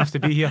 Fit enough to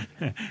be here.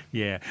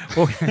 Yeah.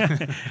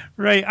 Okay.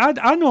 Right,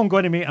 I know I'm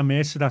going to make a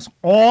mess of this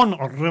on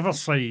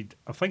Riverside.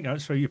 I think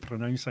that's how you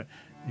pronounce it.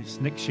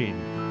 It's Nick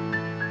Shane.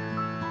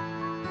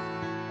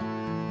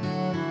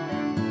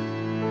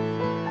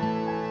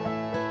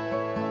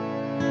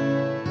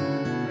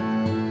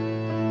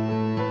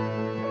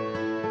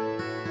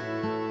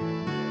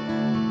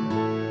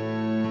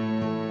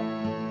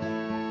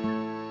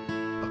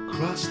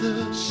 Across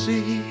the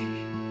sea,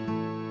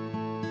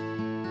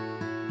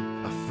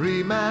 a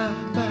free man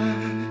back.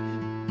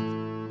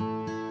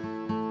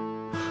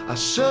 I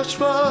search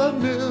for a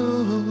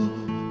new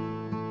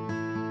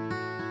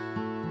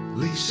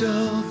lease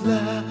of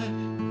life.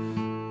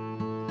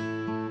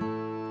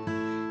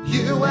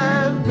 You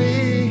and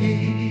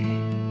me,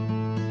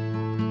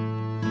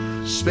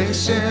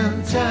 space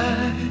and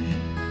time.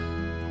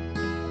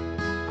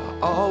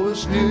 I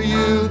always knew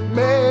you'd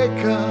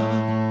make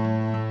a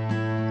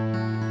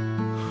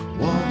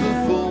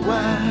wonderful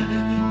wife.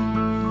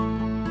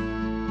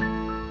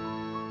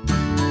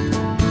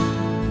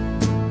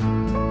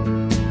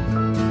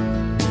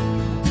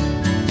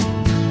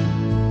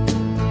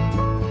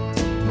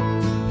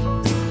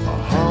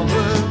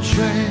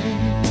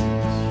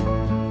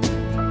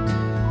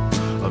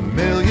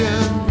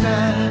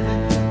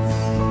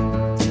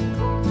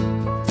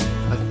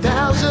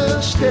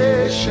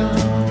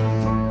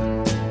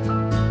 passion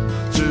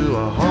to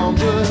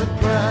 100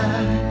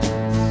 prides.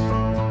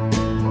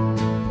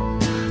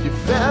 You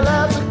fell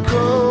at the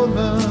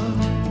corner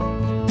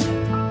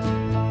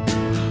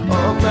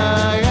of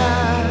my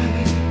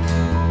eye.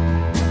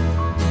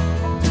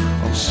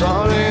 I'm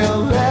sorry I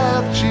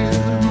left you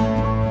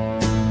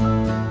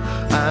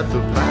at the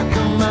back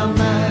of my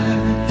mind.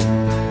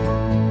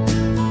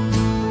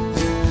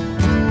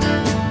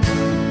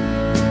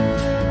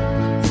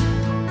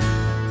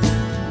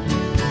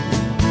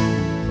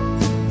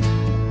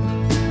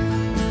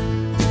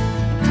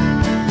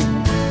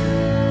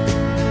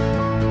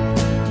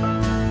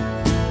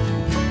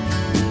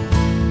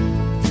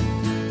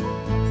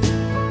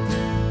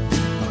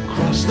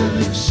 Across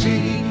the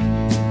sea,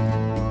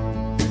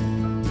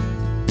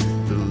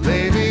 the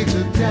lady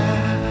to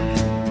die.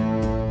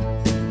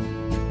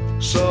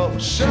 So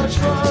search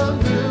for a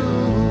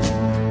new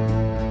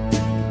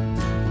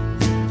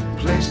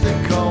place they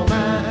call mine.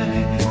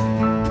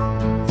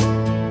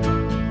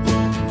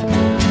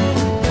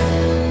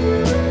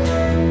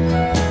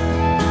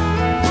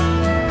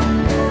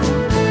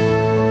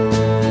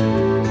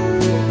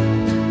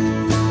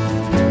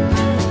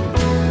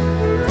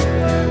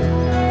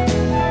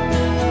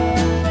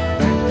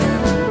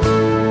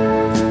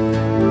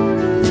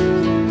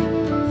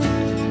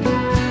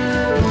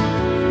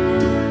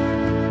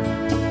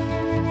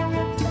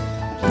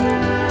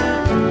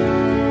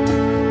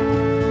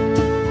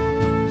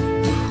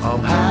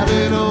 I'm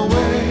hiding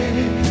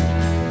away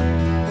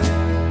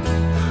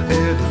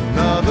in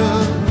another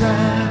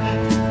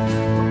life,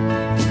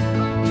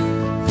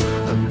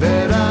 and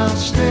then I'll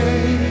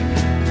stay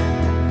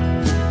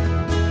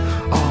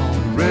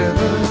on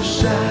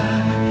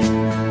Riverside.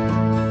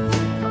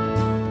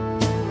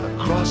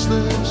 Across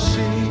the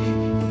sea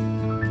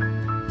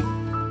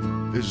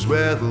is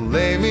where they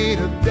lay me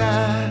to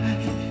die.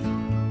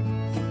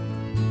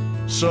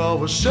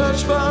 So I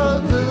search for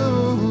a new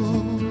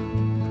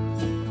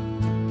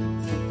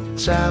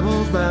time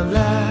of my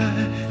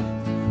life.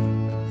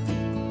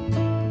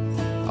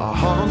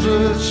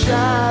 100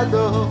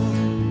 shadows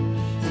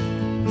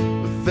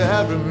with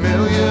every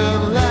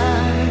million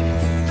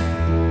life.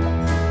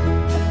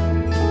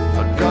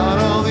 I got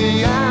all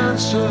the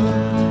answers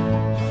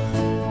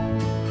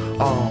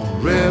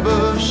on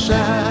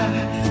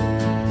Riverside.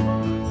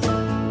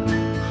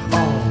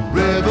 On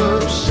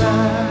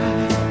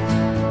Riverside.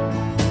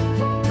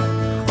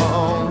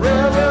 On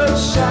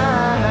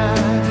Riverside.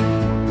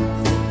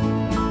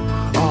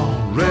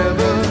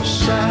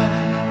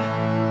 Riverside.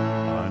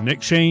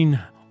 Nick Shane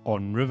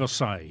on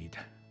Riverside.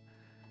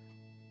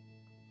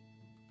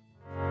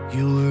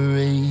 You were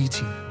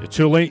 18. You're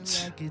too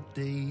late.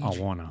 I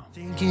wanna.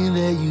 Thinking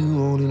that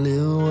you only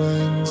live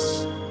once.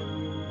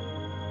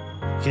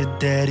 Your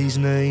daddy's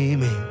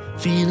name and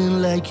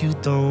feeling like you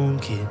don't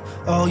care.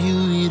 All you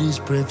eat is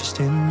breakfast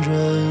and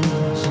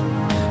drugs.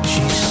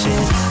 She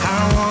said,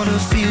 I wanna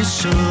feel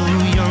so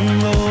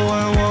young, oh,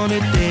 I wanna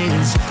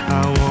dance.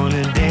 I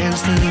wanna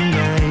dance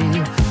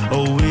tonight,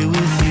 away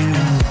with you.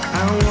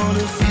 I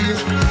wanna feel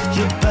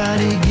your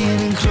body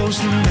getting close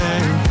to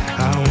mine.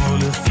 I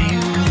wanna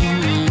feel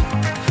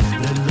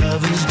that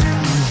love is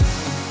due.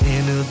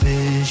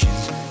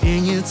 Inhibitions in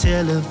your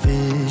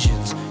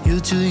televisions. You're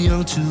too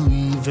young to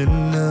even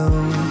know.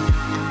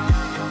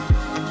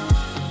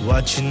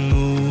 Watching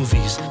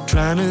movies,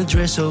 trying to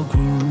dress so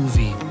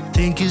groovy.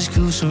 Think it's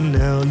cool, so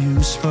now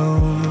you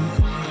smoke.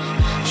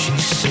 She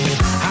said,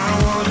 I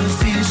wanna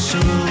feel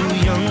so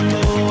young,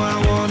 oh, I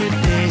wanna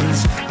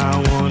dance. I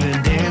wanna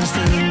dance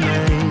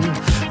tonight,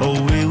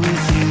 away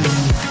with you.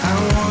 I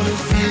wanna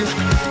feel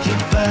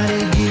your body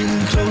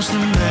getting close to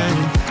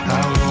mine.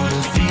 I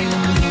wanna feel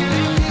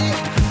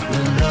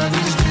when love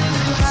is due.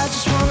 I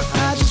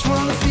just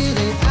wanna feel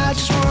it. I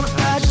just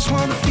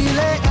wanna feel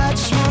it. I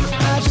just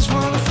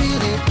wanna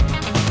feel it.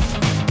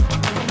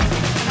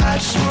 I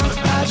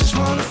just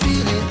wanna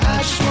feel it. I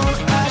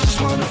just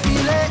wanna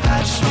feel it. I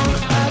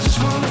just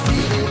wanna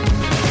feel it.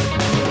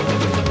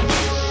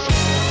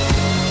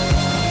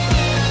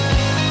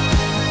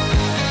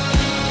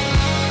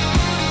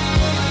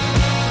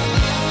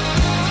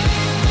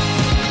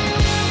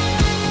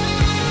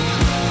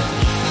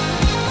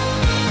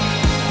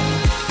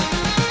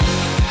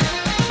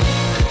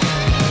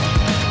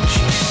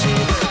 She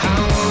said, I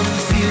wanna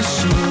feel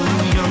so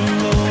young,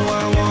 oh,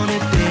 I wanna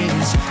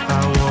dance.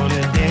 I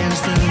wanna dance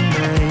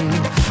tonight,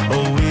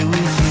 away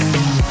with you.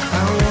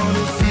 I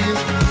wanna feel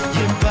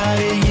your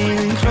body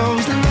getting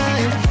close to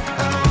mine.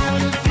 I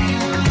wanna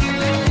feel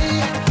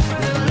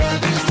that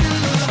love is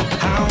real.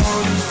 I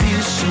wanna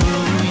feel so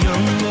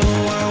young,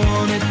 oh, I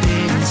wanna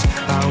dance.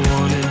 I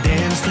wanna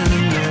dance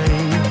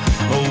tonight,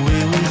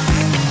 away with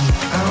you.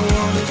 I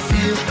wanna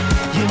feel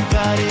your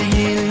body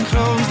getting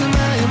close to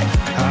mine.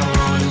 I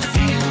wanna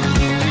feel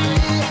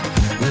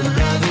that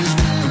love is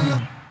real.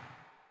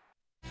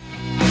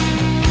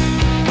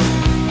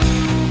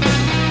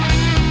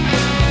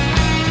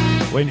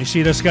 Went to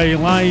see this guy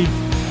live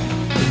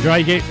in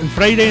Drygate on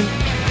Friday.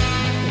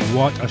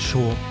 What a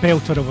show.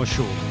 Belter of a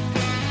show.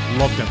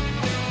 Loved him.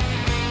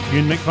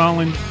 Ian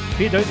McFarlane,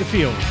 Fade Out the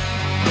Fear.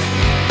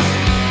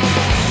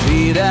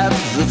 Fade out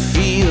the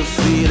fear,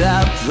 fade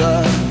out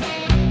the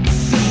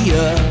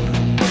fear.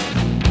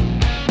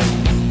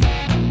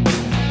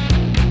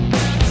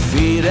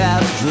 Fade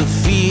out the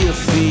fear,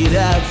 fade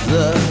out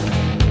the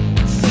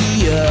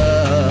fear.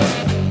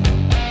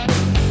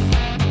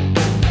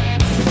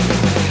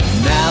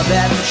 Now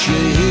that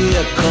you're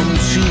here, come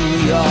to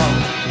your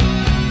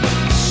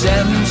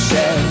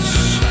senses.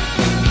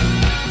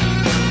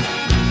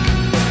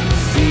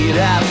 Fade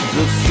out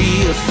the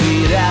fear,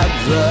 fade out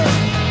the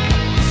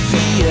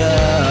fear.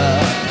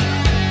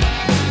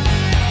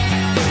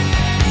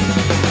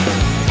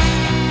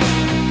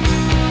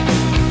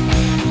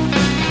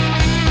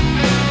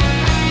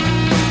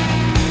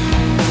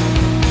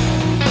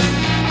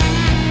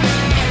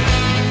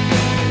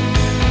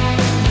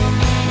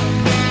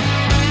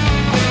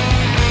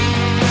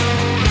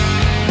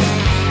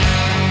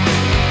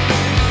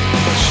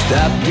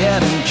 Stop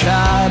getting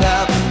caught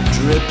up,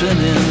 dripping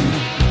in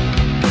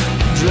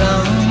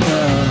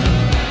drama.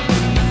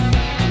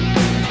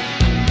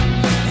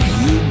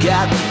 You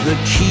got the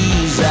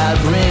keys, I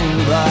bring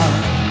the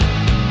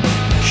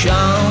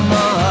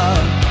charmer.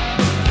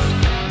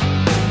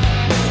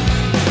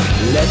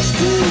 Let's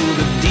do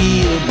the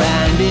deal,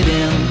 bind it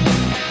in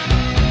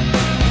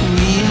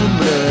real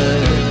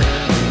blood.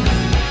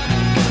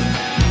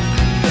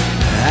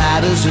 How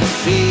does it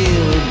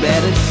feel?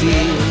 Bet it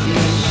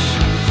feels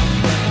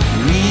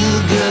real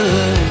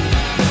good.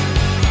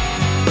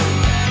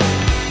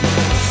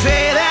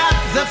 Fade out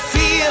the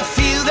fear,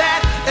 feel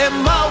that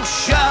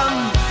emotion.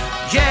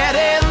 Get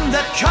in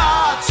the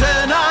car,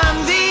 turn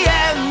on the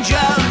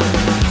engine.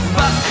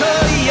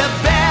 Buckle your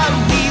belt,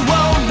 we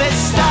won't be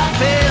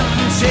stopping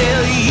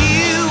till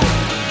you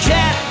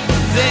get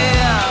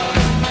there.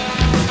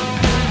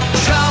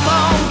 Come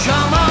on,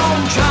 come on,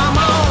 come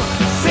on.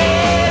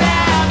 Fade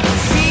out the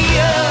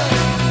fear.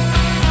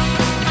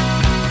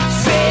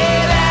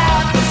 Fade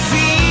out the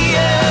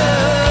fear.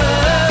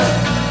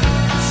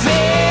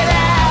 Fade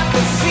out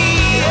the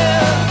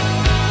fear.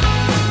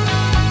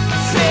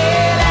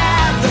 Fade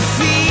out the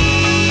fear.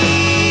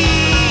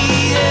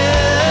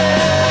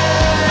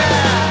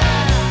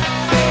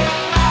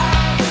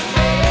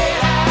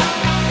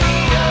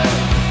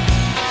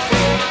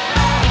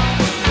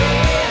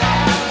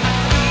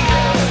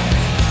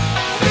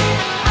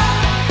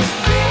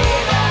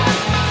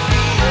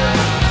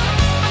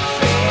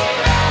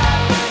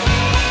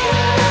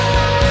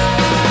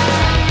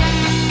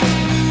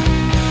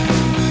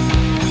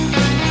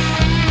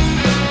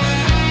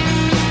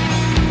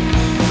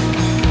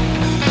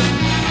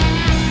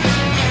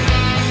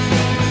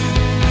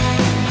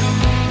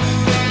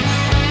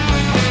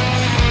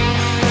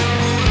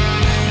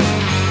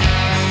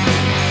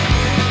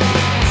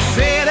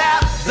 Fade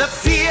out the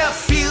fear,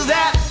 feel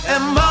that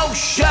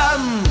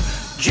emotion.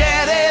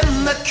 Get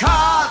in the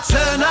car,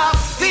 turn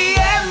off the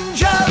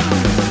engine.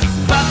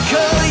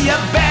 Buckle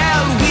your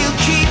belt, we'll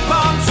keep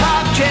on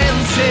talking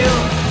till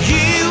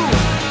you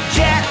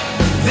get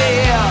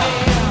there.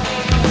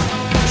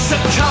 So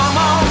come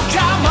on,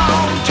 come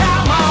on,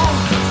 come on.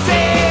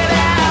 Fade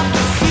out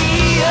the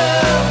fear.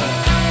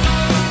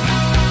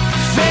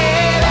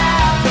 Fade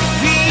out the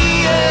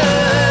fear.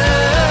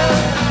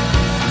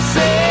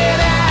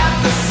 Fade out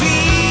the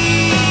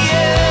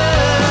fear.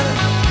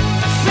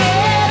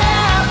 Fade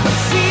out the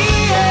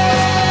fear.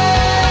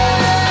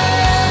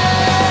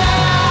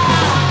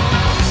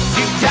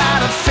 You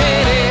gotta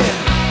fade it.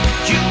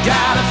 You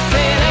gotta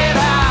fade it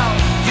out.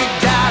 You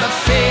gotta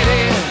fade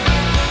it.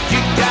 You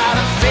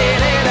gotta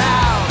fade it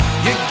out.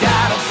 You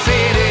gotta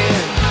fade it.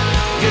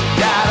 You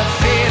gotta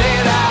fade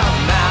it out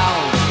now.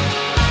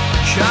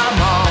 Come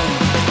on.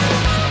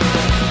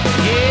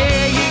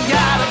 Yeah, you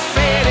gotta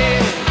fade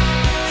it.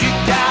 You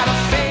gotta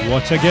fade it.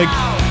 What a gig.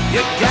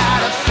 You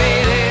gotta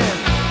fade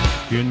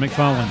it. Ewan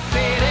McFarlane.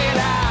 Fade it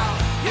out.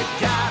 You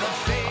gotta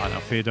fade And I'll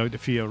Fade Out the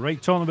Fear.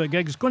 Right, talking about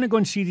gigs. Going to go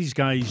and see these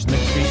guys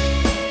next week.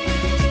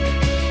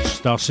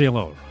 Star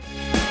Sailor.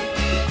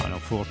 And I'll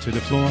fall to the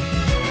floor.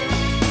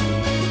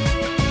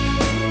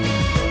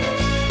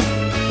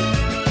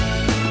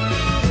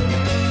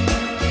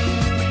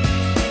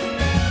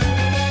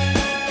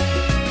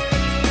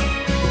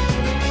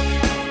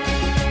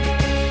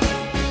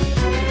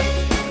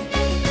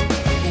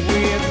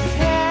 with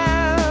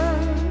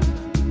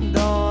hand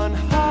on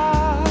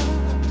heart.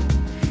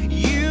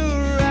 You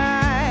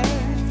right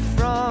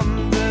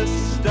from the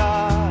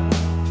start.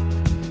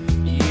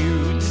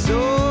 You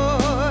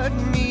taught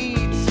me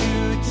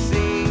to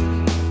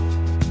take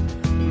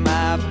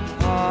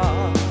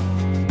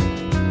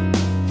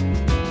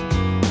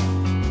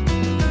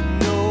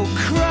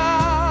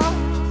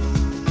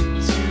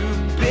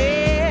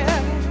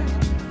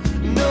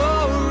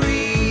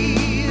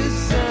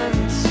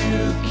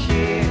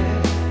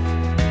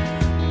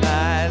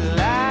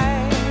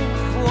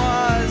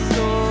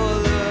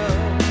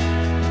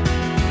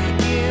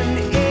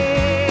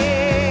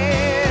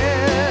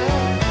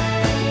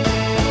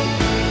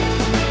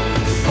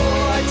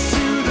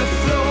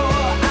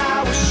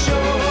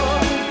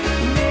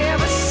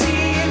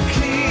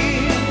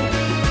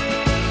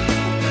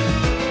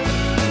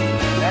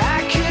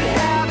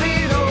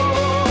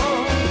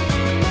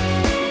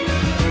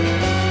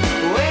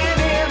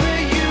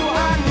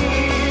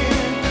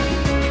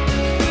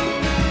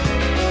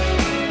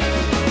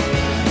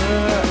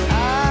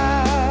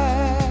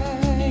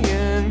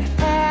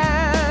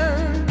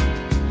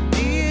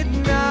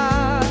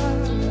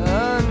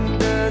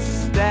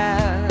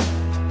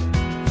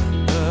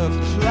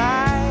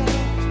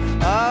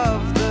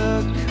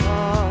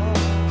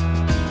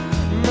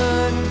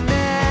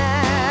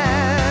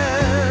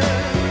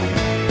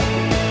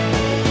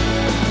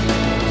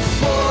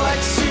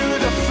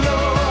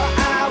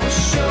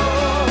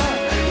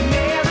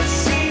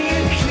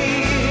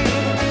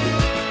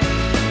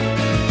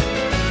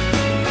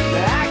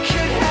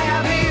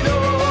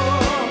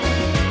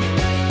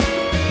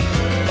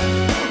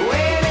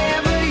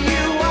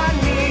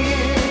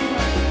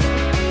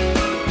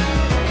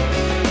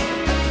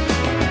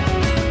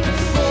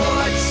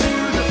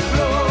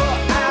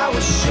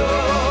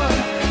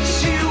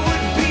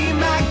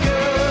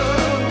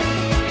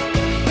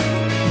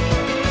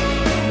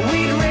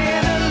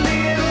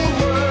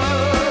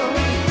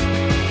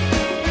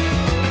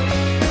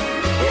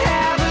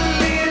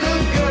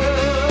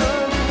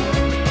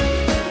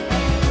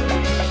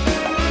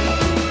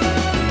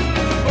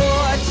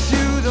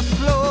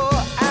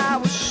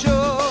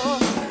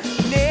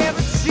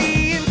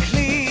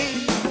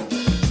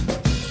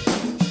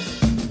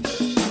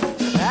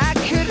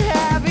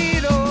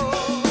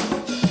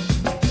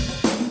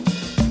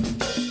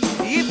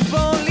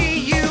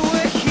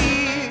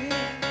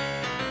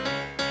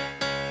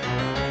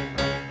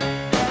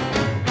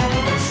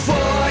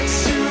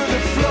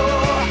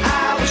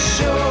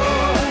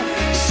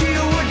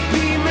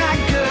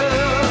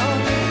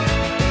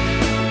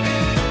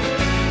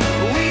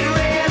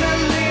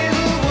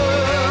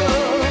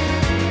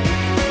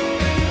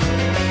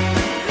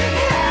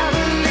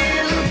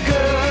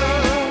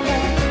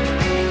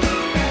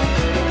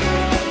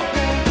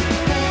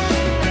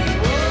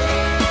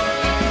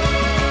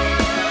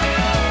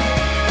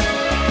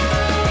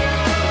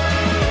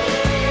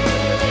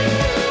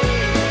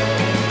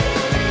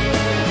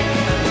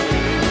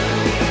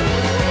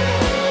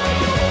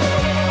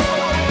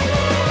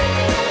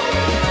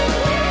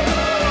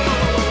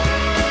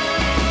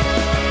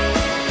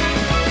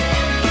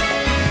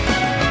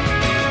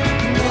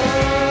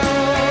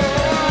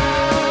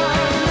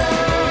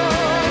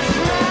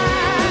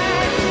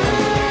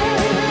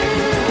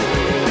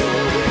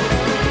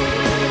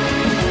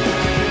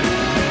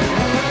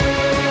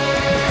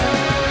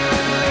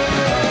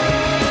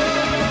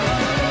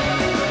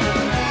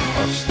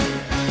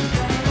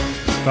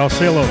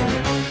Barcelo.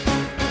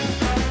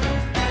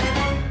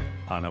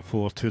 And a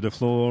 4 to the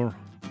floor.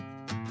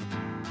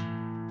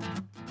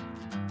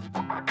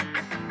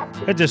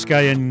 Had this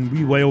guy in a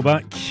wee while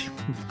back,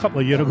 a couple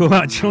of years ago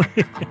actually.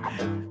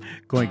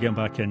 Going to get him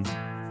back in.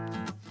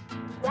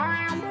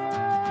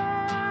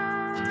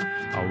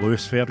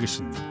 Lewis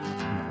Ferguson,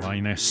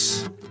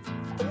 Linus.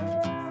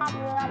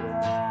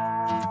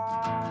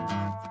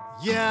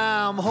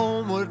 Yeah, I'm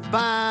homeward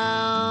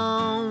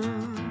bound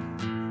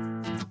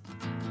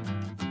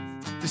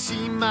to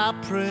see my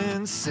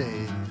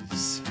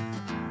princess.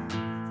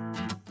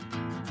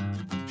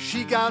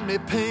 She got me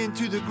pinned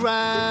to the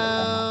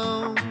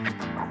ground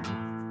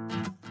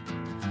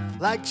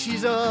like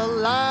she's a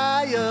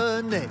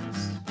lioness.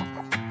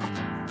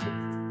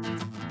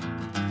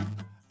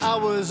 I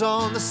was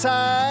on the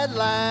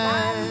sideline,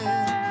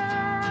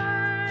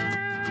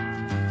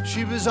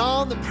 she was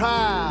on the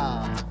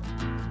prowl.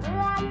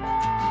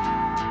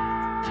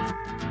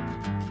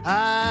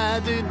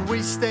 I didn't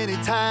waste any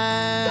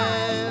time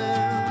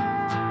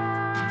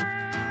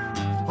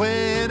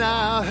when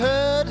I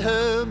heard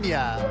her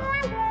meow.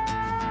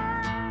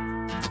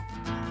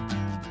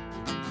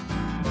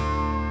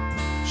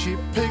 She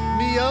picked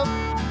me up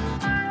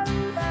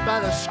by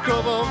the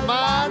scruff of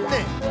my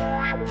neck.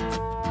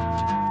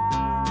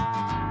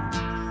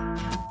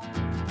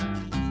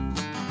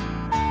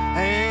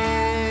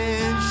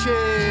 And she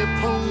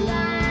pulled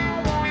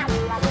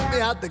me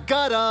out the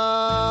gutter.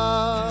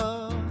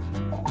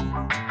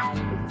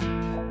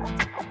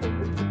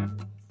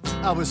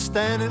 I was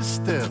standing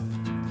still.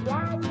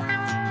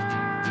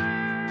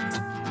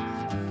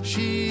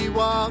 She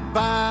walked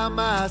by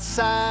my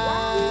side.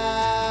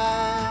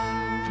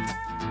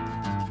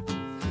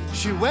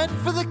 She went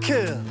for the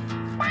kill.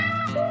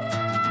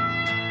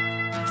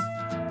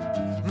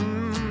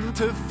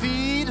 To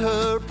feed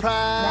her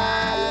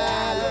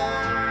pride.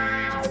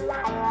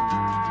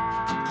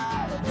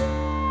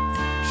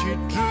 She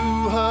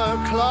drew her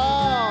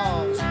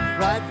claws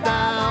right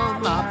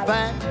down my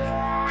back.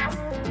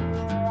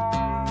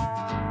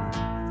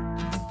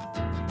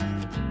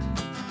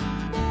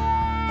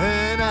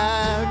 And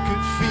I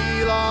could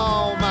feel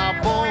all my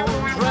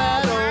bones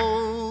rattle.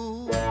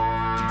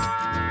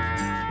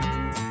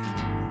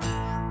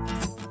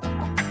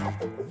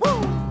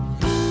 Woo!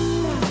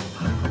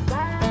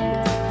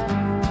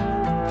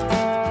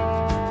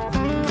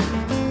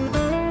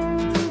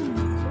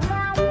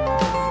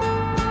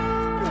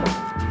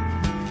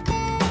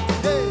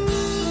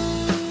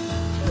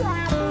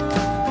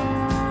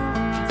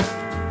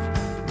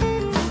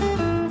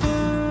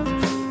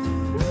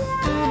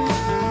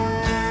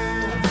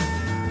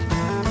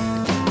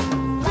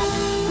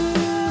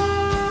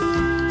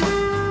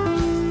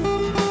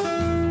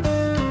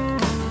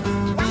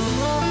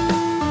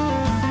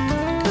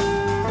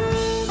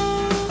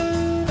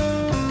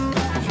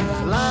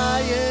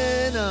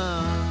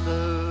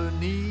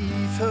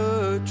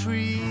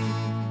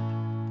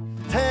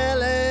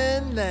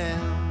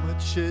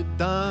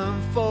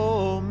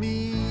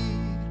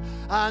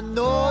 I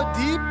know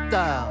deep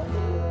down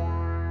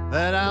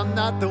that I'm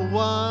not the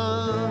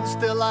one.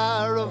 Still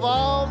I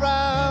revolve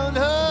round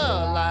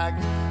her like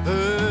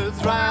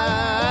earth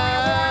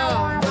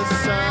round the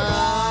sun.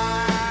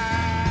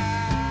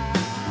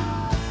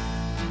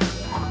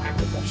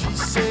 She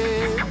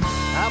said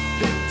I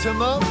picked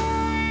him up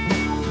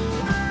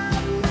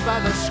by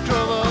the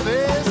scruff of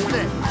his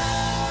neck.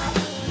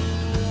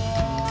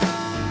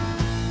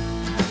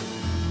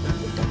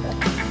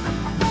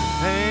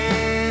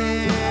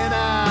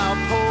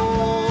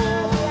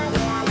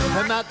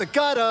 At the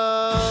gutter,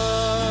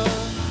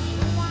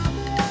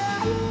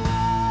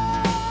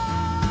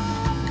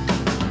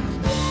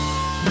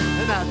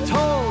 and I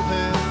told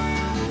him,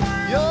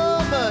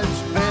 you're much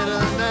better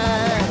than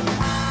that.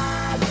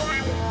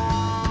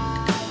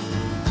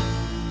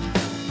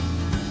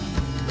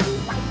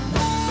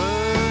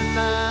 But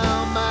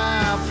now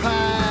my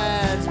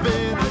pride's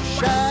been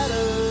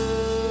shattered.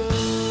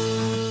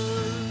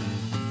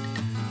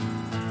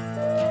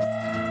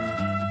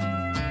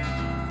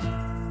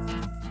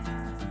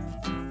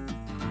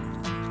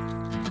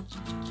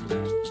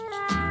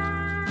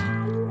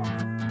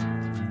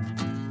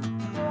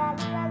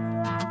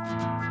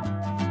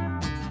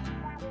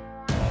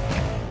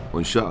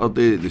 On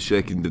Saturday, the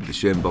 2nd of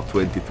December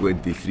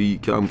 2023,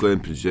 Cam Glen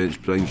Presents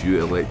brings you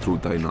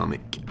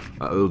Electrodynamic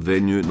at our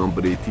venue at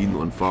number 18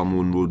 on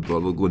Farmone Road,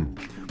 Rutherglen.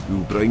 We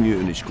will bring you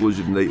an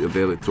exclusive night of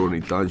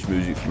electronic dance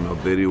music from our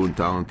very own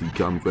talented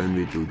Cam Glen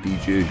Radio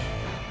DJs.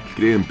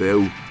 Graham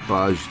Bell,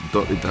 Baz,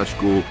 Dirty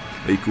Disco,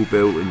 Michael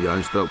Bell and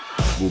Janster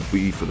will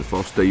be for the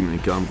first time in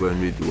Cam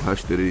Glen Radio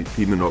history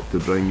teaming up to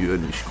bring you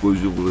an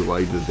exclusively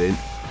live event,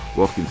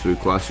 working through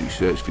classic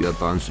sets for your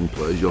dancing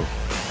pleasure.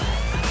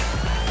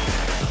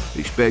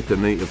 Expect a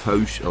night of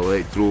house,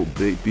 electro,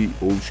 breakbeat,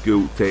 old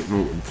school,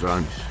 techno and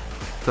trance.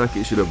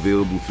 Tickets are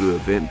available through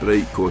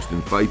Eventbrite,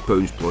 costing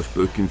 £5 plus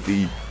booking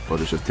fee, or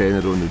there's a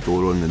tenner on the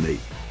door on the night.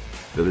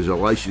 There is a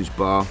licensed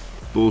bar,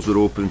 doors are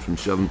open from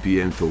 7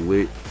 PM till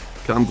late.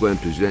 Cam Glen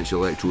Presents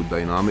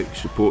Electrodynamic,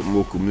 supporting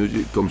local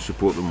music, come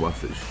support them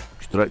with us.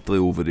 strictly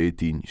over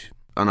 18s.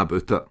 And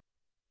about it.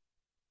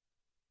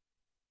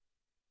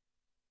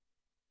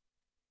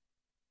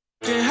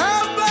 Can't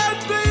help but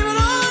dreaming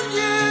on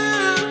you.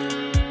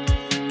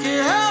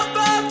 Can't help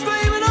but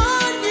dreaming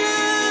on you.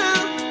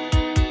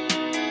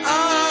 Oh,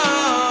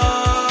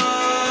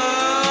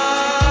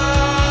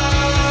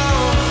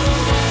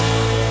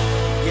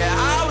 yeah,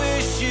 I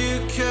wish you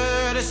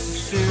could have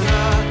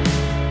sooner.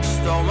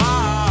 Stole my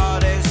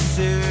heart as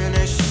soon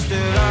as you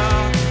stood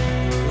up.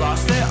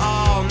 Lost it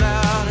all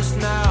now, there's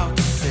now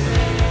to say.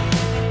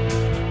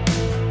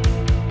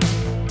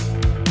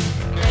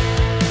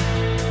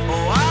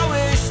 Oh, I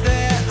wish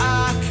that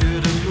I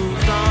could have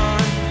moved on.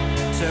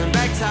 Turn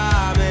back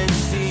time and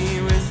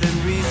see within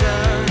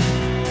reason.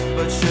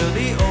 But you're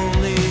the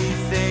only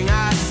thing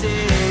I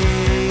see.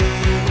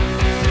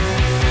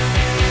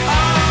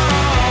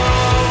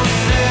 Oh,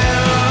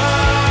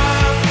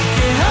 Sarah,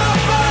 can't help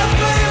but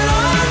blame it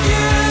on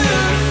you.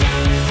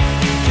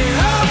 Can't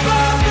help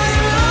but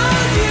blame it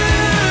on you.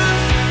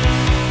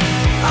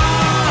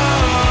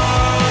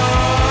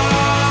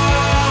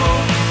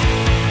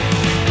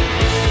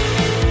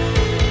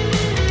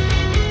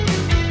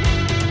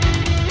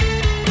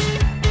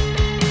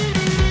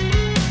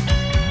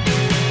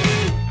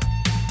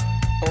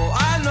 Oh,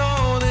 I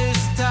know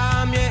this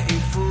time you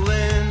ain't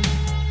fooling.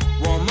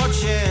 One more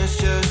chance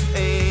just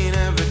ain't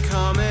ever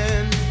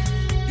coming.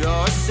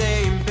 You're the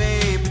same,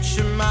 babe, but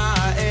you're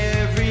my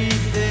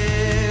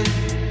everything.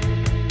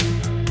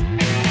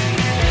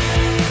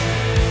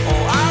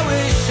 Oh, I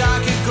wish I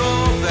could go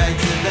back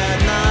to that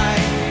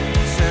night.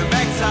 Turn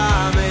back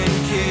time and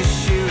kiss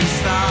you in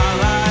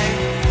starlight.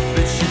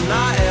 But you're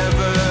not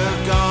ever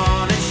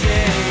gonna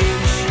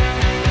change.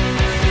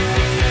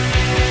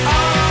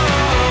 Oh,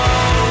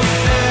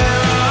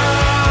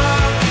 Sarah,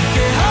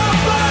 can't help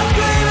but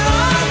blame it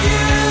on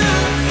you.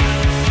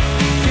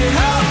 Can't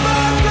help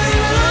but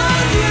blame it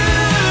on you.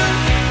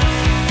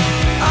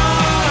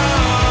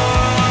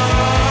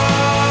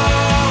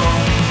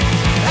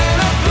 And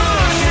I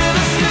push and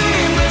I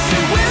scream, but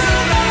you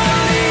will not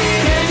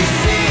leave. Can you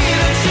see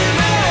that you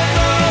meant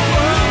the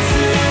world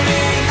to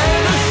me?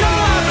 And I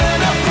shove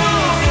and I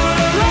pull for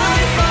the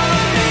life of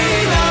me.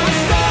 Now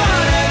it's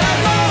done and I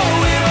know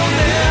it will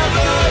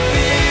never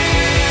be.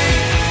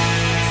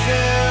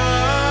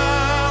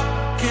 Sarah,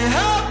 can't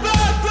help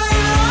but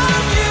blame it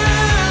on you.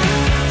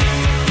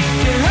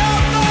 Can't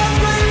help but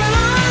blame it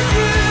on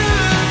you.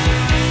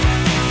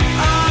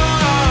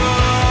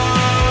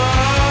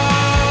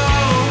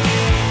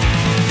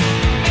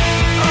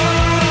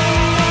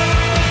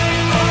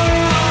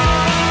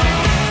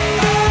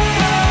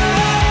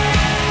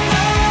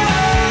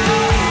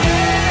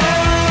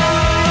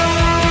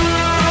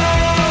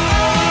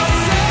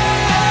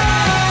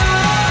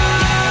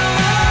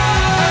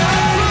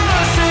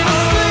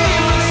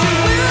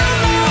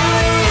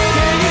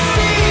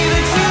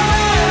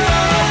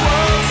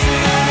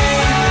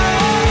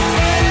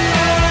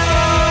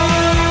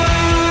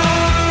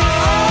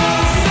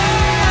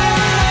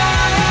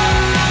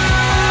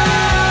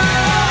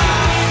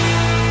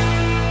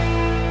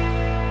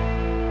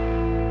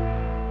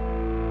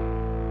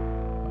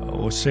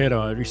 Oh,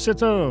 Sarah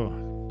Risita.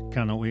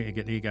 Cannot wait to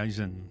get these guys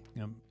in.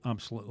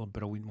 Absolutely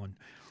brilliant one.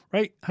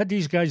 Right, had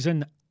these guys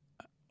in.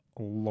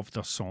 Loved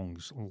their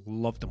songs.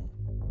 Loved them.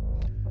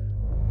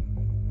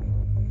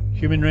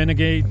 Human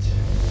Renegade.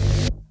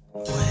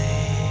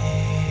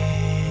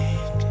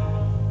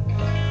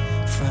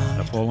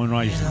 The Fallen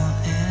Rising.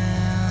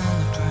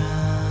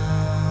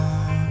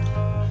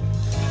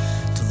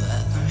 To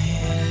let them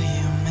hear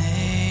you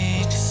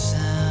make a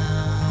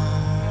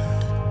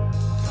sound.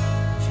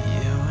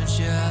 You were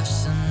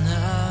just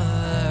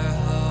another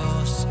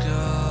host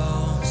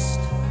ghost,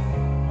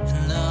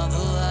 another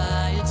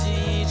lie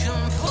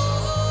decomposed.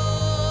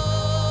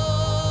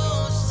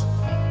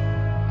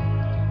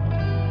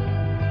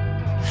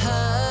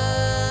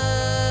 Hide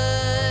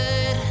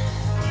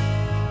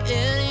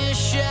in your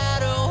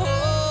shadow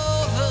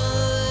over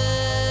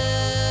there.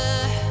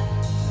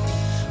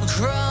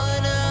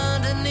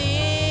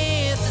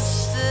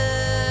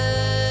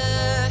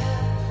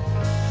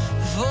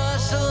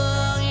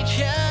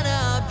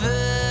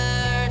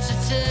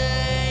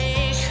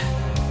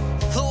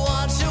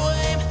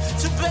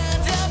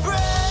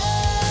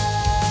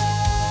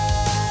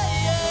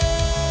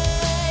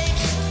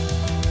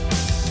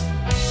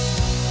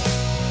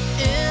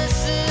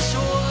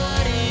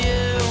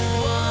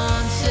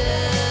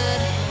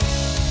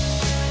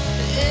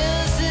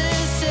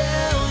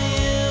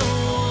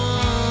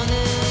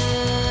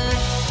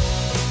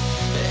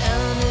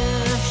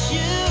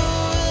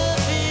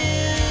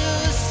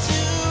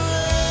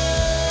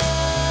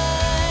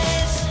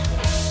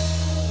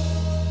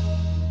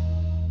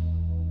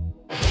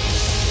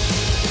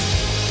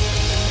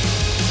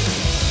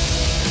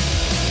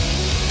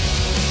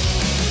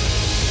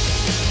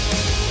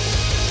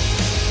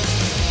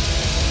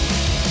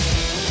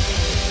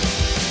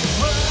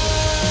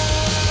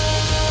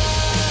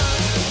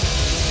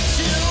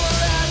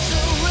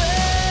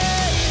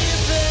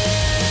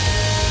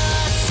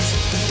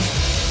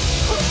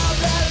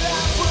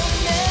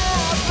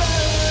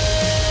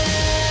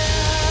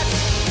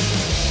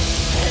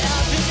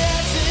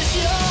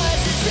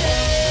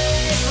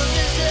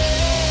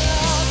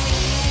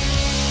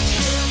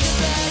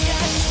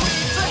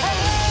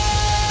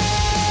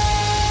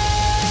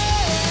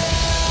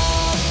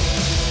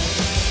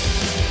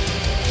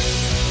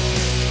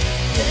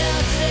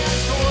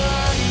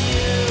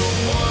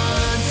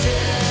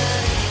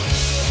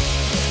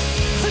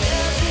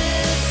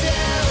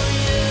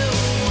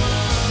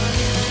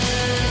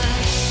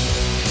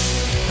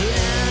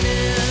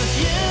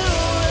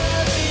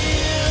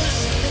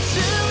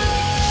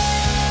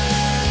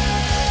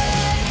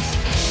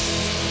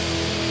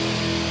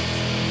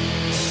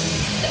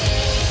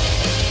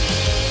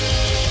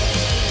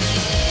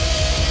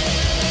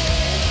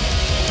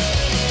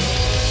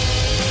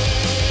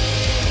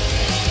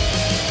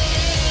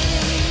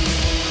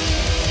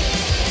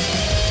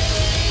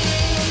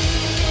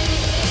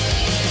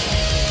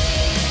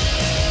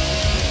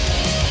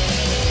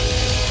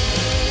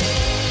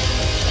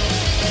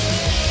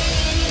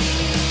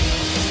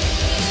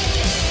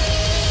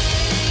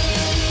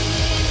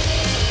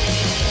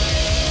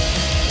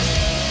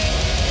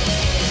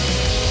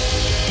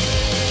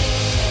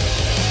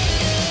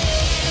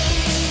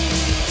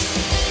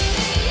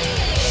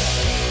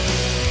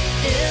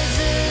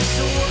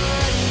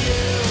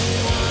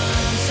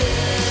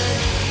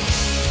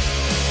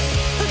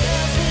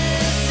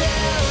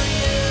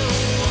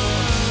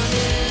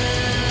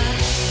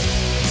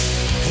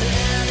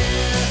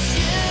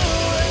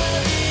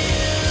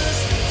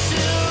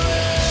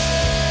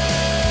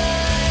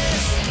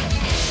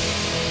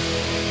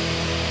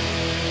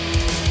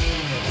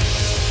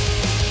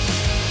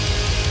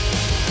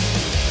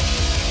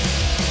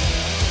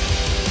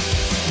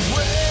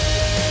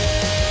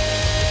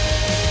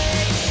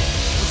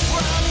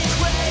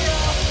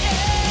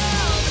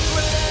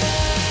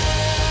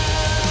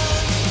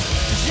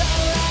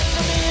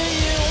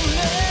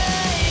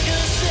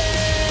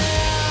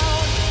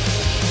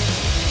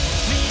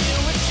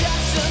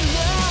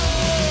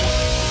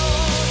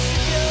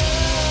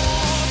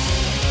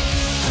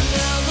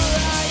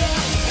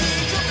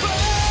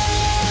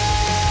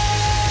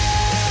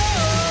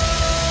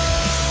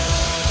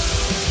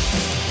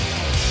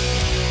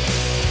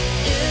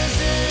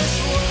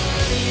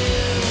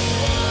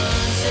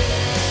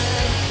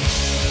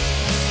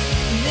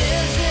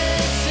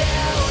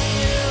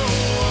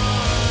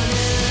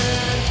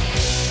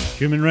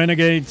 Human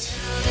Renegades,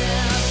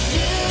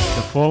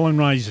 The Fallen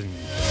Rising.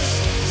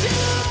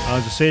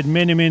 As I said,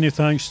 many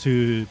thanks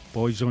to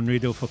Boys on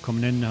Radio for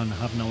coming in and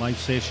having a live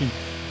session,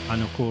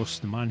 and of course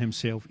the man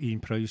himself,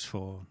 Ian Prowse,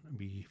 for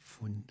the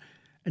phone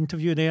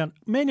interview there.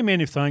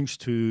 Many thanks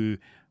to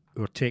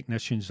our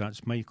technicians,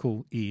 that's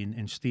Michael, Ian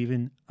and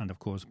Stephen, and of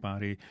course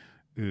Barry,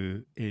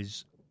 who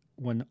is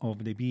one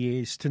of the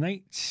BAs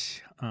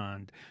tonight.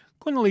 And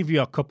going to leave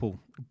you a couple.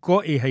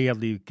 Got to hear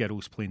the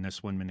girls playing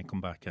this one when they come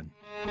back in.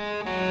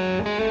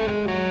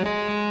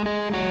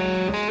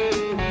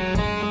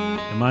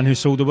 The Man Who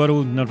Sold the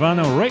World,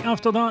 Nirvana. Right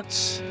after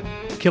that,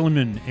 Killing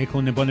Moon,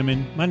 Echoing the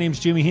Bunnymen. My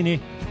name's Jamie Heaney.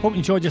 Hope you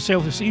enjoyed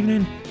yourself this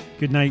evening.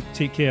 Good night.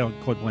 Take care.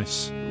 God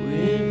bless.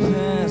 We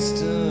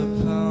passed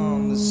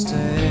upon the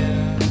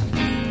stair,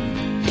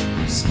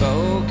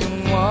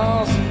 spoken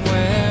wasn't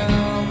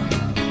well,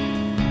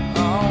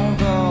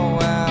 although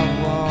I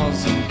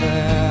wasn't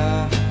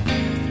there.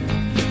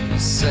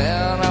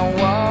 Said I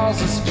was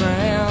his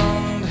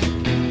friend,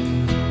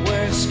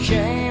 which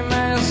came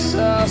as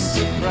a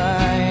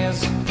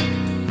surprise.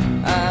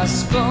 I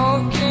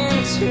spoke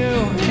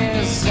into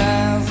his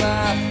eyes,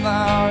 I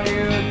thought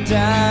you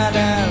died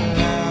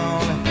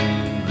alone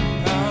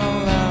a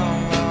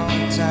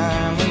long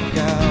time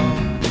ago.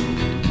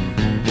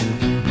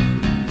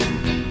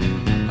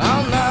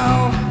 Oh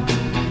no,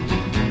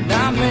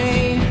 not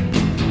me,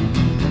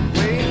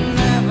 we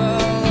never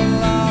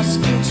lost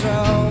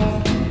control.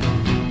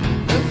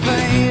 The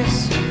face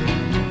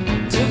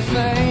to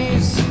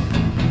face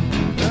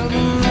of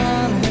the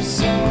man who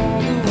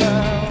sold the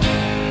world.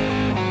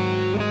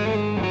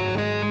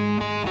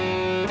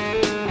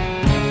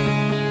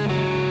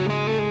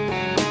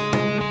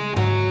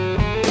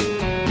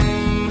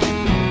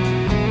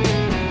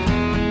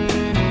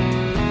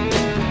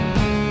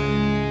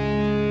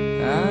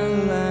 I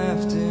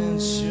laughed and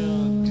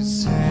shook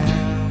his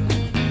hand.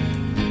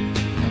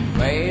 I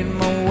made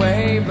my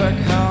way back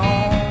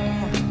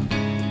home.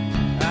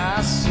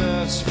 I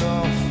searched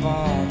for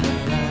former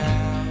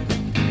land.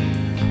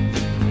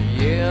 For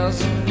years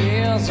and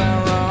years I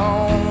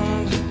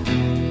roamed.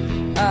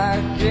 I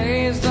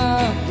gazed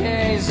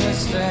and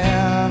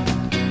stared.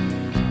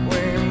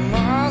 We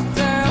must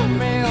have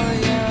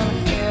million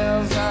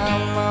years. I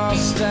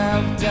must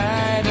have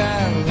died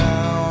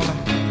alone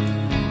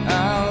a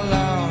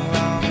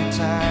long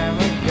time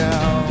ago.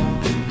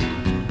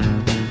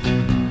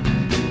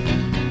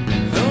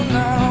 Who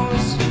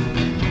knows?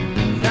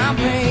 Not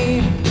me.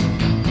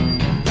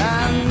 I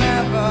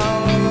never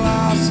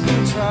lost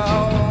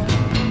control.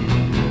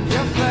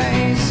 Your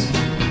face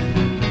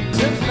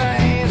to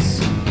face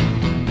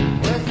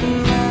with the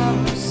man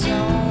who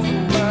sold the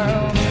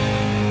world.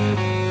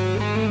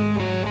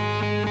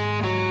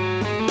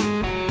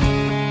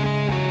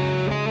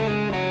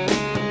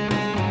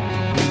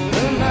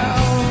 Who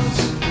knows?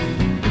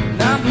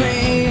 Not me.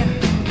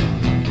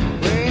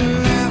 We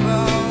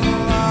never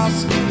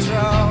lost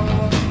control.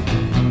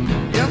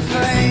 Your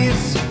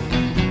face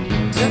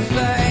to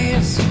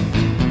face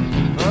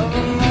of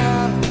the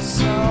man who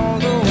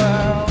sold the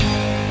world.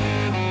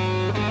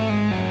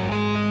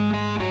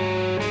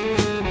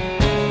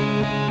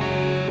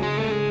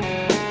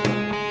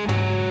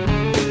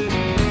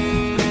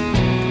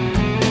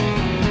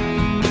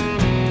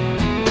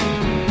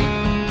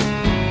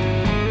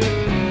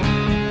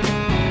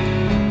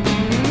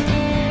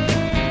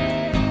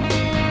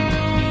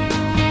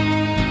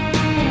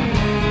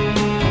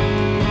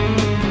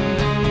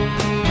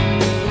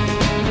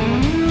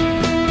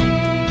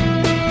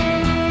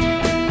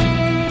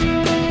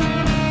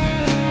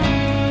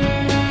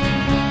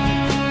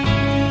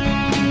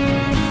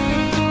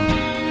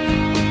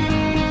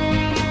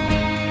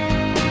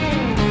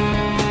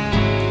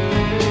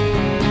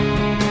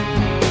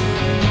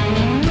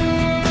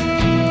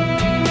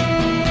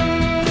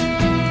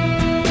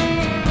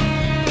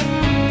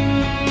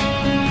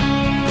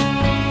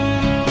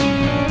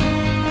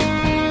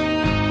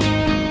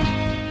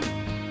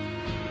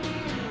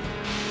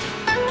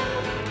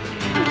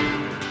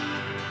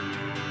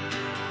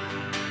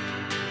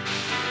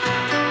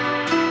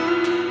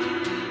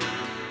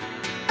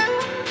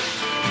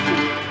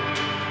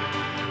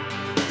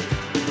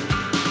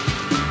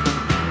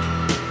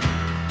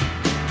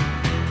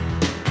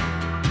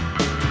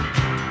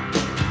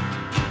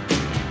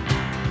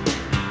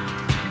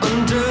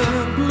 Under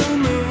blue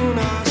moon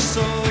I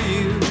saw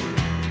you.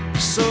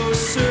 So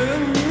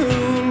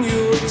soon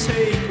you'll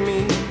take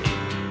me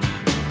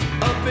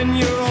up in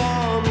your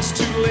arms.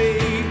 Too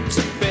late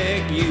to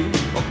beg you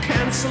or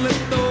cancel it,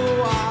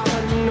 though I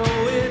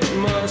know it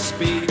must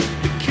be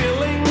the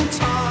killing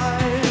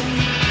time.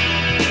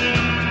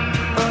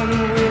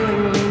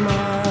 Unwillingly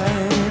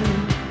mine.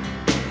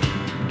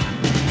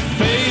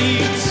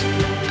 Fate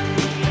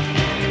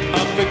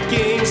up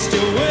against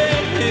your will.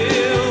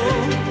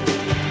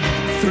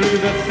 Through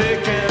the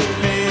thick and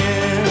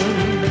thin,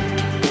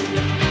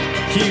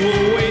 he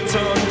will wait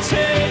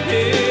until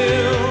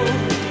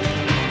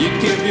you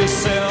give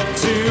yourself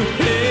to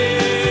him.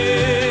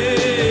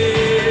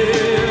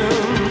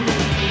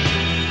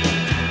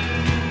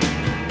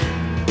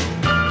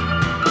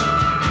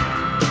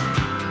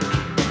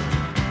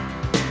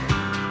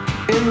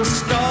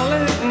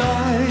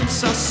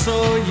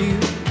 saw you,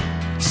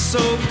 so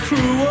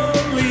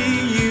cruelly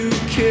you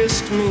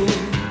kissed me.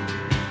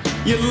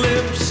 Your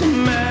lips a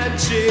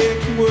magic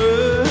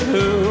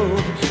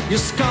world, your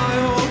sky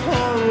all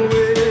hung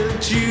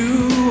with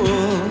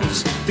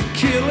jewels. The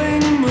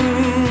killing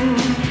moon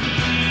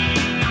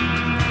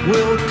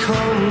will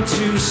come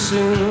too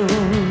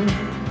soon.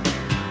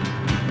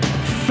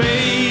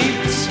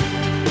 Fate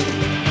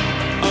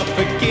up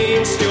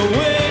against your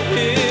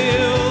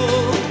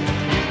will,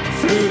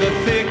 through the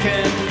thick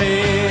and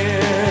thin.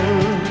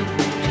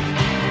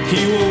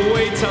 He will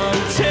wait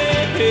until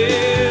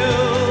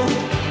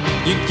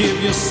you give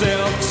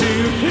yourself to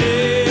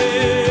him.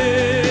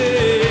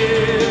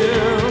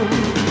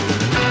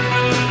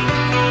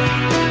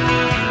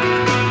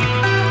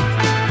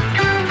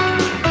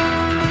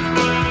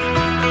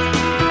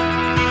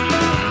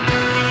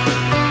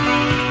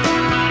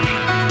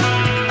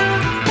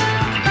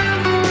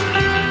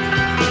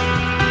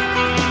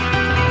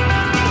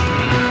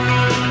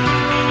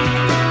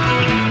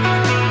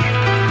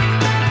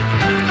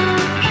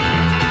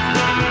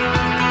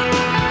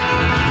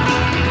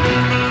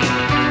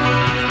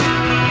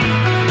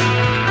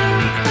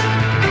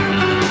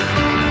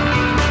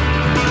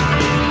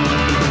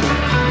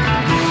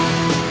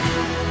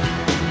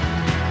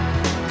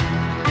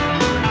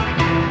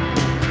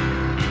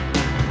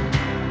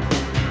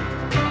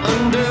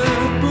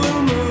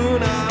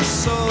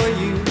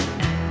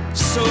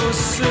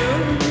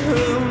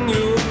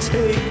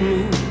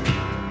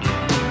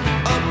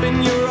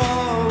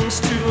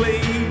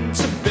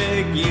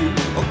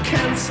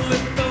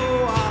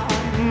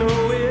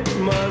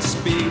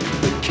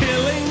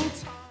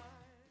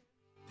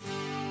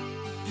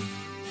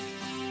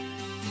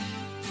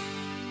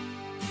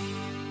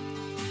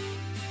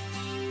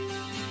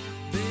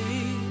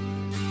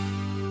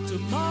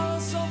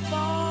 Tomorrow's so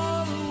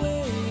far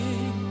away.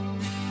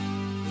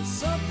 There's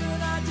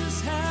something I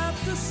just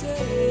have to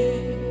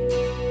say.